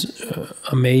is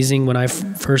amazing. When I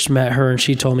first met her and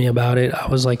she told me about it, I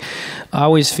was like, I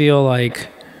always feel like,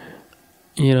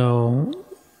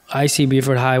 I see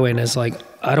Buford Highway and it's like,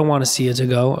 I don't want to see it to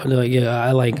go. Like, yeah,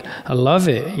 I love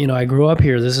it. I grew up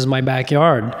here. This is my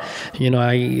backyard.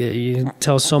 You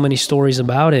tell so many stories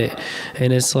about it.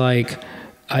 And it's like,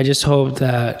 I just hope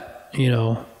that,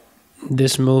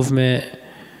 this movement,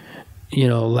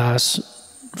 lasts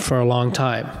for a long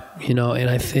time, and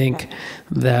I think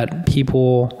that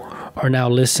people are now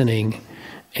listening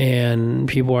and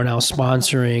people are now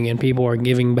sponsoring and people are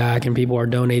giving back and people are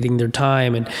donating their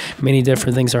time and many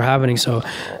different things are happening. So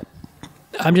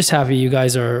I'm just happy you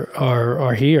guys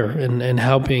are here and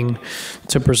helping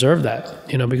to preserve that,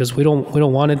 because we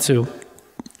don't want it to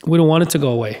go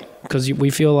away, because we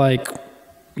feel like,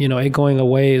 it going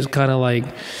away is kind of like,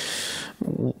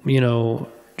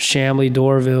 Chamblee,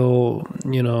 Dorville,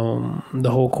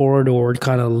 the whole corridor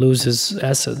kind of loses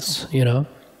essence, Who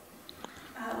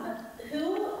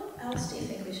else do you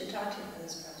think we should talk to for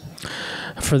this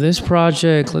project? For this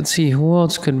project, let's see, who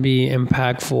else could be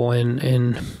impactful?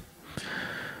 And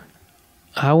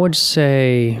I would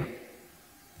say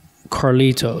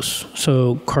Carlitos.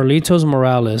 So Carlitos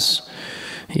Morales,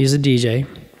 he's a DJ.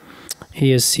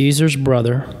 He is Caesar's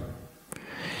brother.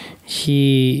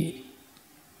 He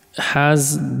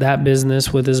has that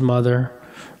business with his mother,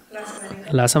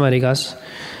 Las Americas,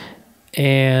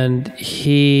 and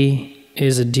he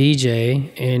is a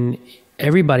DJ, and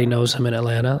everybody knows him in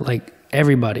Atlanta, like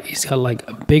everybody. He's got like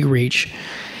a big reach,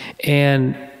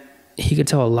 and he could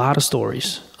tell a lot of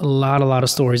stories, a lot of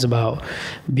stories about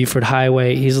Buford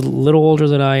Highway. He's a little older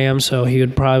than I am, so he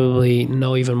would probably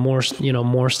know even more,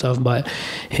 more stuff, but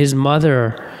his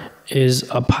mother is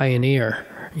a pioneer.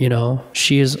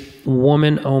 She is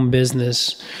woman-owned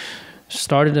business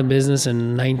started a business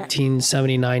in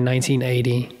 1979,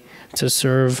 1980 to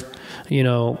serve,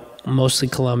 mostly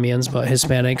Colombians, but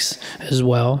Hispanics as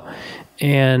well.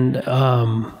 And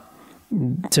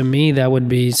to me, that would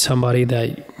be somebody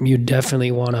that you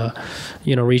definitely want to,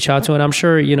 reach out to. And I'm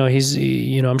sure,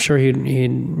 I'm sure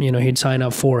he'd sign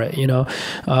up for it,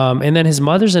 and then his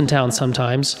mother's in town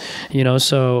sometimes,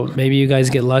 so maybe you guys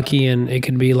get lucky and it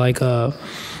could be like a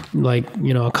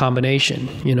combination,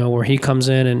 where he comes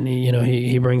in and,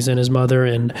 he brings in his mother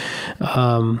and,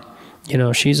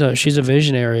 she's a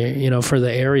visionary, for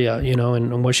the area,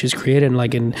 and what she's created. And I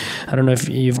don't know if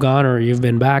you've gone or you've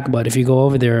been back, but if you go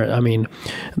over there, I mean,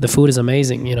 the food is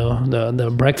amazing.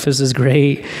 The breakfast is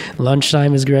great,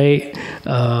 lunchtime is great.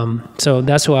 So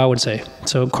that's what I would say.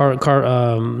 So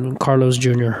Carlos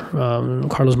Jr.,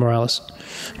 Carlos Morales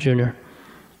Jr.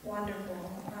 Wonderful.